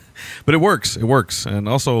 But it works. It works. And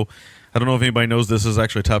also, I don't know if anybody knows this is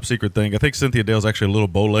actually a top secret thing. I think Cynthia Dale's actually a little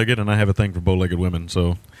bow-legged, and I have a thing for bow-legged women.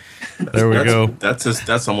 So there we go.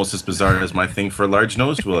 That's almost as bizarre as my thing for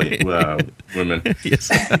large-nosed women.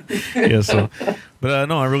 Yes. Yes. So, but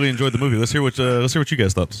no, I really enjoyed the movie. Let's hear what you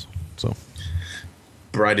guys thought. So,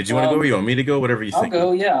 Brian, did you want to go or you want me to go? Whatever you think. I'll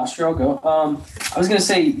go. Yeah, sure, I'll go. I was gonna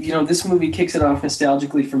say, this movie kicks it off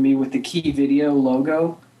nostalgically for me with the Key Video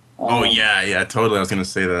logo. Oh yeah, totally. I was gonna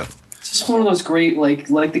say that. It's just one of those great, like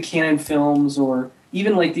the Canon films, or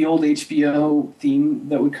even like the old HBO theme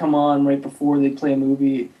that would come on right before they play a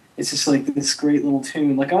movie. It's just like this great little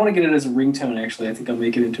tune. Like, I want to get it as a ringtone, actually. I think I'll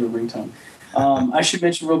make it into a ringtone. I should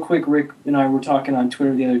mention real quick, Rick and I were talking on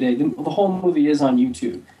Twitter the other day. The whole movie is on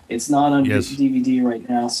YouTube. It's not on DVD right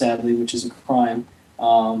now, sadly, which is a crime.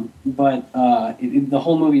 But the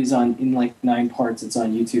whole movie is in like 9 parts. It's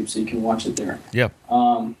on YouTube, so you can watch it there. Yeah.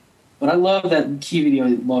 But I love that Key Video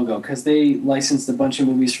logo because they licensed a bunch of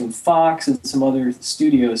movies from Fox and some other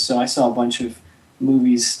studios. So I saw a bunch of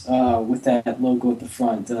movies with that logo at the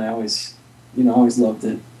front, and I always loved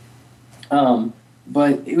it.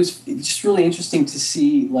 But it's just really interesting to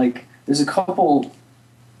see. Like, there's a couple.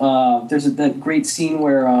 That great scene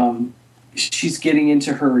where she's getting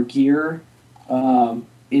into her gear in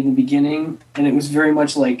the beginning, and it was very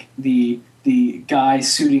much like the guy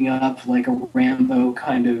suiting up like a Rambo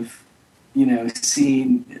kind of.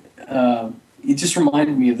 Scene. It just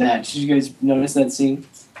reminded me of that. Did you guys notice that scene?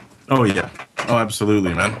 Oh, yeah. Oh,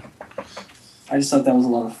 absolutely, man. I just thought that was a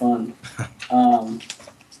lot of fun.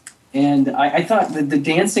 And I thought that the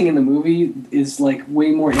dancing in the movie is, like,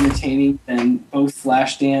 way more entertaining than both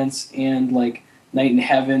Flashdance and, like, Night in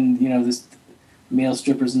Heaven. This male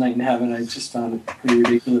strippers Night in Heaven. I just found it pretty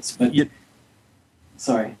ridiculous. But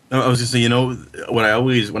sorry. I was just saying,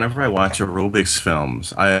 whenever I watch aerobics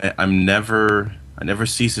films, I never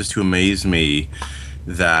ceases to amaze me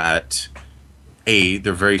that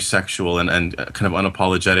they're very sexual and kind of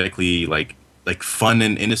unapologetically like fun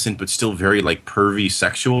and innocent, but still very like pervy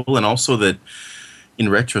sexual, and also that in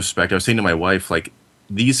retrospect, I was saying to my wife, like,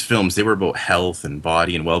 these films, they were about health and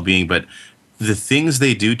body and well-being, but the things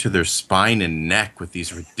they do to their spine and neck with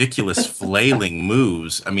these ridiculous flailing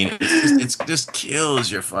moves. I mean, it just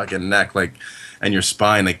kills your fucking neck, like, and your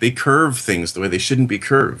spine. Like, they curve things the way they shouldn't be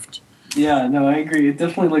curved. Yeah, no, I agree. It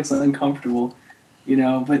definitely looks uncomfortable, you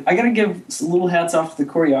know. But I gotta give little hats off to the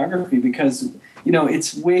choreography because, you know,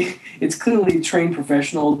 it's clearly trained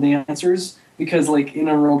professional dancers because, like, in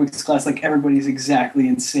aerobics class, like, everybody's exactly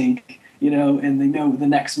in sync, you know, and they know the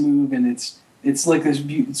next move, and it's like this.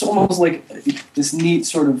 It's almost like this neat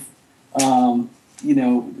sort of, you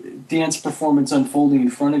know, dance performance unfolding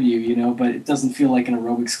in front of you, you know. But it doesn't feel like an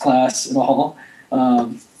aerobics class at all.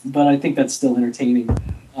 But I think that's still entertaining.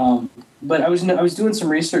 But I was doing some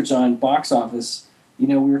research on box office. You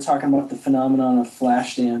know, we were talking about the phenomenon of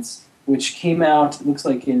Flashdance, which came out, it looks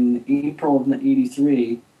like, in April of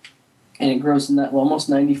 '83, and it grossed almost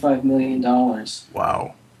 $95 million.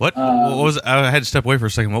 Wow. What was it? I had to step away for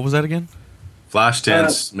a second. What was that again?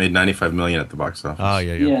 Flashdance made $95 million at the box office. Oh,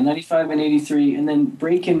 yeah. Yeah, 95 and 83, and then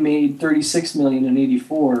Breakin' made $36 million in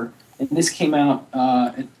 84, and this came out,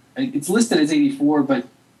 it's listed as 84, but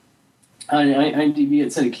on IMDb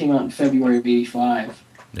it said it came out in February of 85.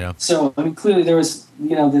 Yeah. So, I mean, clearly there was,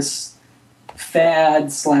 you know, this fad /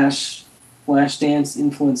 Flashdance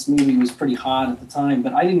influenced movie was pretty hot at the time,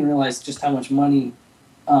 but I didn't realize just how much money,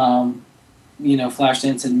 you know,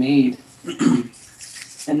 Flashdance had made.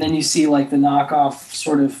 And then you see, like, the knockoff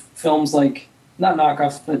sort of films, like, not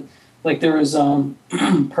knockoffs, but, like, there was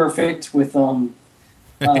Perfect with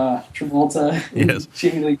Travolta and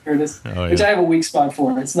Jamie Lee Curtis, which I have a weak spot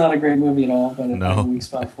for. It's not a great movie at all, but I have a weak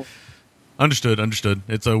spot for. Understood.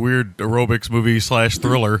 It's a weird aerobics movie /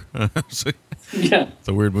 thriller. Yeah. It's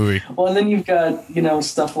a weird movie. Well, and then you've got, you know,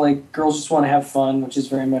 stuff like Girls Just Want to Have Fun, which is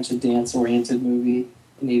very much a dance-oriented movie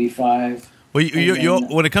in 85. Well,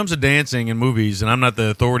 when it comes to dancing and movies, and I'm not the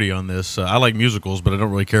authority on this, I like musicals, but I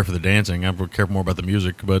don't really care for the dancing. I care more about the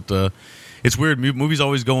music. But it's weird. Movies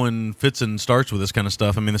always go in fits and starts with this kind of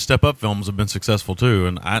stuff. I mean, the Step Up films have been successful, too.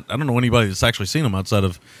 And I don't know anybody that's actually seen them outside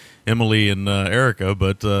of Emily and Erica,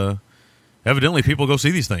 but evidently people go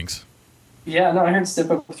see these things. Yeah, no, I heard Step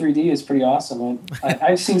Up 3D is pretty awesome.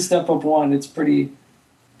 I've seen Step Up 1. It's pretty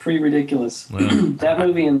ridiculous. Wow. That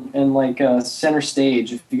movie and like Center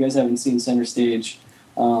Stage. If you guys haven't seen Center Stage,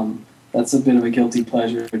 that's a bit of a guilty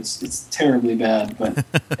pleasure. It's terribly bad, but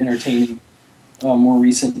entertaining. More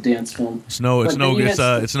recent dance film. It's no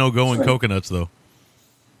going coconuts though.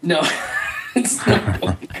 No, it's no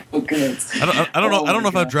going coconuts. I don't know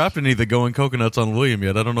if I've dropped any of the going coconuts on William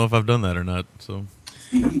yet. I don't know if I've done that or not. So.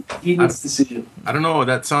 He needs to see it. I don't know.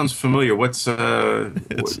 That sounds familiar. What's I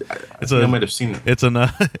might have seen it. It's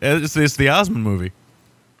the Osmond movie.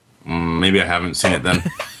 Maybe I haven't seen it then.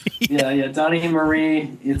 Yeah. Donnie and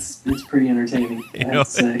Marie. It's pretty entertaining. I have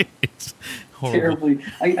to say. It's horrible. Terribly.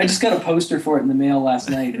 I just got a poster for it in the mail last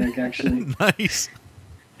night. Like, actually. Nice.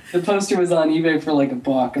 The poster was on eBay for like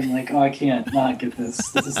 $1. I'm like, I can't not get this.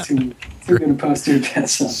 This is too good a poster to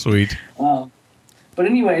pass up. Sweet. But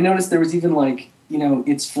anyway, I noticed there was even like, you know,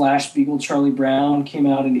 It's Flash Beagle Charlie Brown came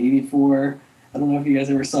out in 84. I don't know if you guys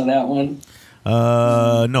ever saw that one.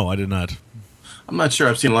 No, I did not. I'm not sure.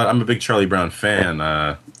 I've seen a lot. I'm a big Charlie Brown fan.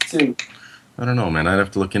 Too. I don't know, man. I'd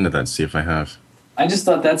have to look into that and see if I have. I just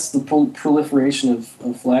thought that's the proliferation of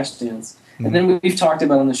Flashdance. Mm-hmm. And then we've talked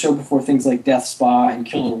about on the show before things like Death Spa and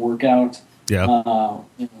Killer Workout. Yeah. You know,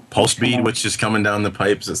 Pulse Beat, which is coming down the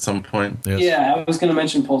pipes at some point. Yes. Yeah, I was going to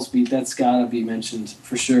mention Pulse Beat. That's got to be mentioned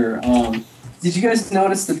for sure. Did you guys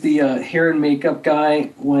notice that the hair and makeup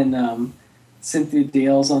guy, when Cynthia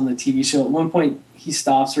Dale's on the TV show, at one point he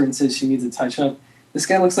stops her and says she needs a touch-up? This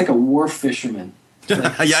guy looks like a wharf fisherman.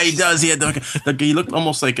 Like, yeah, he does. He had he looked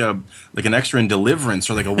almost like an extra in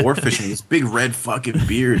Deliverance or like a wharf fisherman. This big red fucking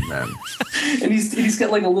beard, man. And he's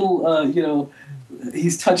got like a little, you know,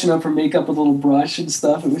 he's touching up her makeup with a little brush and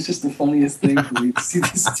stuff. It was just the funniest thing for me to see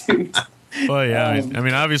this dude. Well, yeah. I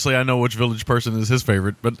mean, obviously, I know which Village person is his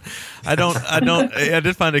favorite, but I don't. I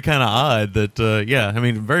did find it kind of odd that, yeah. I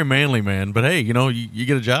mean, very manly man, but hey, you know, you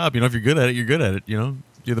get a job. You know, if you're good at it, you're good at it. You know,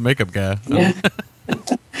 you're the makeup guy. So. Yeah.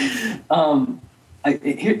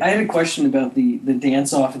 I had a question about the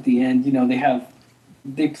dance off at the end. You know,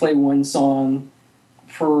 they play one song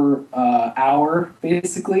per hour,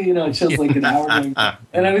 basically. You know, it shows like an hour. And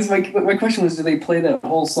my question was, do they play that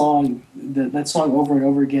whole song, that song over and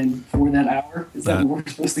over again for that hour? Is that what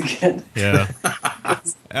we're supposed to get? Yeah.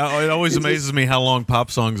 It always amazes me how long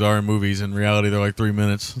pop songs are in movies. In reality, they're like 3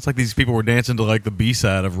 minutes. It's like these people were dancing to like the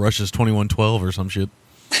B-side of Rush's 2112 or some shit.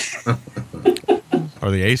 Or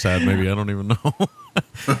the A-side, maybe. I don't even know.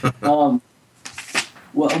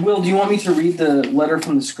 Well, Will, do you want me to read the letter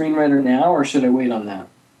from the screenwriter now, or should I wait on that?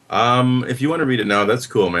 If you want to read it now, that's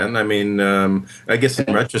cool, man. I mean, I guess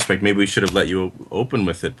in retrospect, maybe we should have let you open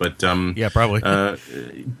with it, but yeah, probably.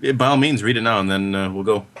 By all means, read it now, and then we'll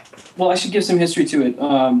go. Well, I should give some history to it.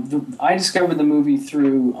 I discovered the movie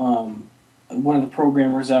through one of the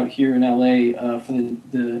programmers out here in LA for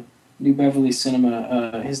the New Beverly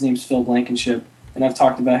Cinema. His name's Phil Blankenship, and I've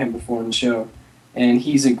talked about him before in the show. And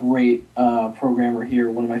he's a great programmer here,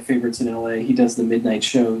 one of my favorites in LA. He does the midnight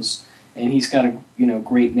shows. And he's got a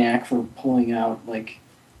great knack for pulling out like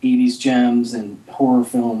 80s gems and horror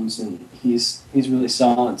films, and he's really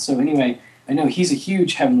solid. So anyway, I know he's a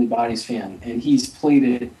huge Heavenly Bodies fan, and he's played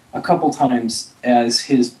it a couple times as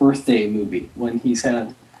his birthday movie when he's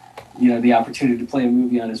had the opportunity to play a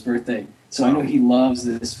movie on his birthday. So I know he loves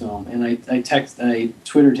this film, and I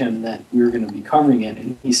twittered him that we were going to be covering it,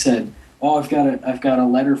 and he said, "Oh, I've got a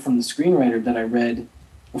letter from the screenwriter that I read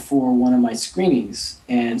before one of my screenings,"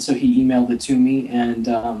 and so he emailed it to me, and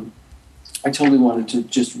I totally wanted to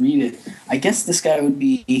just read it. I guess this guy would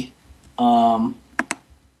be Ron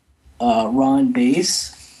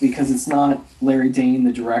Bass, because it's not Larry Dane,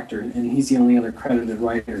 the director, and he's the only other credited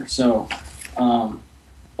writer. So,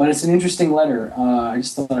 but it's an interesting letter. I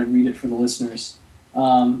just thought I'd read it for the listeners.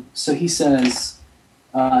 So he says,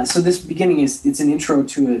 so this beginning it's an intro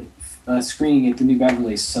to a screening at the New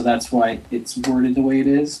Beverly, so that's why it's worded the way it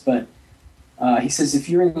is. But he says, if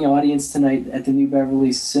you're in the audience tonight at the New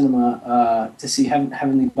Beverly Cinema to see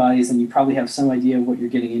Heavenly Bodies, then you probably have some idea of what you're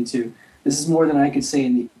getting into. This is more than I could say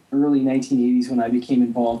in the early 1980s when I became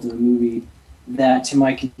involved in a movie that, to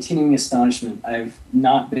my continuing astonishment, I've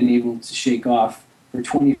not been able to shake off for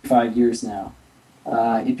 25 years now.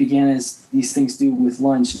 It began as these things do with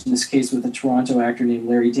lunch, in this case with a Toronto actor named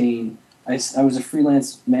Larry Dane. I was a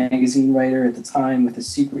freelance magazine writer at the time with a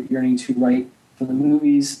secret yearning to write for the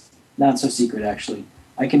movies. Not so secret, actually.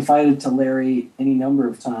 I confided to Larry any number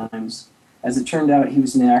of times. As it turned out, he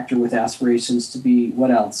was an actor with aspirations to be,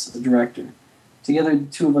 what else, a director. Together, the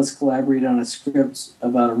two of us collaborated on a script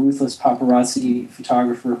about a ruthless paparazzi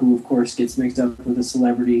photographer who, of course, gets mixed up with a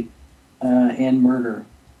celebrity and murder.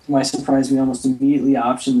 To my surprise, we almost immediately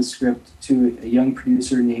optioned the script to a young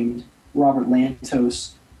producer named Robert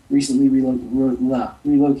Lantos, recently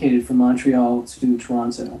relocated from Montreal to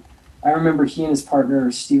Toronto. I remember he and his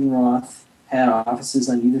partner, Stephen Roth, had offices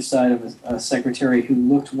on either side of a secretary who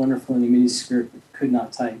looked wonderful in a mini-skirt but could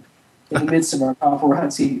not type. In the midst of our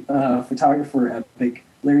paparazzi photographer epic,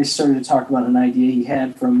 Larry started to talk about an idea he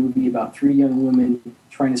had for a movie about 3 young women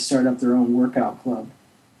trying to start up their own workout club.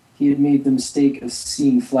 He had made the mistake of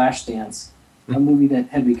seeing Flashdance, a movie that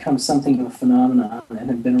had become something of a phenomenon and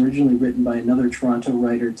had been originally written by another Toronto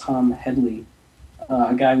writer, Tom Headley,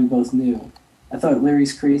 a guy we both knew. I thought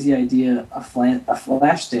Larry's crazy idea, a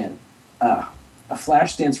Flashdance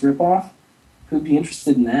ripoff, who'd be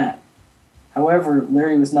interested in that? However,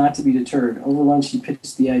 Larry was not to be deterred. Over lunch, he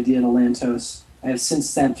pitched the idea to Lantos. I have since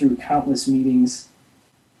sat through countless meetings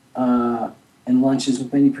and lunches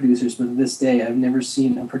with many producers, but to this day, I've never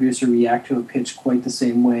seen a producer react to a pitch quite the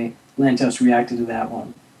same way Lantos reacted to that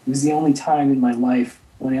one. It was the only time in my life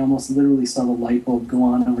when I almost literally saw the light bulb go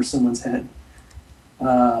on over someone's head.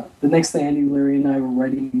 The next thing I knew, Larry and I were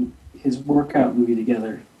writing his workout movie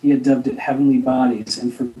together. He had dubbed it Heavenly Bodies,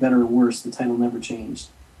 and for better or worse, the title never changed.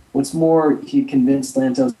 What's more, he convinced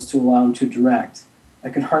Lantos to allow him to direct. I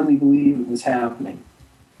could hardly believe it was happening.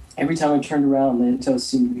 Every time I turned around, Lantos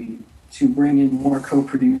seemed to bring in more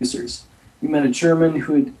co-producers. We met a German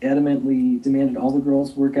who had adamantly demanded all the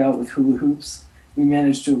girls work out with hula hoops. We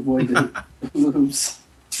managed to avoid the hula hoops.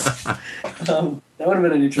 That would have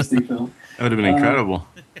been an interesting film. That would have been incredible.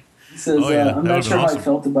 He says, I'm not sure how I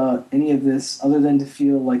felt about any of this, other than to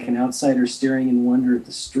feel like an outsider staring in wonder at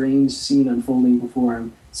the strange scene unfolding before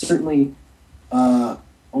him. Certainly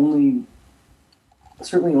only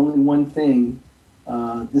one thing.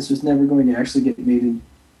 This was never going to actually get made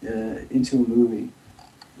into a movie.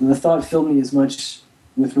 And the thought filled me as much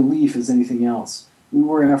with relief as anything else. We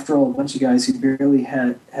were, after all, a bunch of guys who barely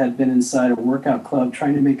had been inside a workout club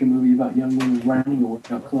trying to make a movie about young women running a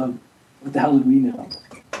workout club. What the hell did we know?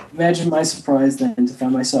 Imagine my surprise then to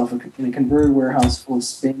find myself in a converted warehouse full of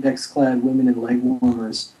spandex-clad women in leg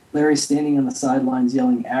warmers. Larry standing on the sidelines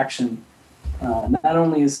yelling action. Not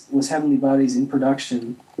only was Heavenly Bodies in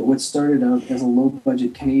production, but what started out as a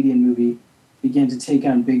low-budget Canadian movie began to take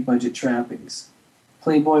on big-budget trappings.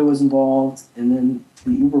 Playboy was involved, and then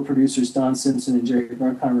the Uber producers Don Simpson and Jerry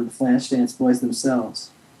Bruckheimer, the Flashdance boys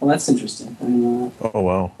themselves. Well, that's interesting. I mean, oh,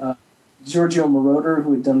 wow. Giorgio Moroder,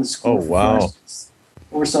 who had done the score for Flashdance,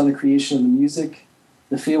 oversaw the creation of the music.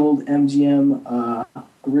 The fabled MGM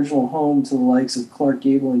original home to the likes of Clark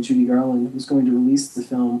Gable and Judy Garland was going to release the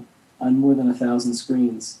film on more than 1,000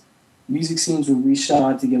 screens. Music scenes were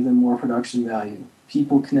reshot to give them more production value.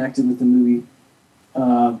 People connected with the movie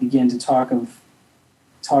began to talk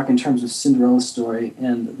in terms of Cinderella's story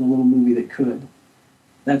and the little movie that could.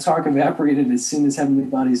 That talk evaporated as soon as Heavenly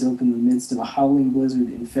Bodies opened in the midst of a howling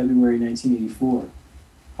blizzard in February 1984.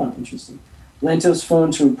 Interesting. Lantos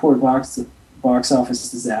phoned to report box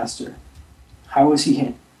office disaster. How is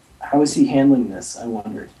he handling this, I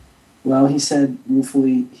wondered. Well, he said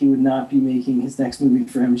ruefully he would not be making his next movie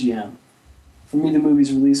for MGM. For me, the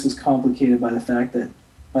movie's release was complicated by the fact that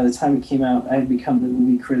by the time it came out, I had become the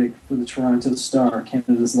movie critic for the Toronto Star,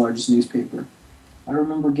 Canada's largest newspaper. I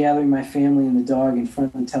remember gathering my family and the dog in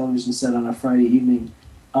front of the television set on a Friday evening.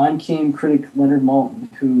 On came critic Leonard Maltin,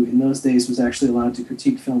 who in those days was actually allowed to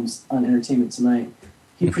critique films on Entertainment Tonight.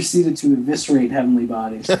 He proceeded to eviscerate Heavenly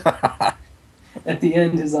Bodies. At the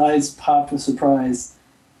end, his eyes popped with surprise.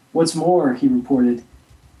 What's more, he reported,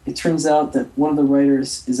 it turns out that one of the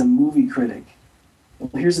writers is a movie critic.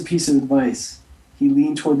 Well, here's a piece of advice. He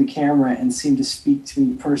leaned toward the camera and seemed to speak to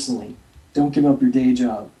me personally. Don't give up your day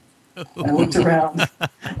job. I looked around.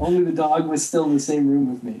 Only the dog was still in the same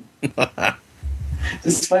room with me.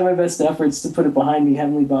 Despite my best efforts to put it behind me,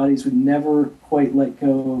 Heavenly Bodies would never quite let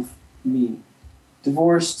go of me.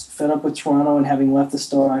 Divorced, fed up with Toronto, and having left the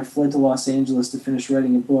Star, I fled to Los Angeles to finish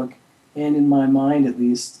writing a book, and in my mind at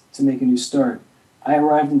least, to make a new start. I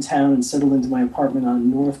arrived in town and settled into my apartment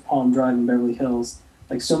on North Palm Drive in Beverly Hills.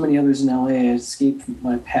 Like so many others in LA, I had escaped from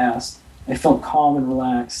my past. I felt calm and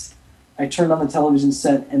relaxed. I turned on the television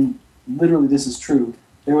set, and literally this is true.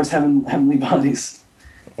 There was Heavenly Bodies.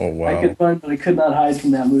 Oh, wow. I could run, but I could not hide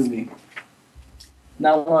from that movie.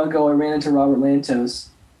 Not long ago, I ran into Robert Lantos.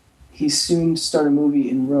 He soon to start a movie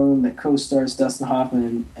in Rome that co-stars Dustin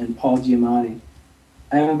Hoffman and Paul Giamatti.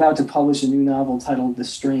 I am about to publish a new novel titled The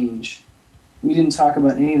Strange. We didn't talk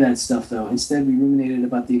about any of that stuff, though. Instead, we ruminated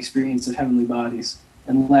about the experience of Heavenly Bodies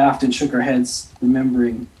and laughed and shook our heads,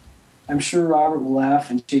 remembering. I'm sure Robert will laugh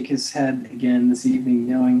and shake his head again this evening,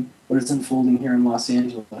 knowing what is unfolding here in Los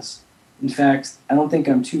Angeles. In fact, I don't think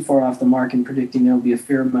I'm too far off the mark in predicting there will be a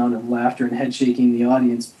fair amount of laughter and head shaking in the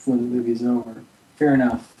audience before the movie is over. Fair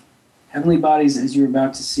enough. Heavenly Bodies, as you're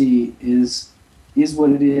about to see, is what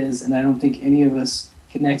it is, and I don't think any of us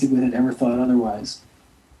connected with it ever thought otherwise.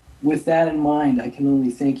 With that in mind, I can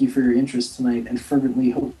only thank you for your interest tonight and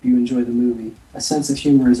fervently hope you enjoy the movie. A sense of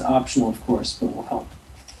humor is optional, of course, but will help.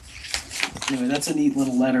 Anyway, that's a neat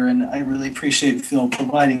little letter, and I really appreciate Phil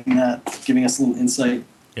providing that, giving us a little insight.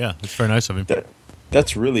 Yeah, it's very nice of him.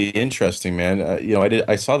 That's really interesting, man.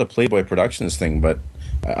 I saw the Playboy Productions thing, but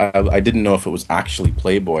I didn't know if it was actually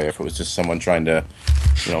Playboy, if it was just someone trying to,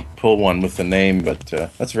 pull one with the name. But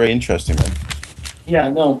that's very interesting, man. Yeah,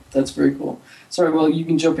 no, that's very cool. Sorry, well, you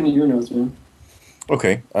can jump into your notes, man.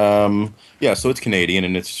 Okay. Yeah, so it's Canadian,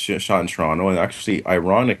 and it's shot in Toronto. And actually,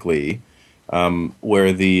 ironically,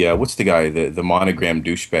 where the, what's the guy, the monogram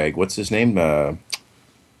douchebag, what's his name?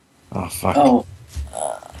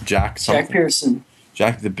 Jack something. Jack Pearson.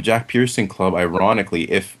 The Jack Pearson Club, ironically,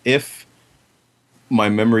 if my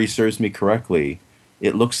memory serves me correctly,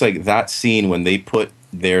 it looks like that scene when they put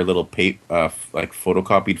their little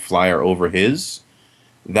photocopied flyer over his,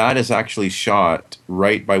 that is actually shot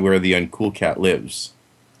right by where the Uncool Cat lives.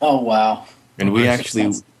 Oh, wow. And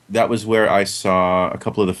that was where I saw a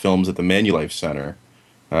couple of the films at the Manulife Center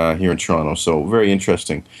here in Toronto. So very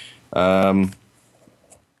interesting. I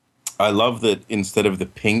love that instead of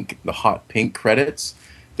the hot pink credits,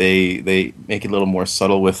 they make it a little more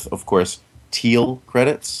subtle with, of course, teal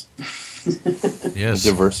credits. Yes.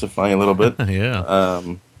 Diversify a little bit. Yeah.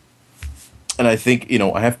 And I think,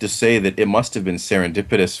 I have to say that it must have been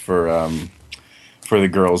serendipitous for the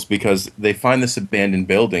girls, because they find this abandoned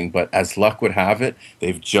building, but as luck would have it,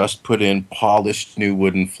 they've just put in polished new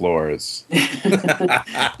wooden floors.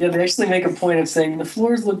 Yeah, they actually make a point of saying the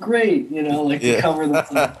floors look great, to cover them.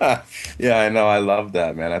 Yeah, I know. I love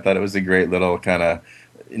that, man. I thought it was a great little kind of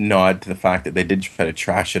nod to the fact that they did try to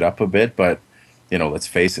trash it up a bit, but, let's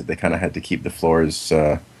face it, they kind of had to keep the floors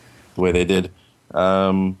the way they did.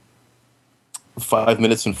 5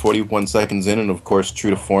 minutes and 41 seconds in, and of course, true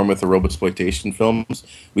to form with the Robosploitation films,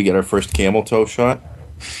 we get our first camel toe shot.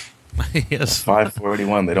 Yes.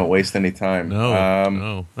 5:41. They don't waste any time.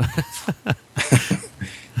 No.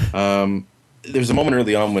 There's a moment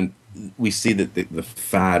early on when we see that the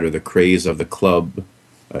fad or the craze of the club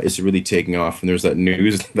is really taking off, and there's that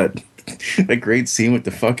news, that great scene with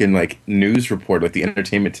the fucking news reporter, the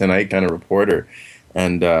Entertainment Tonight kind of reporter,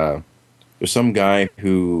 and there's some guy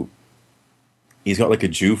who He's got like a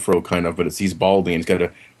Jufro kind of, but he's balding. He's got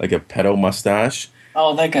a pedo mustache.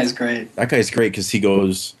 Oh, that guy's great. That guy's great because he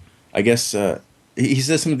goes, I guess he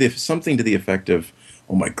says something to the effect of,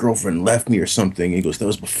 "Oh, my girlfriend left me" or something. He goes, "That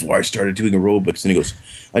was before I started doing aerobics." And he goes,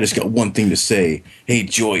 "I just got one thing to say. Hey,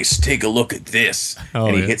 Joyce, take a look at this."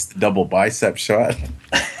 And he hits the double bicep shot.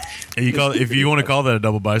 If you want to call that a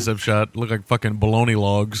double bicep shot, look like fucking bologna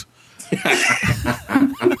logs.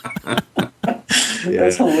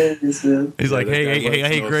 That's hilarious, man. He's like,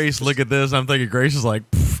 hey, Grace, look at this. I'm thinking Grace is like,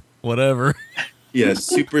 whatever. Yeah,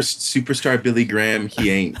 superstar Billy Graham, he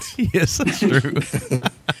ain't. Yes, that's true.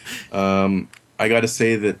 I got to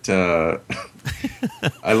say that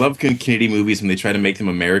I love Canadian movies when they try to make them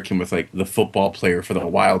American with like the football player for the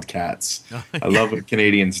Wildcats. I love when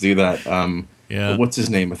Canadians do that. Yeah. What's his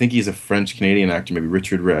name? I think he's a French-Canadian actor, maybe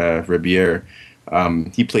Richard Ribier.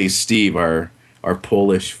 He plays Steve, our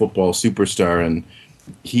Polish football superstar, and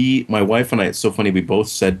my wife and I, it's so funny, we both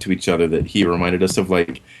said to each other that he reminded us of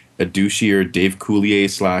like a douchier Dave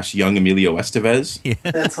Coulier / young Emilio Estevez. Yeah.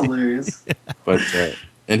 That's hilarious. But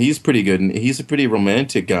and he's pretty good, and he's a pretty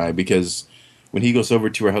romantic guy because when he goes over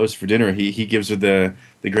to her house for dinner, he gives her the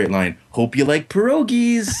great line, "Hope you like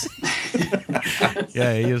pierogies."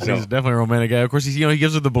 Yeah, he's definitely a romantic guy. Of course, he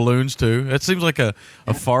gives her the balloons too. That seems like a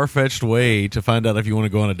far-fetched way to find out if you want to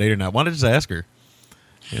go on a date or not. Why don't you just ask her?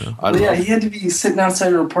 He had to be sitting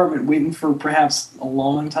outside her apartment waiting for perhaps a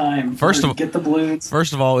long time to get the balloons.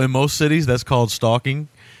 First of all, in most cities, that's called stalking.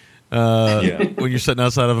 When you're sitting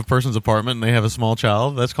outside of a person's apartment and they have a small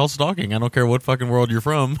child, that's called stalking. I don't care what fucking world you're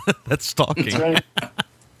from. That's stalking. That's right.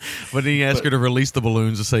 But then he asked her to release the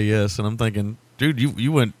balloons to say yes, and I'm thinking, dude,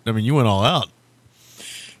 you went all out.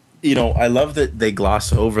 I love that they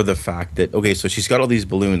gloss over the fact that, okay, so she's got all these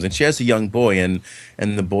balloons, and she has a young boy, and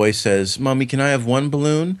the boy says, "Mommy, can I have one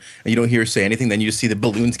balloon?" And you don't hear her say anything, then you just see the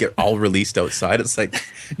balloons get all released outside. It's like,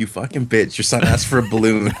 you fucking bitch, your son asked for a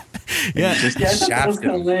balloon. Yeah. You just shafted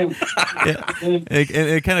him.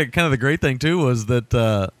 And kind of the great thing, too, was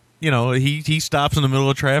that, he stops in the middle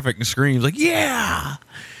of traffic and screams, like, yeah!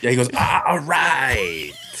 Yeah, he goes, all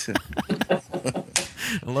right!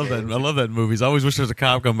 I love that in movies. I always wish there was a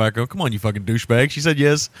cop come back and go, "Come on, you fucking douchebag." She said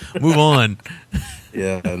yes. Move on.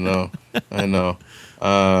 Yeah, I know.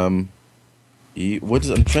 I'm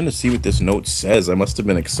trying to see what this note says. I must have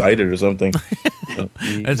been excited or something.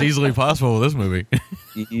 That's easily possible with this movie.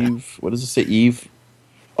 Eve, what does it say? Eve?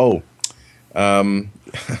 Oh,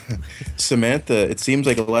 Samantha. It seems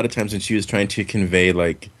like a lot of times when she was trying to convey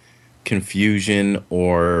like confusion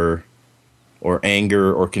or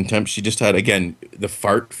anger or contempt, she just had, again, the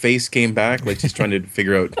fart face came back, like she's trying to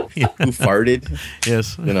figure out who farted.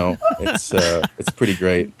 Yes. It's pretty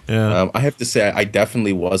great. Yeah. I have to say, I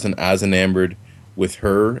definitely wasn't as enamored with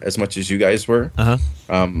her as much as you guys were. Uh-huh.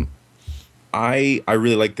 I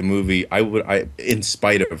really liked the movie. I in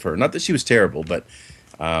spite of her, not that she was terrible, but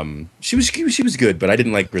she was good, but I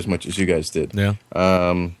didn't like her as much as you guys did. Yeah.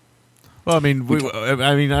 Well, I mean,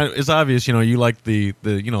 it's obvious. You like you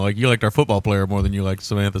liked our football player more than you liked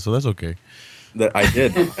Samantha, so that's okay. That I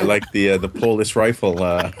did. I like the Polish rifle.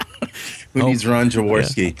 Who needs Ron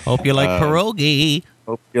Jaworski? Yeah. Hope you like pierogi.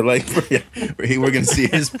 Hope you like. Yeah, we're gonna see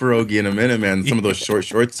his pierogi in a minute, man. Some of those short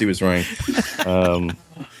shorts he was wearing.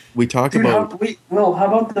 We talk about. How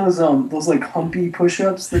about those like humpy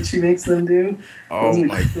push-ups that she makes them do? Oh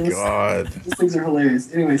my god, those things are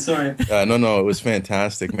hilarious. Anyway, sorry. No, it was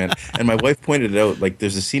fantastic, man. And my wife pointed it out. Like,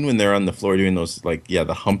 there's a scene when they're on the floor doing those,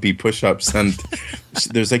 the humpy push-ups, and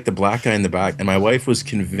there's like the black guy in the back, and my wife was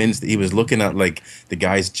convinced that he was looking at like the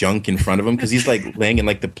guy's junk in front of him because he's like laying in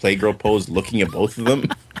like the playgirl pose, looking at both of them.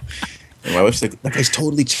 And my wife's like, "That guy's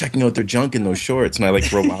totally checking out their junk in those shorts." And I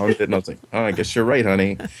like rewound it, and I was like, "Oh, I guess you're right,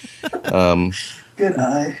 honey." Good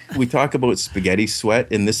eye. We talk about spaghetti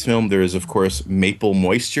sweat. In this film, there is, of course, maple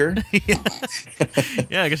moisture.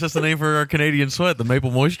 Yeah, I guess that's the name for our Canadian sweat, the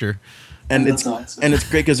maple moisture. And it's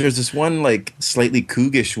great because there's this one like slightly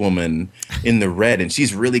cougish woman in the red, and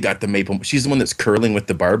she's really got the maple. She's the one that's curling with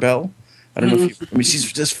the barbell. I don't know if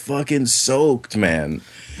she's just fucking soaked, man.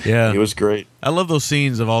 Yeah. It was great. I love those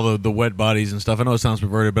scenes of all the wet bodies and stuff. I know it sounds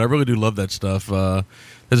perverted, but I really do love that stuff. There's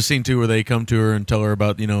a scene, too, where they come to her and tell her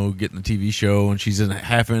about, getting the TV show, and she's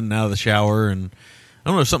half in and out of the shower, and I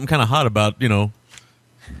don't know, something kind of hot about,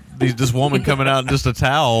 this woman coming out in just a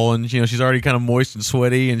towel, and, she's already kind of moist and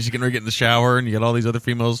sweaty, and she's getting ready to get in the shower, and you got all these other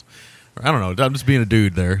females. I don't know. I'm just being a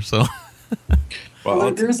dude there, so...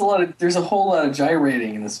 Well, there's a whole lot of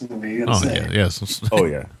gyrating in this movie. Yeah, yes. Oh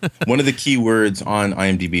yeah. One of the key words on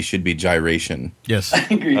IMDb should be gyration. Yes, I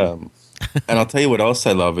agree. And I'll tell you what else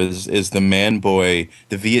I love is the man boy,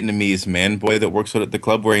 the Vietnamese man boy that works out at the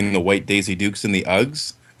club wearing the white Daisy Dukes and the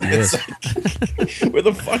Uggs. Yes. It's like, where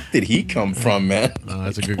the fuck did he come from, man?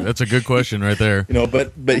 That's a good question right there.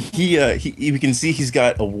 But he you can see he's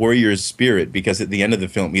got a warrior's spirit, because at the end of the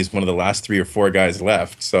film he's one of the last 3 or 4 guys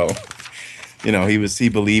left. So, he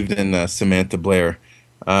believed in Samantha Blair.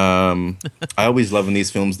 I always love in these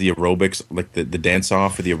films the aerobics, like the dance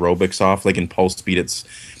off or the aerobics off. Like in Pulse Speed,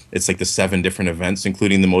 it's like the 7 different events,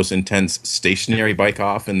 including the most intense stationary bike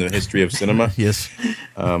off in the history of cinema. Yes.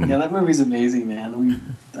 That movie's amazing,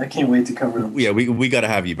 man. I can't wait to cover it. Yeah, we got to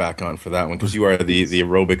have you back on for that one, because you are the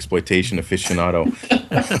aerobic exploitation aficionado.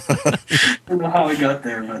 I don't know how I got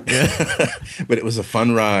there, but but it was a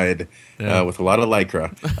fun ride with a lot of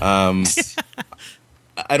Lycra.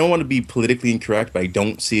 I don't want to be politically incorrect, but I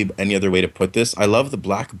don't see any other way to put this. I love the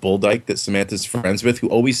black bull dyke that Samantha's friends with, who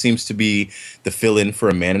always seems to be the fill-in for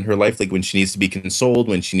a man in her life, like when she needs to be consoled,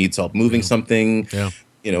 when she needs help moving something. Yeah.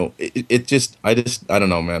 I don't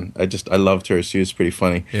know, man. I loved her. She was pretty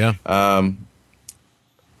funny. Yeah.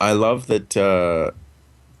 I love that.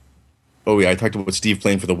 I talked about Steve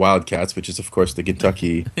playing for the Wildcats, which is, of course, the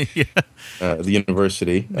Kentucky, the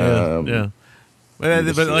university. Yeah.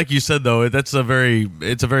 But like you said, though, it's a very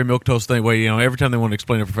milquetoast thing. Way every time they want to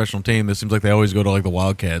explain a professional team, it seems like they always go to like the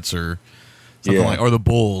Wildcats or something or the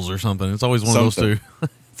Bulls or something. It's always one of those two.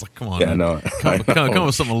 It's like, come on, man. Come up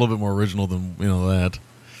with something a little bit more original than that.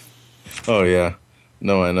 Oh yeah,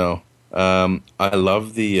 no, I know. I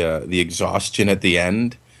love the exhaustion at the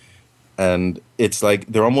end, and it's like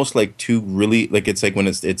they're almost like two really like it's like when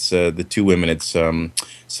it's the two women. It's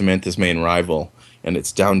Samantha's main rival. And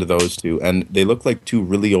it's down to those two, and they look like 2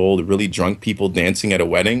 really old, really drunk people dancing at a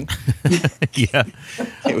wedding. Yeah.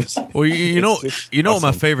 Well, awesome. What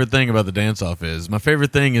my favorite thing about the dance-off is? My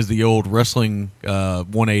favorite thing is the old wrestling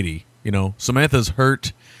 180. Samantha's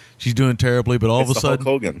hurt. She's doing terribly, but all of a sudden,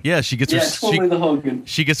 Hulk Hogan. Yeah, she gets the Hogan.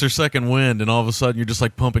 She gets her second wind, and all of a sudden, you're just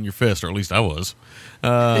like pumping your fist, or at least I was.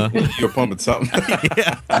 You're pumping something.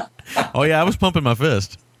 Yeah. Oh yeah, I was pumping my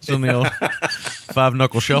fist. In the old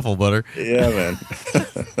 5-knuckle shuffle, butter. Yeah, man.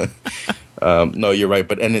 No, you're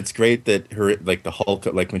right, and it's great that her like the Hulk,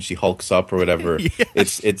 like when she hulks up or whatever,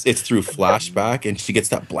 it's through flashback, and she gets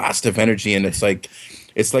that blast of energy, and it's like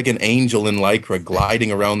an angel in Lycra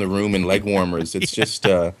gliding around the room in leg warmers. It's just,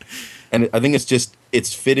 and I think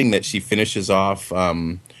it's fitting that she finishes off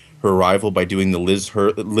her rival by doing the Liz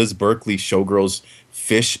Berkeley Showgirls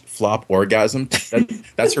fish flop orgasm.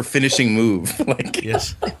 That's her finishing move. Like,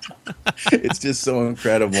 yes, it's just so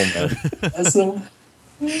incredible, man.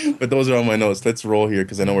 But those are all my notes. Let's roll here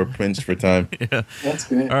because I know we're pinched for time. Yeah, that's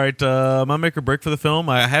great. All right, my make or break for the film.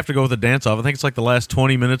 I have to go with the dance off. I think it's like the last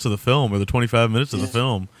 20 minutes of the film or the 25 minutes of the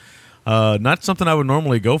film. Not something I would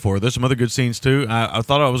normally go for. There's some other good scenes too. I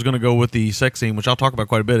thought I was going to go with the sex scene, which I'll talk about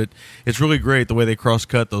quite a bit. It's really great the way they cross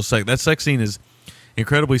cut those that sex scene is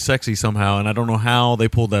incredibly sexy somehow, and I don't know how they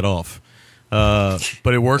pulled that off.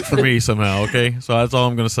 But it worked for me somehow. Okay, so that's all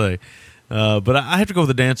I'm going to say. But I have to go with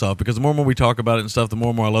the dance off because the more and more we talk about it and stuff, the more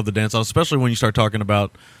and more I love the dance off. Especially when you start talking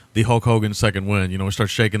about the Hulk Hogan second win. We start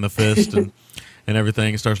shaking the fist and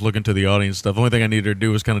everything, and starts looking to the audience stuff. The only thing I needed to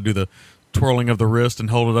do was kind of do the twirling of the wrist and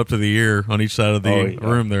hold it up to the ear on each side of the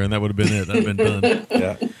room there, and that would have been it. That would have been done.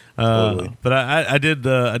 Yeah. Totally. But I did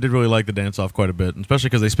really like the dance off quite a bit, especially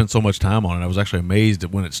because they spent so much time on it. I was actually amazed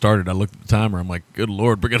at when it started. I looked at the timer. I'm like, good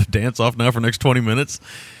Lord, we're going to dance off now for the next 20 minutes.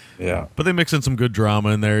 Yeah. But they mix in some good drama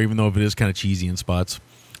in there, even though it is kind of cheesy in spots.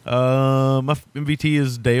 My MVT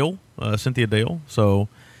is Dale, Cynthia Dale. So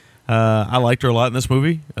I liked her a lot in this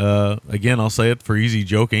movie. Again, I'll say it for easy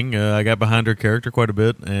joking. I got behind her character quite a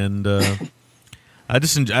bit, and I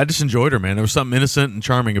just enjoyed her, man. There was something innocent and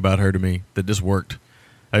charming about her to me that just worked.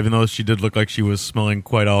 Even though she did look like she was smelling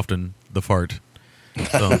quite often the fart.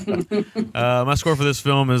 So, my score for this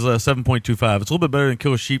film is 7.25. It's a little bit better than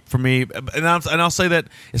Killer Sheep for me. And I'll say that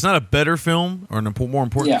it's not a better film or a more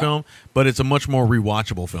important film, but it's a much more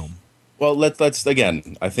rewatchable film. Well, let's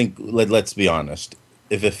again, I think let's be honest.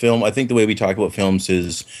 If a film, I think the way we talk about films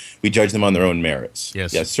is we judge them on their own merits.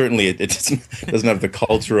 Yes. Yeah, certainly it doesn't have the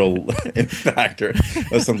cultural impact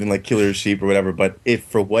of something like Killer Sheep or whatever, but if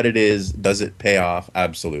for what it is, does it pay off?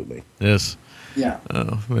 Absolutely. Yes. Yeah.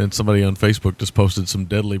 And somebody on Facebook just posted some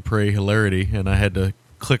Deadly Prey hilarity, and I had to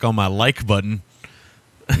click on my like button.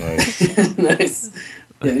 Nice. Nice.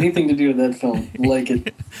 Yeah, anything to do with that film, like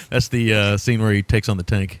it. That's the scene where he takes on the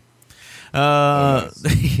tank.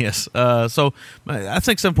 Yes. So I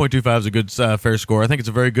think 7.25 is a good fair score. I think it's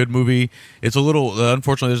a very good movie. It's a little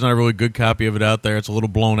unfortunately there's not a really good copy of it out there. It's a little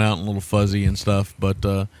blown out and a little fuzzy and stuff, but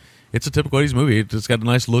it's a typical 80s movie. It's got the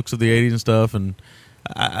nice looks of the 80s and stuff, and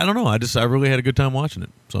I don't know. I really had a good time watching it.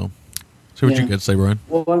 So, see what you got to say, Brian.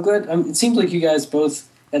 Well, I'm glad. It seems like you guys both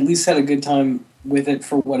at least had a good time with it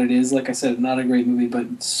for what it is. Like I said, not a great movie,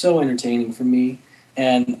 but so entertaining for me.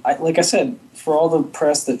 And like I said, for all the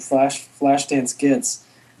press that Flashdance gets,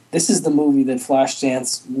 this is the movie that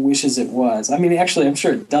Flashdance wishes it was. I mean, actually, I'm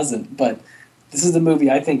sure it doesn't, but this is the movie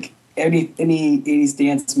I think any 80s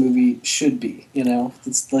dance movie should be. You know,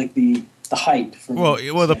 it's like the height. For me.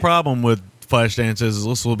 Well, the problem with Flashdance is,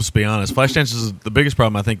 let's be honest, Flashdance is the biggest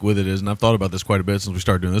problem I think with it is, and I've thought about this quite a bit since we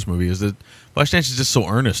started doing this movie, is that Flashdance is just so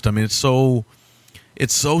earnest. I mean, it's so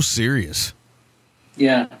serious.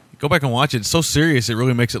 Yeah. Go back and watch it. It's so serious. It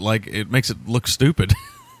really makes it look stupid.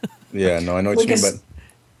 Yeah, no, I know what you mean. But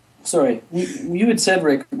sorry, you had said,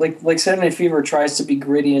 Rick, like Saturday Night Fever tries to be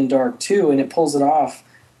gritty and dark too, and it pulls it off.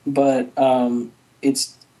 But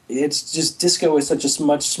it's just disco is such a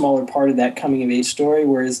much smaller part of that coming of age story,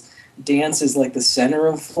 whereas dance is like the center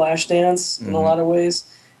of Flashdance in a lot of ways,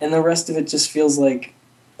 and the rest of it just feels like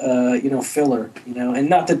filler. And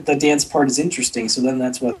not that the dance part is interesting. So then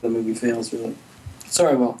that's what the movie fails really.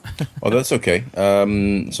 Sorry, Will. Oh, that's okay.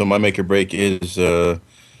 So my make or break is the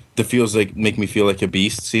make me feel like a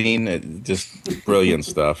beast scene. Just brilliant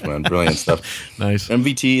stuff, man. Brilliant stuff. Nice.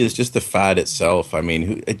 MVT is just the fad itself. I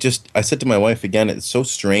mean, I said to my wife again, it's so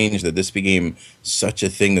strange that this became such a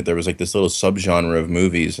thing, that there was like this little subgenre of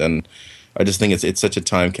movies, and I just think it's such a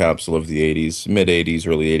time capsule of the 80s, mid 80s,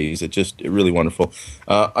 early 80s. It's really wonderful.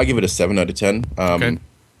 I give it a 7 out of 10. Okay.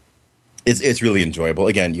 It's really enjoyable.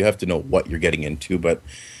 Again, you have to know what you're getting into, but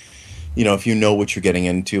if you know what you're getting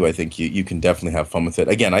into, I think you can definitely have fun with it.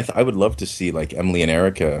 Again, I would love to see like Emily and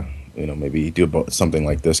Erica, maybe do something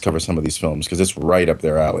like this, cover some of these films, because it's right up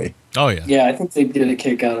their alley. Oh yeah. Yeah, I think they'd get a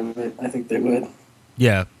kick out of it. I think they would.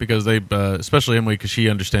 Yeah, because they, especially Emily, because she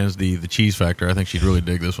understands the cheese factor. I think she'd really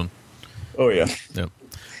dig this one. Oh yeah. Yep.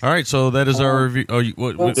 All right, so that is our review. Oh,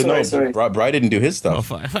 sorry. Bri didn't do his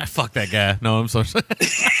stuff. Oh, fuck that guy. No, I'm sorry.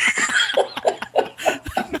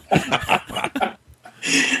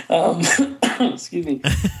 Excuse me.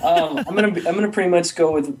 I'm gonna pretty much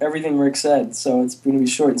go with everything Rick said, so it's gonna be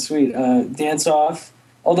short and sweet. Dance Off.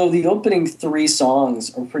 Although the opening 3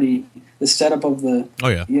 songs are pretty. The setup of the. Oh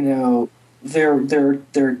yeah. Their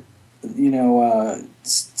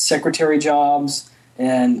secretary jobs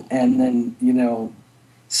and then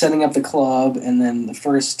setting up the club, and then the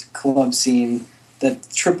first club scene, that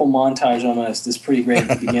triple montage almost is pretty great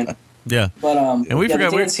at the beginning. Yeah, but and we forgot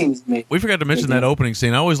to mention that opening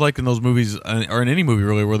scene. I always like in those movies, or in any movie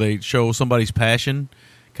really, where they show somebody's passion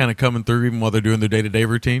kind of coming through even while they're doing their day-to-day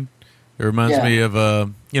routine. It reminds me of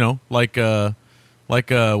like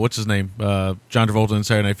what's his name, John Travolta in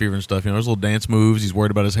Saturday Night Fever and stuff. There's little dance moves. He's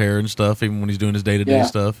worried about his hair and stuff, even when he's doing his day-to-day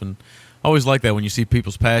stuff. And I always like that when you see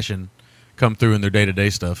people's passion come through in their day-to-day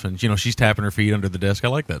stuff. And she's tapping her feet under the desk. I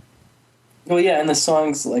like that. Well, yeah, and the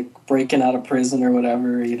song's like breaking out of prison or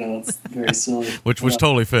whatever. It's very silly. which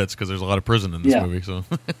totally fits, because there's a lot of prison in this movie. So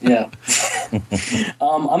yeah,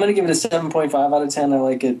 I'm gonna give it a 7.5 out of 10. I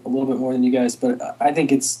like it a little bit more than you guys, but I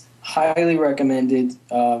think it's highly recommended.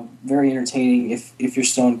 Very entertaining. If you're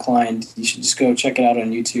so inclined, you should just go check it out on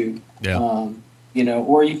YouTube. Yeah.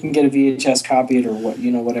 Or you can get a VHS copy it, or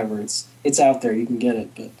whatever. It's out there. You can get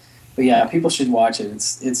it, but yeah, people should watch it.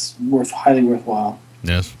 It's highly worthwhile.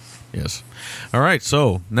 Yes. All right,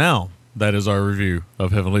 so now that is our review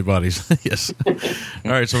of Heavenly Bodies. Yes. All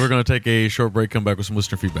right, so we're going to take a short break, come back with some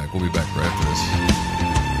listener feedback. We'll be back right after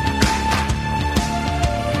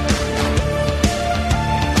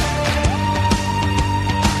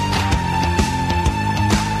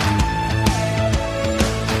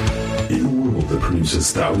this. In a world that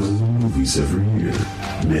produces thousands of movies every year,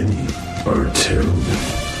 many are terrible.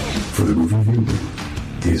 For the movie viewer,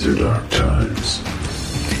 these are dark times.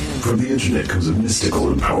 From the internet comes a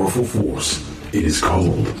mystical and powerful force. It is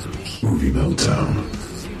called Movie Meltdown.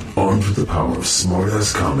 Armed with the power of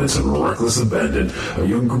smart-ass comments and reckless abandon, a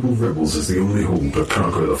young group of rebels is the only hope to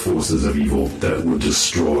conquer the forces of evil that would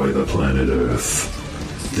destroy the planet Earth.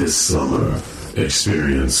 This summer,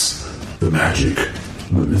 experience the magic,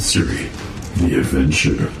 the mystery, the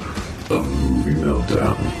adventure of Movie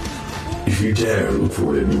Meltdown. If you dare, look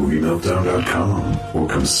for it at MovieMeltdown.com or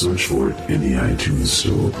come search for it in the iTunes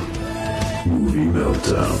Store. Movie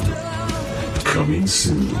Meltdown. Coming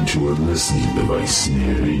soon to a listening device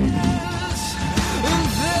near you.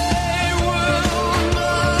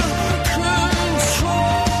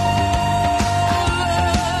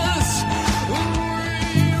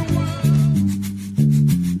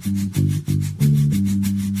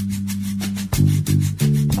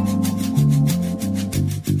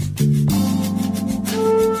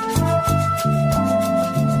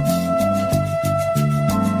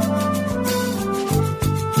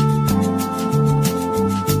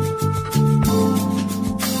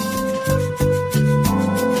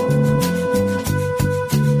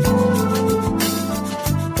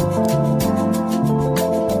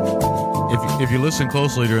 if you listen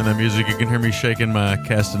closely during that music, you can hear me shaking my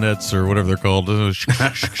castanets or whatever they're called. All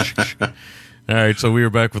right, so we were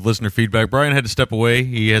back with listener feedback. Brian had to step away.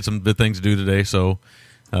 He had some big things to do today, so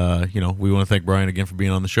we want to thank Brian again for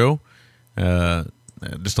being on the show.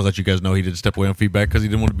 Just to let you guys know, he did step away on feedback because he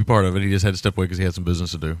didn't want to be part of it. He just had to step away because he had some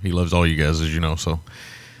business to do. He loves all you guys, as you know, so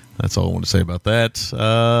that's all I want to say about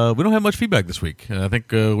that. We don't have much feedback this week. I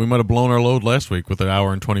think we might have blown our load last week with an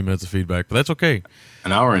hour and 20 minutes of feedback, but that's okay.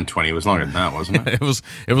 An hour and 20 was longer than that, wasn't it?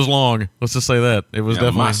 It was long. Let's just say that. It was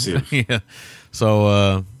definitely massive. Yeah.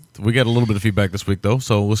 So we got a little bit of feedback this week, though,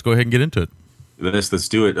 so let's go ahead and get into it. Let's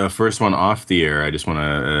do it. First one off the air. I just want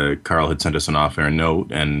to. Carl had sent us an off-air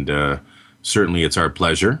note, and certainly it's our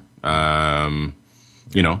pleasure.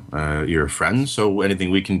 You're a friend, so anything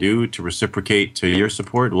we can do to reciprocate to your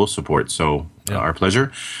support, we'll support. So our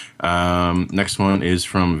pleasure. Next one is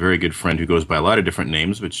from a very good friend who goes by a lot of different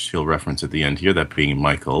names, which he'll reference at the end here, that being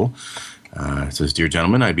Michael. It says, "Dear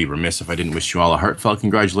gentlemen, I'd be remiss if I didn't wish you all a heartfelt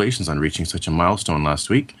congratulations on reaching such a milestone last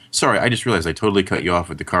week." Sorry, I just realized I totally cut you off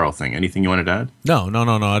with the Carl thing. Anything you wanted to add? No.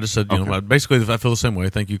 I just said, basically, I feel the same way.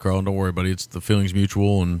 Thank you, Carl. Don't worry, buddy. It's the feeling's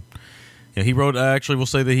mutual. And yeah, he wrote, actually, we'll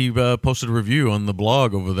say that he posted a review on the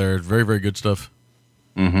blog over there. Very, very good stuff.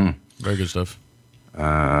 Mm-hmm. Very good stuff.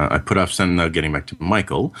 I put off getting back to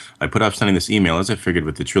Michael, I put off sending this email as I figured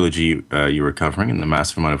with the trilogy you were covering and the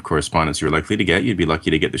massive amount of correspondence you were likely to get, you'd be lucky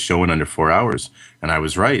to get the show in under 4 hours. And I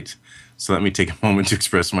was right. So let me take a moment to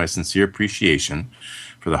express my sincere appreciation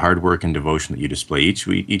for the hard work and devotion that you display each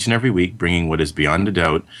and every week, bringing what is beyond a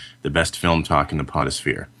doubt the best film talk in the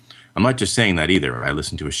podosphere. I'm not just saying that either. I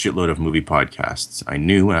listen to a shitload of movie podcasts. I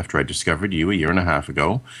knew after I discovered you a year and a half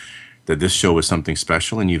ago that this show was something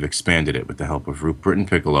special, and you've expanded it with the help of Rupert and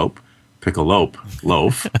Piccolope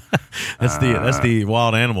Loaf. That's the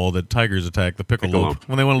wild animal that tigers attack, the piccolope,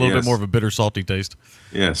 when they want a little bit more of a bitter, salty taste.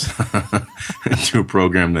 Yes, to a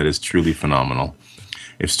program that is truly phenomenal.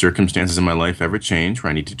 If circumstances in my life ever change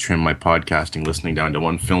where I need to trim my podcasting listening down to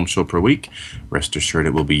one film show per week, rest assured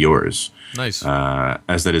it will be yours. Nice.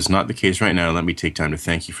 As that is not the case right now, let me take time to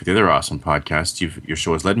thank you for the other awesome podcasts your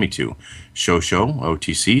show has led me to. Show,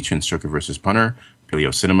 OTC, Chinsuka vs. Punter,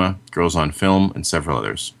 Paleo Cinema, Girls on Film, and several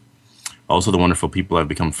others. Also the wonderful people I've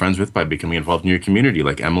become friends with by becoming involved in your community,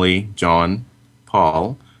 like Emily, John,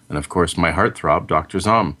 Paul, and of course my heartthrob, Dr.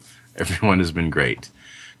 Zom. Everyone has been great.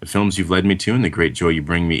 The films you've led me to and the great joy you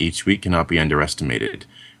bring me each week cannot be underestimated.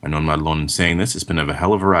 I know I'm not alone in saying this. It's been a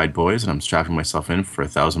hell of a ride, boys, and I'm strapping myself in for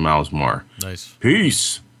 1,000 miles more. Nice.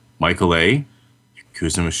 Peace. Michael A.,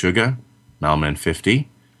 Yakuza Meshuggah, Malman 50.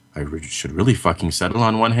 I should really fucking settle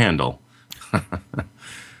on one handle.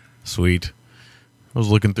 Sweet. I was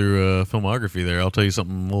looking through filmography there. I'll tell you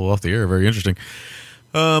something a little off the air. Very interesting.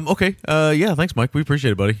 Okay. Yeah, thanks, Mike. We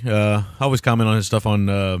appreciate it, buddy. I always comment on his stuff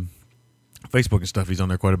on Facebook and stuff. He's on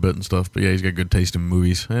there quite a bit and stuff. But yeah, he's got good taste in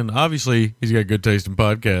movies. And obviously, he's got good taste in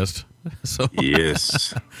podcasts. So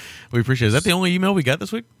yes. We appreciate it. Is that the only email we got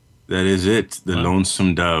this week? That is it. The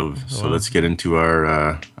Lonesome Dove. So let's get into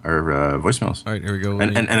our voicemails. All right, here we go.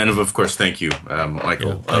 And then, of course, thank you, Michael.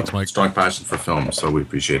 Yeah, thanks, Mike. Strong passion for film, so we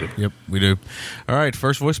appreciate it. Yep, we do. All right,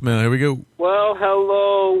 first voicemail. Here we go. Well,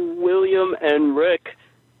 hello, William and Rick.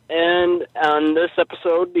 And on this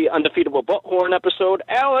episode, the Undefeatable Butthorn episode,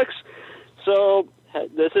 Alex. So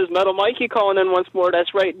this is Metal Mikey calling in once more.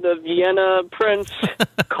 That's right, the Vienna Prince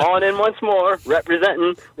calling in once more,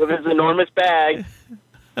 representing with his enormous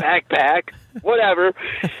backpack, whatever.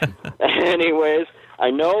 Anyways, I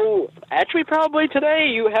know, actually probably today,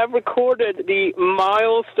 you have recorded the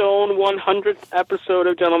milestone 100th episode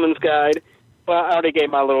of Gentleman's Guide. Well, I already gave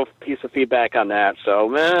my little piece of feedback on that, so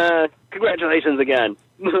congratulations again.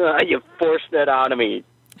 You forced it out of me,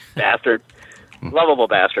 bastard. Lovable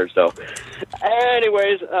bastards, though.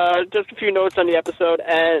 Anyways, just a few notes on the episode.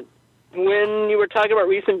 And when you were talking about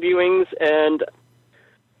recent viewings, and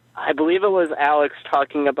I believe it was Alex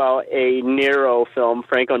talking about a Nero film,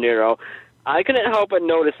 Franco Nero, I couldn't help but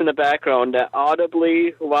notice in the background that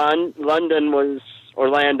audibly Landon was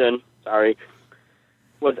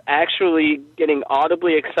actually getting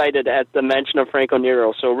audibly excited at the mention of Franco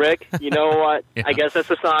Nero. So, Rick, you know what? Yeah. I guess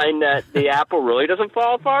that's a sign that the apple really doesn't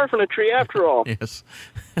fall far from the tree after all. Yes.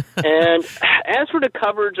 And as for the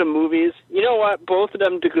coverage of movies, you know what? Both of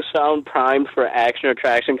them do sound primed for action or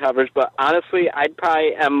attraction coverage, but honestly, I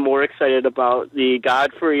probably am more excited about the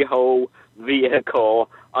Godfrey Ho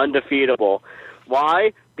vehicle, Undefeatable.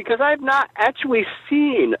 Why? Because I've not actually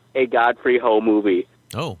seen a Godfrey Ho movie.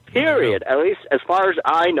 Oh. Period. At least as far as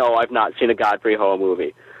I know, I've not seen a Godfrey Ho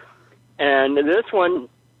movie. And this one,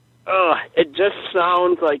 It just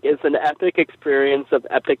sounds like it's an epic experience of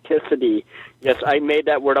epicity. Yes, I made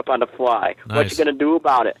that word up on the fly. Nice. What you gonna do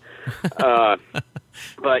about it?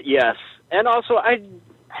 But yes, and also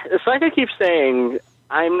it's like I keep saying,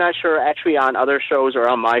 I'm not sure actually on other shows or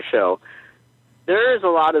on my show. There is a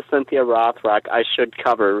lot of Cynthia Rothrock I should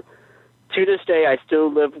cover. To this day, I still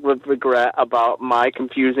live with regret about my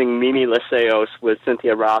confusing Mimi Lyceos with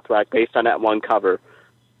Cynthia Rothrock based on that one cover.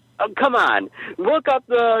 Come on, look up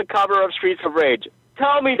the cover of Streets of Rage.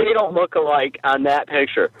 Tell me they don't look alike on that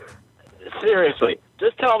picture. Seriously,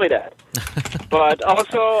 just tell me that. But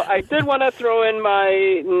also, I did want to throw in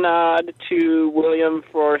my nod to William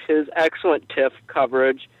for his excellent TIFF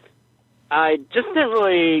coverage. I just didn't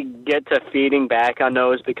really get to feeding back on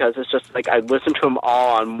those because it's just like I listened to them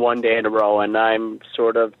all on one day in a row, and I'm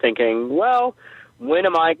sort of thinking, well, when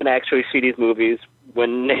am I going to actually see these movies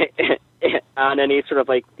when on any sort of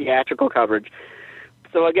like theatrical coverage?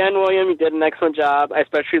 So again, William, you did an excellent job. I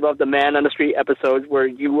especially love the Man on the Street episodes where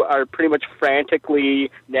you are pretty much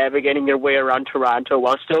frantically navigating your way around Toronto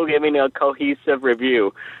while still giving a cohesive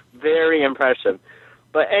review. Very impressive.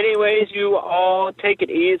 But anyways, you all take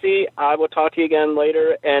it easy. I will talk to you again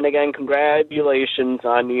later. And again, congratulations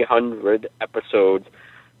on the 100 episodes.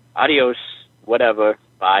 Adios. Whatever.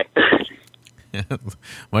 Bye.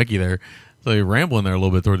 Mikey there. So you're rambling there a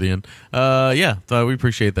little bit toward the end. We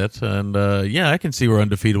appreciate that. And I can see where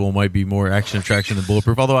Undefeatable might be more Action Attraction than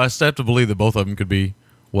Bulletproof, although I still have to believe that both of them could be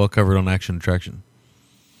well covered on Action Attraction.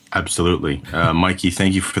 Absolutely. Mikey,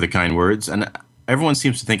 thank you for the kind words. And everyone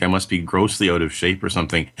seems to think I must be grossly out of shape or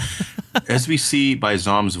something. As we see by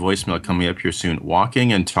Zom's voicemail coming up here soon,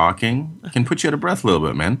 walking and talking can put you out of breath a little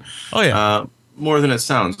bit, man. Oh, yeah. More than it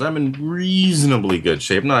sounds. I'm in reasonably good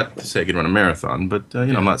shape. Not to say I could run a marathon, but,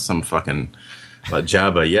 I'm not some fucking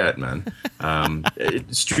Jabba yet, man.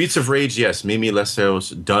 Streets of Rage, yes. Mimi Lyceos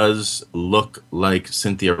does look like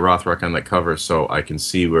Cynthia Rothrock on that cover, so I can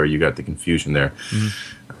see where you got the confusion there.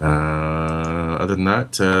 Other than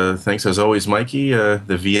that, thanks as always, Mikey.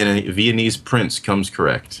 The Viennese Prince comes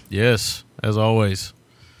correct. Yes, as always.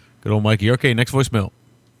 Good old Mikey. Okay, next voicemail.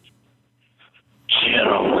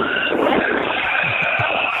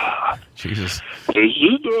 Jesus. This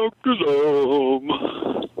is Dr. Zom.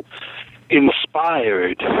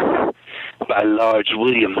 Inspired by Large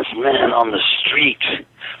Williams' Man on the Street.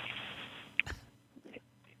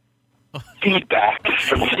 Feedback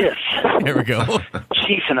from this. Here we go.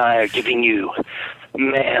 Chief and I are giving you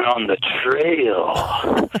Man on the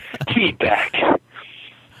Trail. Feedback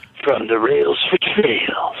from the Rails for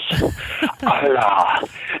Trails. A la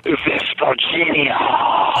West Virginia.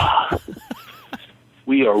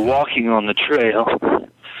 We are walking on the trail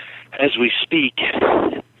as we speak.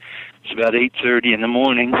 It's about 8:30 in the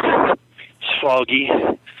morning. It's foggy.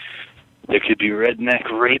 There could be redneck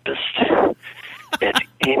rapist in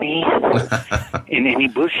any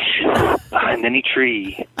bush, behind any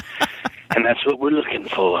tree. And that's what we're looking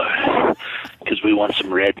for, because we want some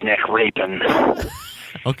redneck raping.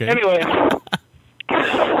 Okay. Anyway,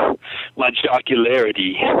 my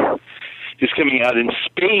jocularity is coming out in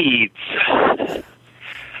spades.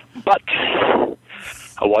 But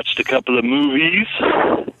I watched a couple of movies.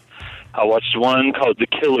 I watched one called The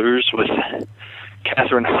Killers with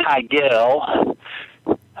Katherine Heigl,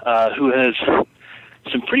 who has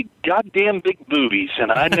some pretty goddamn big boobies,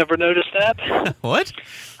 and I never noticed that. What?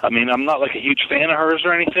 I mean, I'm not like a huge fan of hers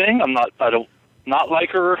or anything. I don't like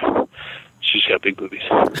her. She's got big boobies.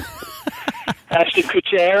 Ashton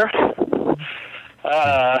Kutcher.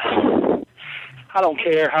 I don't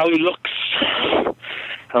care how he looks.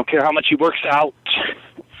 I don't care how much he works out.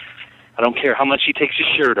 I don't care how much he takes his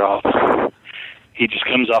shirt off. He just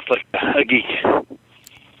comes off like a geek. You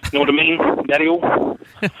know what I mean, Daddy-o?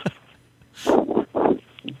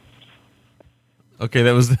 Okay,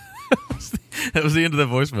 that was the end of that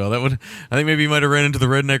voicemail. I think maybe he might have ran into the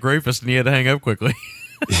redneck rapist and he had to hang up quickly.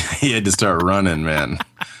 He had to start running, man.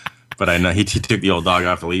 But I know he took the old dog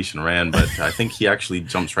off the leash and ran, but I think he actually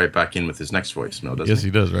jumps right back in with his next voicemail, doesn't he? Yes, he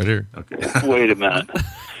does, right here. Okay. Wait a minute.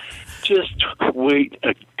 Just wait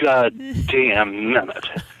a goddamn minute.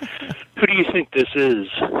 Who do you think this is?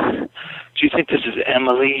 Do you think this is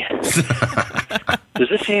Emily? Does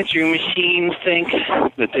this answering machine think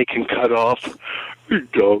that they can cut off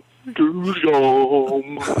Dr.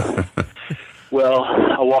 Zom? Well,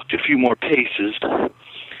 I walked a few more paces,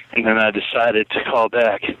 and then I decided to call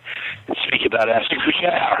back and speak about Ashton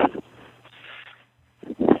Kutcher.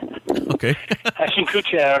 Okay. Ashton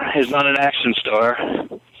Kutcher is not an action star.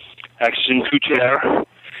 Ashton Kutcher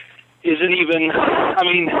isn't even, I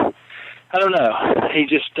don't know. He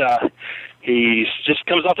just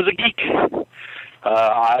comes off as a geek.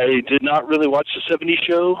 I did not really watch the '70s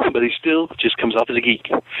show, but he still just comes off as a geek.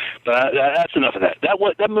 But that's enough of that.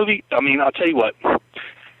 That movie. I mean, I'll tell you what.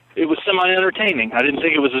 It was semi-entertaining. I didn't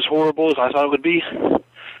think it was as horrible as I thought it would be.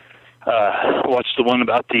 Watched the one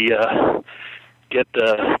about the get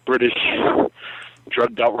the British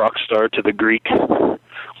drugged out rock star to the Greek. It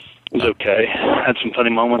was okay. Had some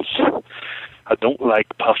funny moments. I don't like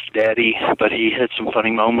Puff Daddy, but he had some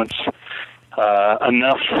funny moments.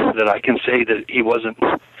 Enough that I can say that he wasn't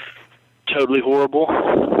totally horrible.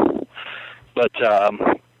 But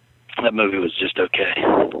that movie was just okay.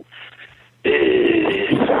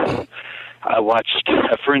 I watched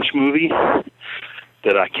a French movie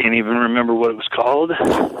that I can't even remember what it was called.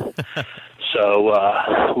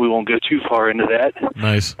 So we won't go too far into that.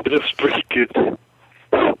 Nice. But it was pretty good.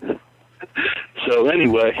 So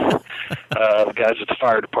anyway, the guys at the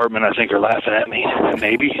fire department, I think, are laughing at me.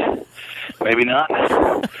 Maybe. Maybe not.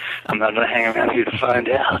 I'm not going to hang around here to find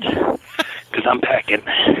out. Because I'm packing.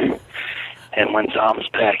 And when Tom's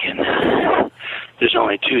packing, there's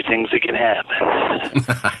only two things that can happen.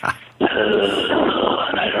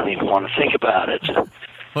 And I don't even want to think about it.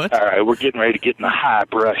 What? All right, we're getting ready to get in the high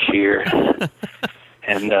brush here.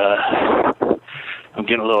 And I'm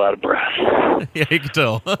getting a little out of breath. Yeah, you can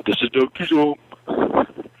tell. This is Dr. Zoom.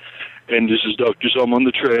 And this is Dr. Zoom on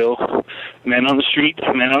the trail. Man on the street,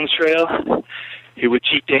 man on the trail. Here with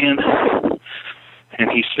Chief Dan.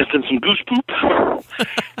 And he's sniffing some goose poop.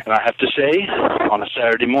 And I have to say, on a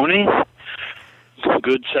Saturday morning,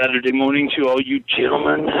 good Saturday morning to all you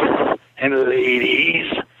gentlemen and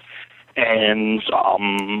ladies. And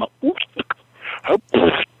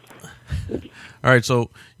All right, so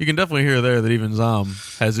you can definitely hear there that even Zom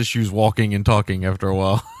has issues walking and talking after a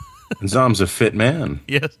while. And Zom's a fit man.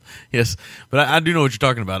 Yes. But I do know what you're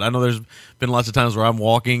talking about. I know there's been lots of times where I'm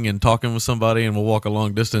walking and talking with somebody and we'll walk a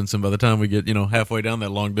long distance, and by the time we get, halfway down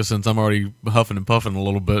that long distance, I'm already huffing and puffing a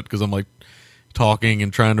little bit because I'm like talking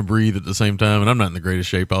and trying to breathe at the same time, and I'm not in the greatest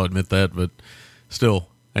shape, I'll admit that, but still.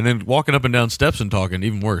 And then walking up and down steps and talking,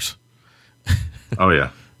 even worse. Oh,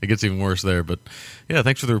 yeah. It gets even worse there, but yeah,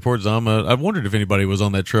 thanks for the report, Zom. I wondered if anybody was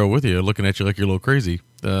on that trail with you, looking at you like you're a little crazy,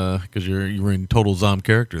 because you were in total Zom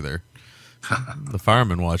character there. The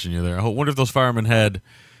fireman watching you there. I wonder if those firemen had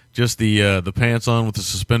just the pants on with the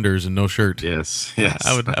suspenders and no shirt. Yes.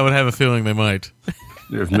 I would have a feeling they might.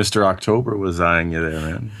 If Mr. October was eyeing you there,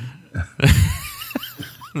 man.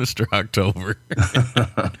 Mr. October.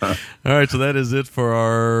 All right, so that is it for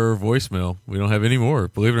our voicemail. We don't have any more,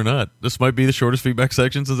 believe it or not. This might be the shortest feedback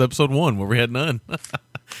section since episode 1, where we had none.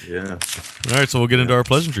 Yeah. All right, so we'll get into our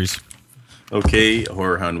pleasantries. Okay,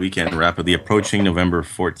 Horror Hound Weekend rapidly approaching. November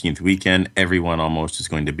 14th weekend. Everyone almost is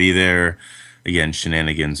going to be there. Again,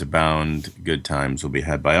 shenanigans abound. Good times will be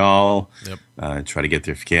had by all. Yep. Try to get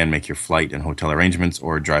there if you can. Make your flight and hotel arrangements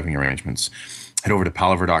or driving arrangements. Head over to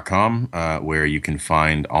palaver.com, where you can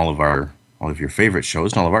find all of your favorite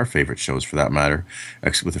shows, and all of our favorite shows for that matter,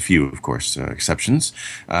 with a few, of course, exceptions.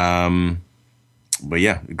 But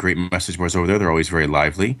yeah, great message boards over there. They're always very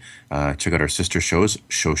lively. Check out our sister shows,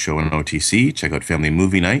 Show and OTC. Check out Family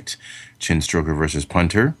Movie Night, Chin Stroker versus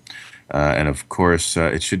Punter. And of course,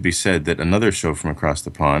 it should be said that another show from across the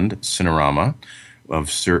pond, Cinerama,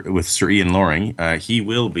 with Sir Ian Loring. He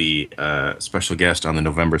will be a special guest on the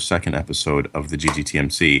November 2nd episode of the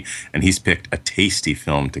GGTMC, and he's picked a tasty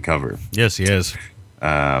film to cover. Yes, he has.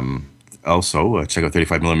 Also, check out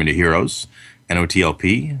 35mm Heroes,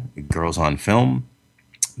 NOTLP, Girls on Film,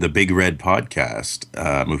 The Big Red Podcast,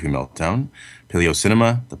 Movie Meltdown, Paleo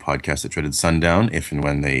Cinema, the podcast that dreaded sundown,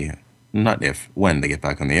 when they get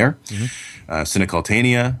back on the air. Mm-hmm.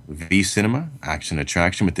 Cinecultania, V Cinema, Action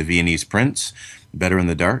Attraction with the Viennese Prince, Better in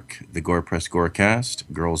the Dark, the Gore Press Gorecast,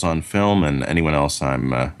 Girls on Film, and anyone else or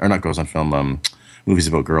not Girls on Film, movies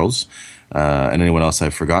about girls, and anyone else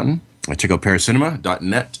I've forgotten. Check out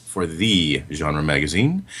paracinema.net for the genre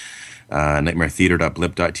magazine,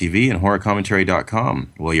 nightmaretheater.blip.tv, and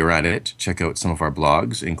horrorcommentary.com. While you're at it, check out some of our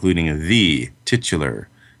blogs, including the titular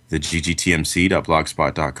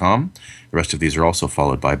theggtmc.blogspot.com. The rest of these are also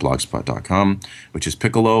followed by blogspot.com, which is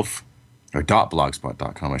Pickleloaf, or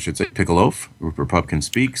 .blogspot.com, I should say. Pickleloaf, Rupert Pupkin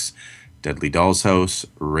Speaks, Deadly Doll's House,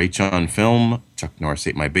 Rach on Film, Chuck Norris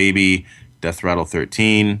Ate My Baby, Death Rattle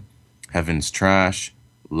 13, Heaven's Trash,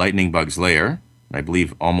 Lightning Bug's Lair. I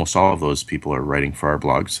believe almost all of those people are writing for our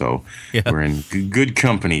blog, so we're in good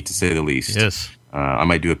company, to say the least. Yes. I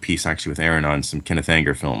might do a piece actually with Aaron on some Kenneth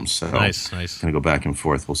Anger films. So nice. Gonna go back and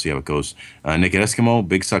forth. We'll see how it goes. Naked Eskimo,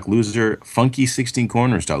 Big Suck Loser,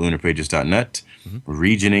 Funky16corners.lunarpages.net,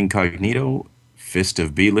 Region Incognito, Fist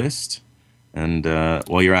of B-List, And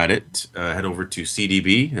while you're at it, head over to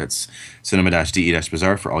CDB. That's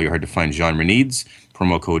Cinema-DE-Bazaar for all your hard-to-find genre needs.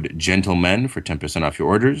 Promo code GENTLEMEN for 10% off your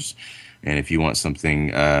orders. And if you want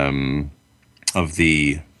something of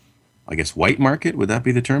the, I guess, white market, would that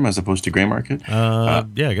be the term, as opposed to gray market? Yeah,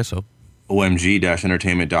 I guess so.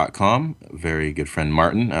 OMG-entertainment.com. Very good friend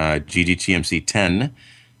Martin. GGTMC10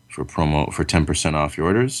 for 10% off your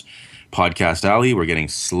orders. Podcast Alley, we're getting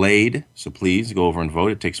slayed, so please go over and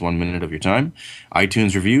vote. It takes 1 minute of your time.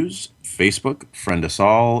 iTunes reviews, Facebook, friend us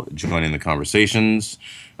all, join in the conversations.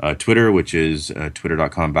 Twitter, which is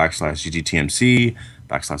twitter.com/GGTMC,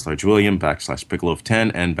 /Large William,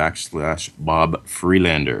 /Piccolo10, and /Bob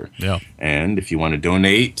Freelander. Yeah. And if you want to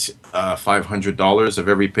donate $500 of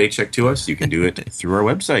every paycheck to us, you can do it through our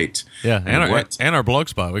website. Yeah, and our blog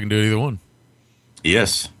spot. We can do either one.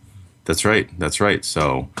 Yes, that's right.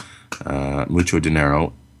 So, mucho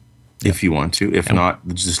dinero if you want to. If not,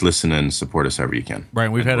 just listen and support us however you can.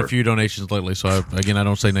 Right, we've had a few donations lately, so I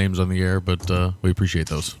don't say names on the air, but we appreciate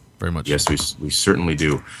those very much. Yes, we certainly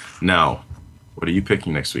do. Now, what are you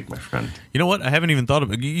picking next week, my friend? You know what? I haven't even thought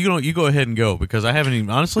of it. You go ahead and go, because I haven't even,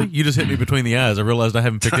 honestly, you just hit me between the eyes. I realized I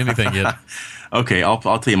haven't picked anything yet. Okay, I'll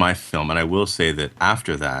tell you my film, and I will say that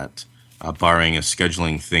after that, barring a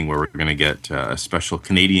scheduling thing where we're going to get a special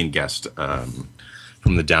Canadian guest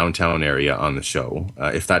from the downtown area on the show.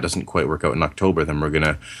 If that doesn't quite work out in October, then we're going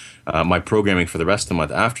to... my programming for the rest of the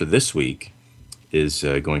month after this week is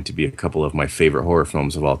going to be a couple of my favorite horror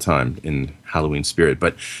films of all time in Halloween spirit.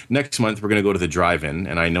 But next month, we're going to go to the drive-in,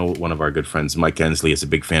 and I know one of our good friends, Mike Ensley, is a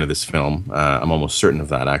big fan of this film. I'm almost certain of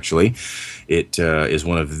that, actually. It is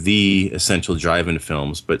one of the essential drive-in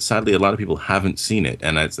films, but sadly, a lot of people haven't seen it,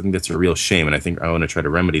 and I think that's a real shame, and I think I want to try to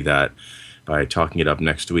remedy that by talking it up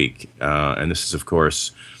next week. And this is, of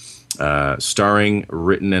course, starring,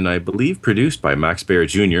 written, and I believe produced by Max Baer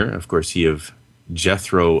Jr., of course, he of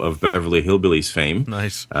Jethro of Beverly Hillbillies fame.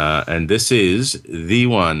 Nice. And this is the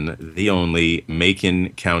one, the only Macon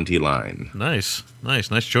County Line. Nice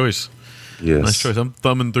choice. Yes. Nice choice. I'm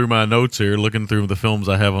thumbing through my notes here, looking through the films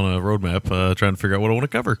I have on a roadmap, trying to figure out what I want to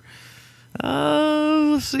cover.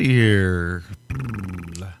 Let's see here.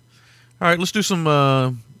 All right, let's do some...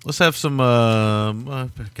 let's have some...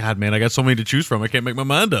 God, man, I got so many to choose from. I can't make my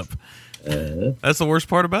mind up. That's the worst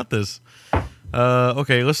part about this.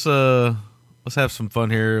 Okay, let's have some fun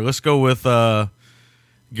here. Let's go with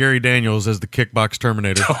Gary Daniels as the Kickbox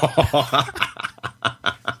Terminator.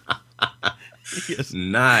 Yes.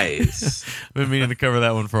 Nice. I've been meaning to cover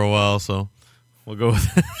that one for a while, so we'll go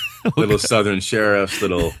with little Southern sheriffs,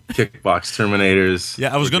 little Kickbox Terminators.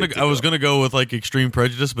 Yeah, I was gonna go with like Extreme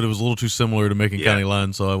Prejudice, but it was a little too similar to Macon County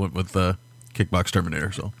Line, so I went with Kickbox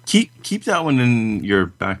Terminator. So keep that one in your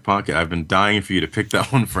back pocket. I've been dying for you to pick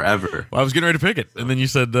that one forever. Well, I was getting ready to pick it, and then you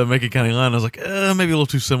said Macon County Line. I was like, maybe a little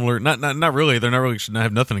too similar. Not really. They're not really. Should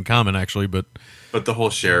have nothing in common actually, but the whole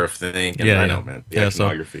sheriff thing. And I know, man. The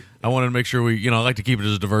iconography. So I wanted to make sure I like to keep it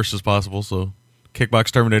as diverse as possible. So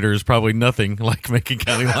Kickbox Terminator is probably nothing like Macon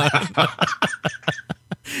County Line.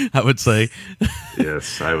 I would say.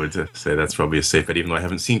 Yes, I would say that's probably a safe bet, even though I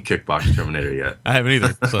haven't seen Kickbox Terminator yet. I haven't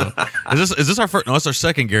either. So, is this our first? No, it's our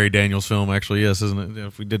second Gary Daniels film, actually. Yes, isn't it?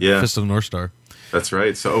 If we did Fist of the North Star. That's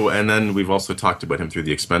right. So, and then we've also talked about him through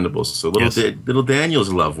The Expendables. So, little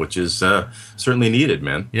Daniels love, which is certainly needed,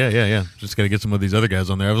 man. Yeah. Just got to get some of these other guys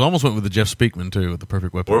on there. I almost went with the Jeff Speakman too, with The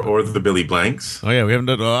Perfect Weapon, or the Billy Blanks. Oh yeah, we haven't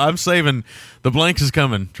done. I'm saving. The Blanks is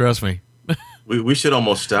coming. Trust me. We should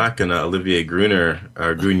almost stack an Olivier Grunier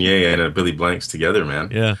and a Billy Blanks together, man.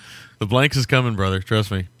 Yeah, the Blanks is coming, brother. Trust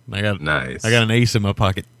me. Nice. I got an ace in my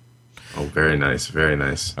pocket. Oh, very nice, very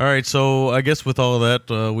nice. All right, so I guess with all of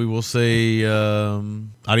that, we will say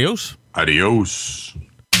adios. Adios.